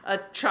a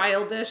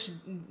childish,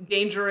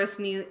 dangerous,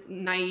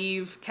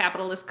 naive,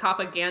 capitalist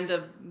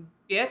propaganda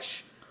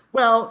bitch?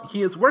 Well,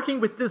 he is working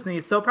with Disney,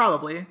 so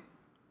probably.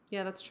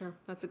 Yeah, that's true.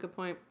 That's a good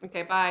point.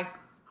 Okay, bye.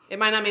 It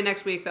might not be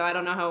next week, though. I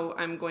don't know how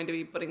I'm going to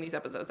be putting these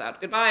episodes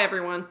out. Goodbye,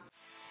 everyone.